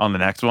song on the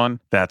next one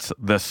that's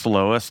the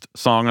slowest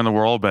song in the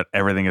world, but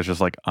everything is just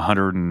like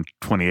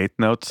 128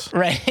 notes?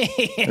 Right.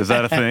 Is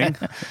that a thing?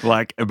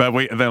 Like, but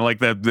then like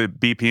the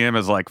BPM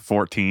is like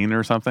 14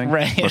 or something?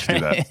 Right. Let's do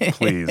that.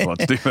 Please,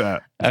 let's do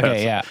that.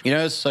 Okay, yeah. You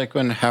know, it's like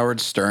when Howard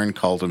Stern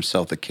called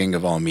himself the king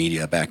of all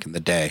media back in the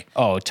day.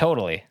 Oh,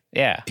 totally.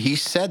 Yeah. He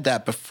said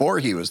that before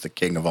he was the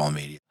king of all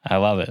media. I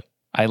love it.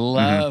 I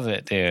love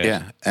it, dude.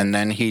 Yeah. And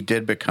then he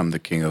did become the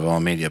king of all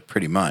media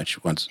pretty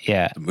much once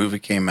the movie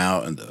came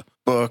out and the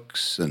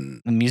books and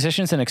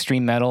musicians in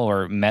extreme metal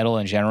or metal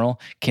in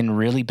general can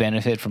really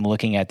benefit from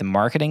looking at the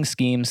marketing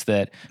schemes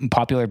that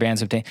popular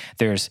bands have taken.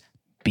 There's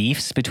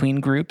beefs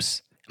between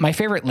groups. My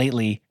favorite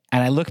lately,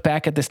 and I look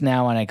back at this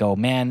now and I go,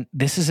 man,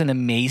 this is an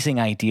amazing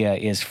idea,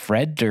 is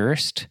Fred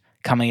Durst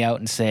coming out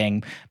and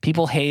saying,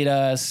 people hate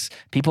us,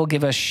 people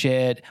give us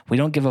shit, we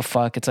don't give a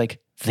fuck. It's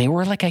like, they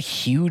were like a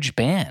huge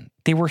band.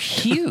 They were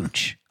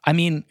huge. I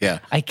mean,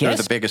 I guess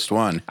they're the biggest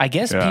one. I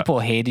guess people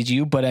hated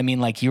you, but I mean,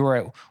 like, you were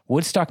at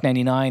Woodstock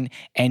 99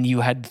 and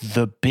you had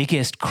the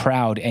biggest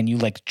crowd and you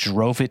like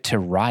drove it to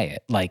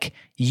riot. Like,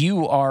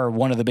 you are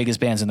one of the biggest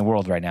bands in the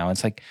world right now.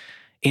 It's like,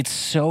 it's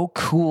so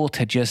cool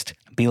to just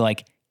be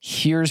like,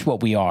 here's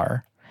what we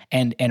are.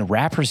 And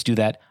rappers do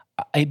that.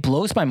 It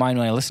blows my mind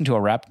when I listen to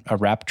a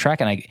rap track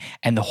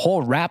and the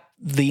whole rap,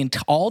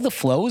 all the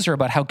flows are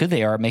about how good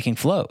they are at making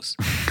flows.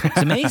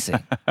 It's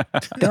amazing.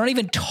 They're not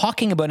even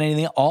talking about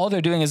anything. All they're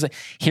doing is like,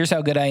 here's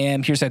how good I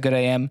am. Here's how good I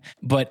am.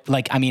 But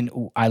like, I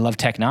mean, I love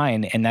Tech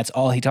Nine, and that's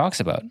all he talks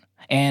about.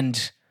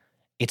 And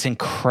it's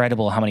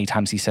incredible how many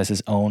times he says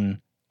his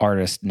own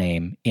artist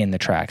name in the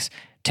tracks.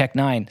 Tech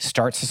Nine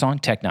starts the song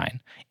Tech Nine,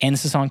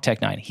 ends the song Tech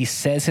Nine. He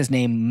says his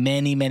name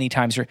many, many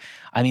times.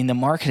 I mean, the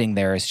marketing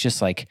there is just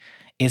like,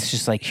 it's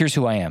just like, here's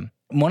who I am.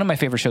 One of my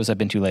favorite shows I've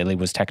been to lately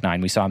was Tech Nine.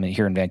 We saw him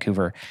here in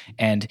Vancouver,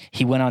 and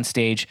he went on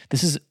stage.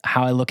 This is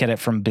how I look at it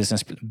from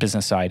business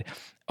side.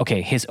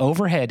 Okay, his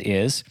overhead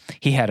is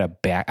he had a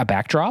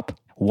backdrop,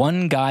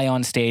 one guy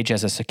on stage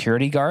as a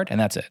security guard, and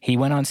that's it. He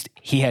went on.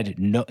 He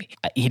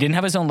didn't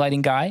have his own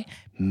lighting guy.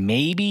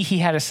 Maybe he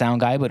had a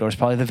sound guy, but it was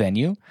probably the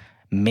venue.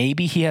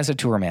 Maybe he has a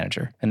tour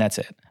manager, and that's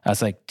it. I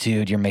was like,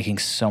 dude, you're making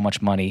so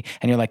much money.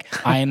 And you're like,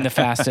 I am the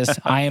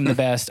fastest. I am the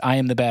best. I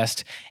am the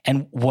best.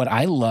 And what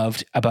I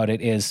loved about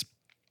it is,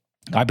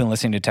 I've been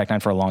listening to Tech Nine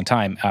for a long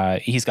time.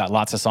 He's got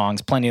lots of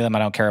songs, plenty of them I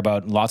don't care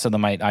about. Lots of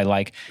them I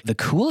like. The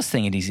coolest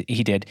thing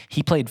he did,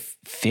 he played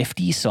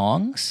 50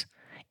 songs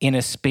in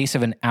a space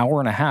of an hour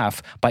and a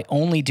half by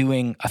only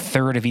doing a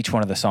third of each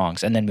one of the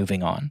songs and then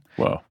moving on.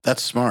 Whoa.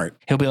 That's smart.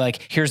 He'll be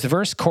like, here's the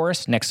verse,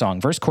 chorus, next song,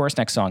 verse, chorus,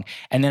 next song.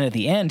 And then at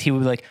the end, he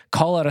would be like,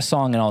 call out a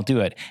song and I'll do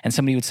it. And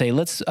somebody would say,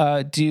 let's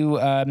do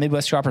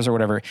Midwest Droppers or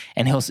whatever.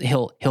 And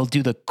he'll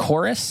do the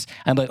chorus.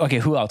 I'm like, okay,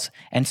 who else?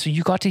 And so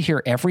you got to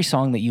hear every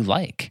song that you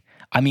like.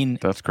 I mean,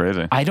 That's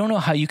crazy. I don't know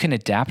how you can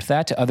adapt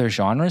that to other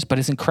genres, but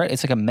it's incredible.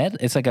 It's like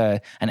it's like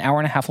an hour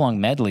and a half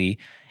long medley.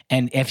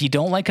 And if you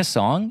don't like a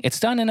song, it's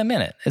done in a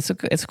minute.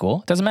 It's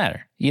cool. It doesn't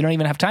matter. You don't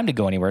even have time to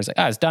go anywhere. It's like,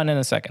 it's done in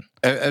a second.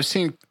 I've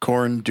seen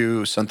Korn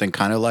do something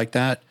kind of like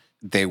that.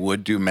 They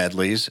would do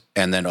medleys,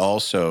 and then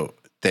also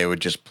they would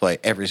just play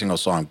every single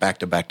song back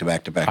to back to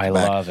back to back to I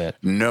back. love it.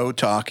 No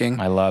talking.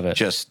 I love it.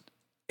 Just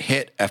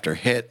hit after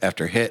hit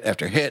after hit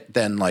after hit.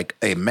 Then like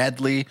a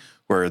medley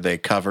where they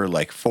cover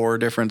like 4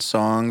 different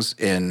songs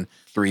in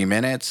 3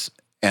 minutes,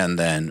 and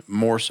then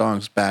more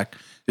songs back.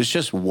 It's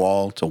just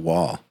wall to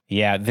wall.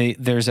 Yeah,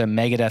 there's a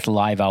Megadeth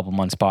live album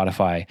on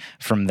Spotify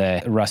from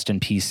the Rust in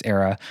Peace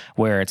era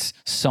where it's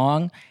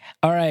song.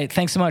 All right,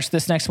 thanks so much.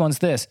 This next one's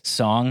this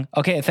song.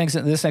 Okay, thanks.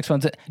 This next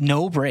one's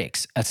no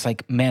breaks. It's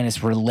like, man,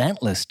 it's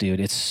relentless,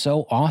 dude. It's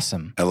so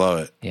awesome. I love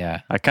it.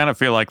 Yeah. I kind of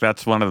feel like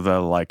that's one of the,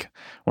 like,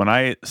 when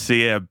I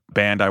see a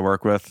band I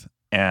work with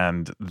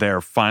and they're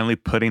finally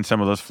putting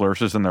some of those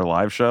flourishes in their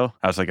live show,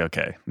 I was like,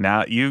 okay,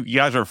 now you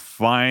guys are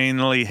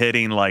finally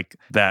hitting like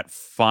that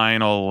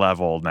final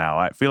level now.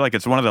 I feel like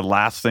it's one of the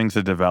last things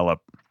to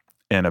develop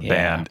in a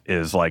band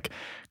is like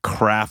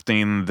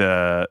crafting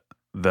the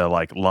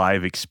like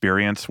live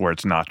experience where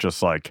it's not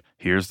just like,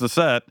 here's the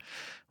set,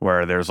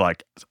 where there's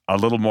like a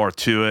little more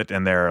to it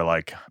and they're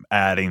like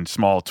adding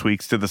small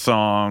tweaks to the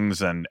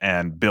songs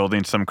and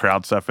building some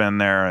crowd stuff in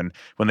there. And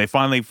when they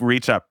finally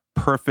reach that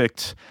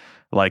perfect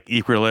like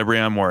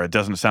equilibrium where it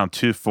doesn't sound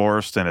too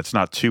forced and it's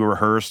not too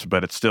rehearsed,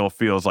 but it still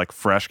feels like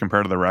fresh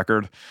compared to the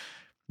record.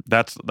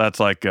 That's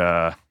like,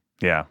 I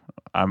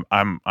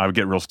would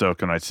get real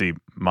stoked when I see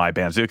my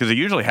bands do it, because it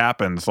usually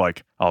happens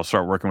like I'll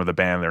start working with a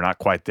band, they're not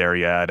quite there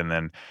yet, and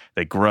then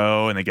they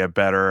grow and they get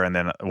better, and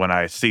then when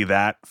I see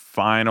that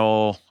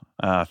final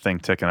thing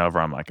ticking over,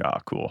 I'm like, oh,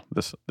 cool,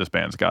 this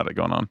band's got it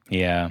going on.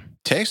 Yeah.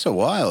 Takes a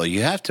while.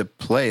 You have to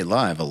play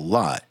live a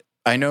lot.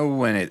 I know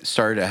when it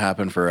started to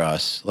happen for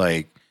us,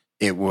 like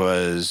it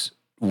was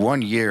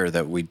 1 year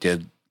that we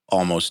did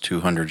almost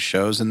 200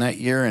 shows in that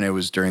year, and it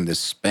was during this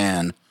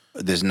span,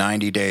 this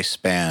 90-day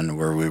span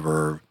where we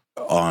were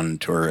on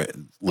tour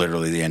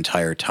literally the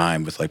entire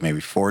time with like maybe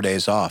 4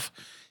 days off.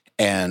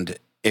 And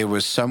it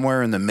was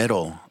somewhere in the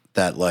middle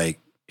that like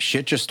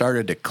shit just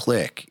started to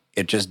click.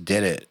 It just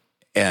did it.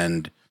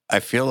 And I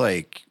feel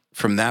like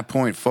from that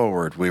point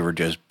forward, we were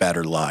just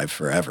better live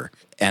forever.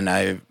 And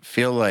I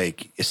feel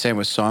like, same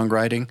with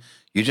songwriting,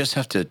 you just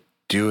have to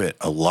do it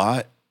a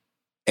lot.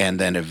 And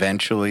then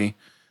eventually,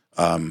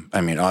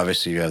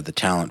 obviously you have the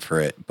talent for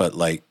it, but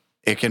like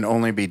it can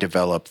only be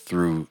developed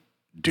through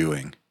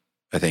doing.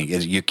 I think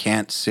is you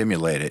can't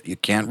simulate it. You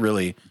can't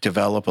really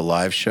develop a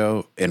live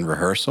show in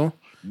rehearsal.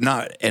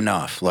 Not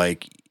enough.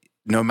 Like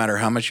no matter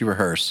how much you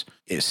rehearse,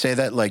 say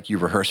that like you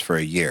rehearse for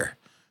a year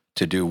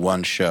to do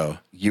one show,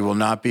 you will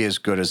not be as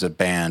good as a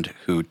band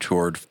who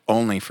toured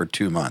only for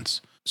 2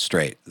 months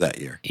straight that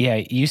year.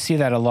 Yeah, you see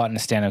that a lot in the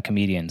stand-up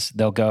comedians.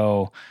 They'll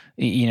go,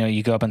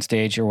 you go up on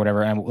stage or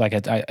whatever, and like I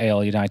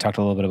talked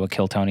a little bit about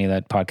Kill Tony,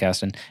 that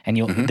podcast, and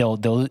they'll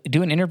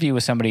do an interview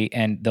with somebody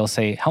and they'll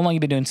say, how long have you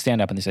been doing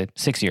stand-up? And they say,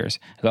 6 years.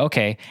 I go,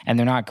 okay, and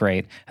they're not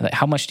great. Like,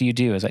 how much do you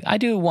do? It's like, I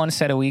do 1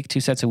 set a week, 2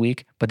 sets a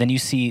week, but then you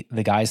see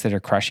the guys that are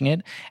crushing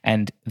it,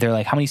 and they're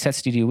like, how many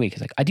sets do you do a week?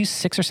 It's like, I do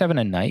 6 or 7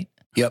 a night.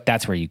 Yep.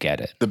 That's where you get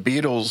it. The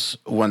Beatles,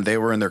 when they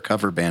were in their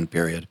cover band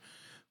period,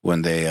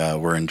 when they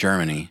were in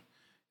Germany,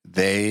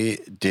 they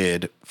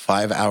did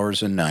 5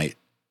 hours a night,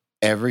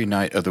 every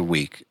night of the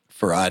week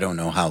for I don't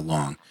know how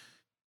long.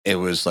 It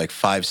was like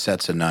 5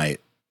 sets a night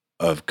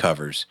of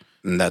covers.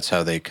 And that's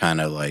how they kind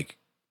of like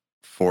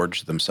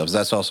forged themselves.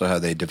 That's also how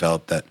they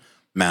developed that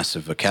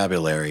massive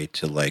vocabulary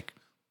to like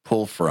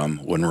pull from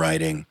when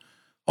writing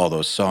all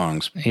those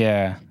songs.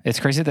 Yeah. It's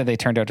crazy that they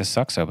turned out to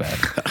suck so bad.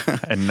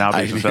 And now I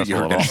they're knew successful you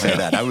were at going all. to say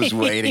that. I was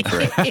waiting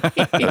for it.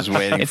 I was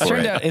waiting for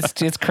it.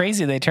 It's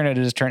crazy. They turned out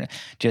to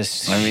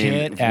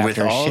shit after with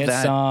all shit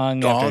that,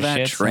 song all after that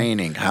shit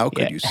training, how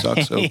could you suck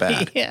so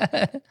bad?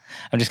 Yeah.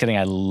 I'm just kidding.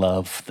 I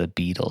love the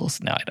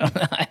Beatles. No,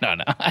 I don't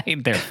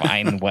know. They're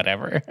fine,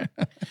 whatever.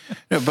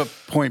 No, but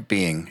point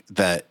being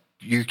that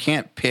you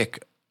can't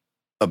pick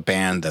a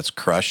band that's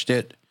crushed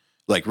it,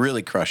 like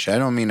really crushed it. I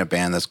don't mean a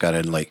band that's got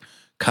it like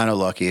kind of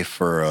lucky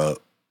for a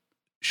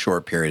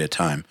short period of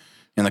time.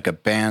 And like a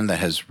band that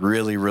has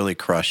really, really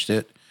crushed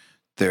it,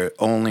 their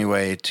only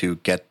way to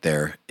get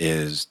there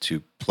is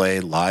to play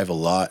live a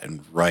lot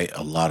and write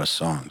a lot of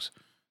songs,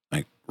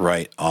 like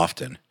write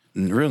often.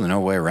 Really no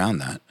way around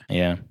that.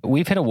 Yeah.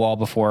 We've hit a wall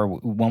before.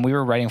 When we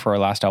were writing for our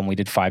last album, we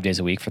did 5 days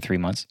a week for 3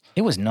 months.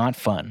 It was not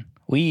fun.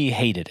 We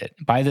hated it.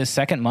 By the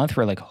second month,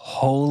 we're like,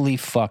 holy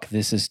fuck,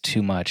 this is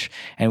too much.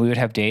 And we would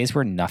have days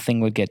where nothing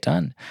would get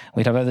done.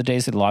 We'd have other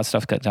days that a lot of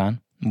stuff got done.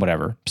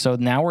 whatever. So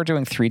now we're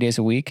doing 3 days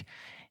a week,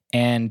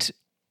 and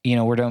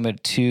we're doing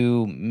about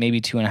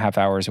 2.5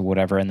 hours or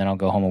whatever, and then I'll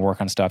go home and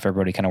work on stuff.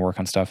 Everybody kind of work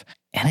on stuff,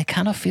 and it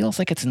kind of feels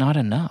like it's not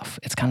enough.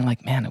 It's kind of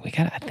like, man,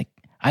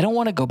 I don't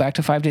want to go back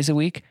to 5 days a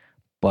week,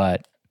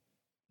 but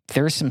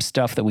there's some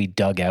stuff that we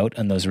dug out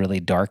in those really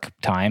dark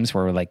times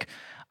where we're like,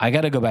 I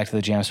got to go back to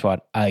the jam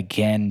spot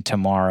again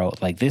tomorrow.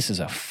 Like, this is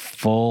a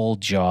full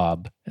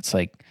job. It's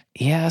like,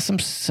 yeah, some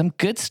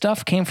good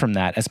stuff came from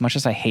that, as much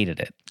as I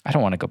hated it. I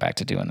don't want to go back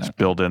to doing that. Just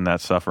build in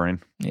that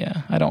suffering.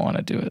 Yeah, I don't want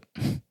to do it.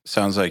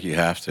 Sounds like you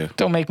have to.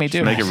 Don't make me do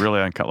it. Make it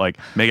really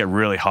make it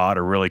really hot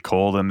or really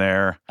cold in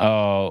there.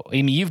 Oh, I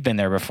mean, you've been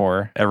there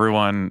before.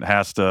 Everyone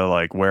has to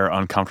like wear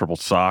uncomfortable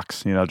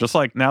socks. Just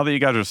like now that you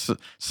guys are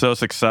so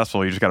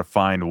successful, you just got to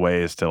find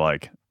ways to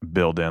like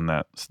build in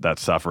that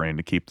suffering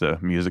to keep the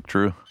music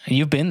true.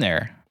 You've been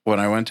there. When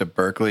I went to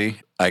Berkeley,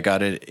 I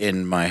got it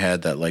in my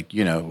head that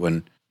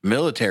when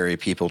military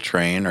people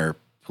train or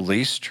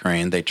police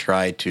train, they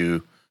try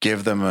to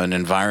give them an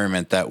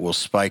environment that will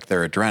spike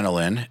their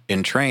adrenaline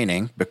in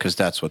training, because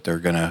that's what they're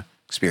going to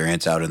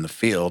experience out in the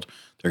field.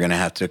 They're going to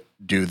have to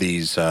do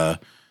these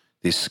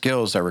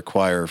skills that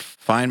require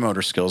fine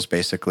motor skills,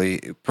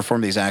 basically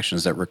perform these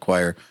actions that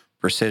require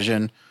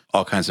precision,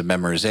 all kinds of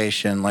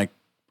memorization, like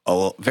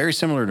very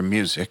similar to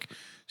music.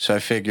 So I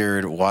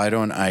figured, why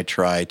don't I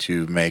try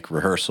to make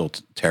rehearsal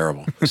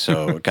terrible?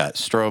 So it got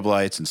strobe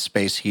lights and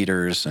space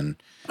heaters,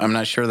 and I'm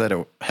not sure that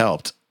it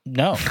helped.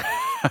 No.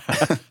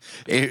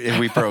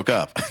 We broke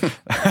up.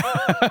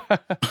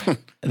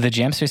 The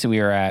jam space that we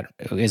were at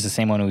is the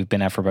same one we've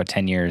been at for about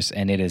 10 years,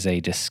 and it is a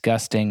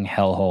disgusting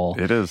hellhole.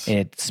 It is.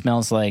 It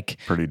smells like...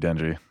 pretty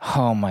dingy.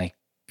 Oh my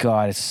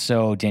God, it's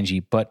so dingy.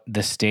 But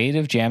the state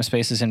of jam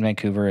spaces in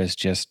Vancouver is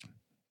just...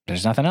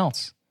 there's nothing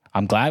else.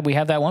 I'm glad we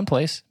have that one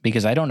place,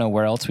 because I don't know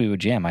where else we would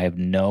jam. I have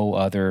no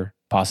other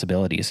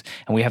possibilities.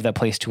 And we have that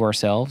place to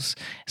ourselves.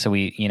 So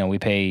we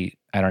pay...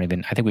 I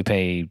think we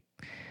pay...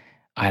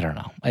 I don't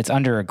know. It's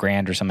under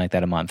 $1,000 or something like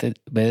that a month.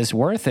 But it's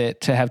worth it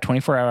to have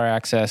 24-hour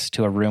access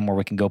to a room where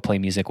we can go play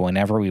music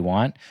whenever we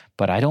want.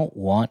 But I don't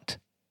want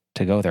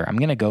to go there. I'm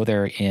going to go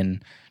there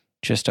in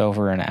just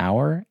over an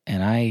hour,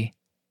 and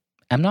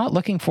I'm not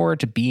looking forward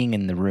to being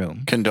in the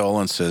room.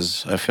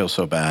 Condolences. I feel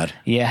so bad.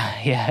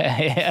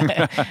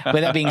 Yeah.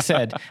 But that being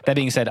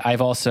said,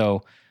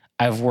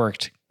 I've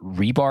worked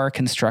rebar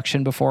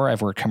construction before.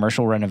 I've worked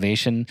commercial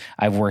renovation.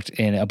 I've worked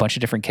in a bunch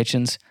of different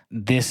kitchens.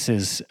 This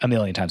is a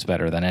million times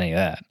better than any of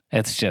that.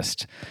 It's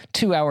just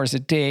 2 hours a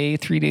day,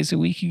 3 days a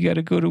week. You got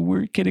to go to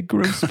work at a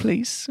gross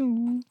place.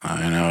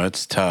 I know.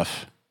 It's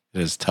tough.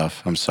 It is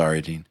tough. I'm sorry,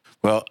 Dean.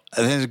 Well,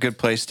 I think it's a good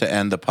place to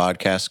end the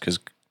podcast, because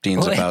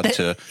Dean's about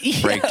to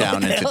break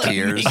down into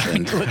tears.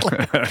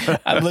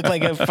 I look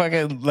like a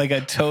fucking, like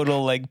a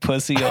total like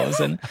pussy all of a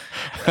sudden.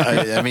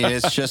 I mean,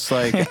 it's just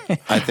like,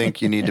 I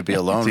think you need to be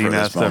alone Dean for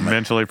this has moment. to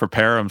mentally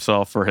prepare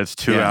himself for his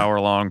 2 hour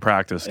long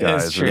practice,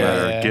 guys. It's true,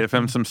 Give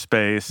him some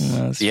space.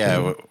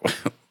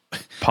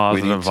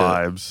 Positive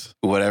vibes.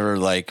 Whatever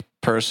like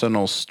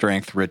personal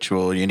strength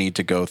ritual you need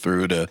to go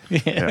through to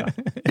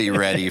be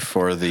ready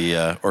for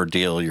the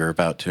ordeal you're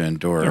about to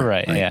endure.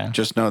 Right, yeah.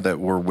 Just know that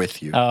we're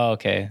with you. Oh,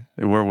 okay.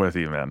 We're with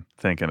you, man.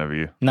 Thinking of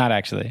you. Not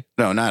actually.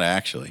 No, not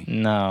actually.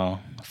 No.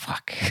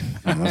 Fuck.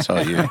 No, that's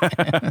all you. All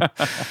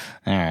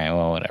right,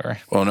 well, whatever.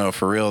 Well, no,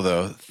 for real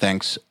though,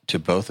 thanks to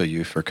both of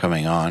you for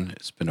coming on.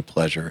 It's been a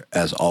pleasure,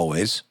 as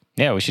always.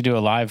 Yeah, we should do a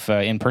live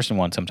in-person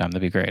one sometime.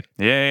 That'd be great.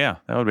 Yeah.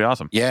 That would be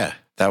awesome. Yeah,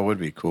 that would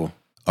be cool.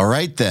 All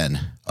right, then.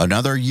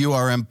 Another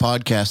URM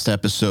podcast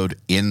episode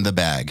in the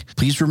bag.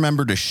 Please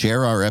remember to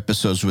share our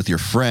episodes with your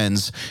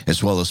friends,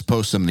 as well as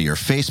post them to your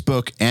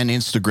Facebook and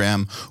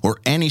Instagram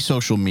or any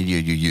social media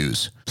you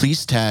use.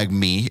 Please tag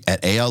me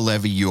at AL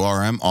Levy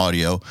URM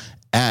Audio,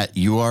 at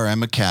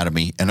URM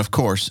Academy, and of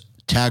course,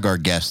 tag our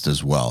guests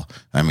as well.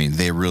 I mean,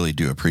 they really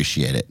do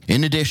appreciate it.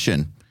 In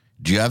addition,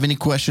 do you have any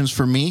questions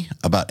for me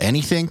about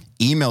anything?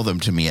 Email them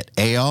to me at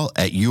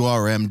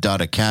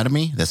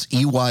al@urm.academy. That's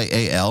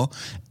EYAL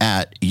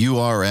at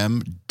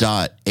urm.academy,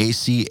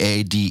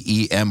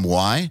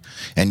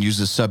 and use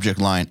the subject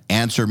line,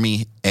 Answer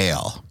Me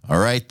AL. All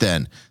right,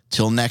 then.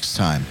 Till next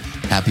time,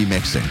 happy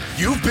mixing.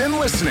 You've been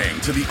listening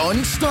to the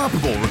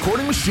Unstoppable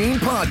Recording Machine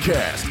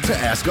podcast. To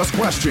ask us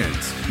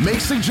questions,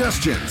 make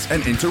suggestions,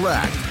 and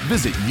interact,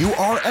 visit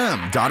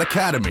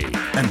urm.academy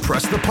and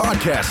press the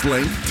podcast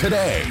link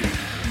today.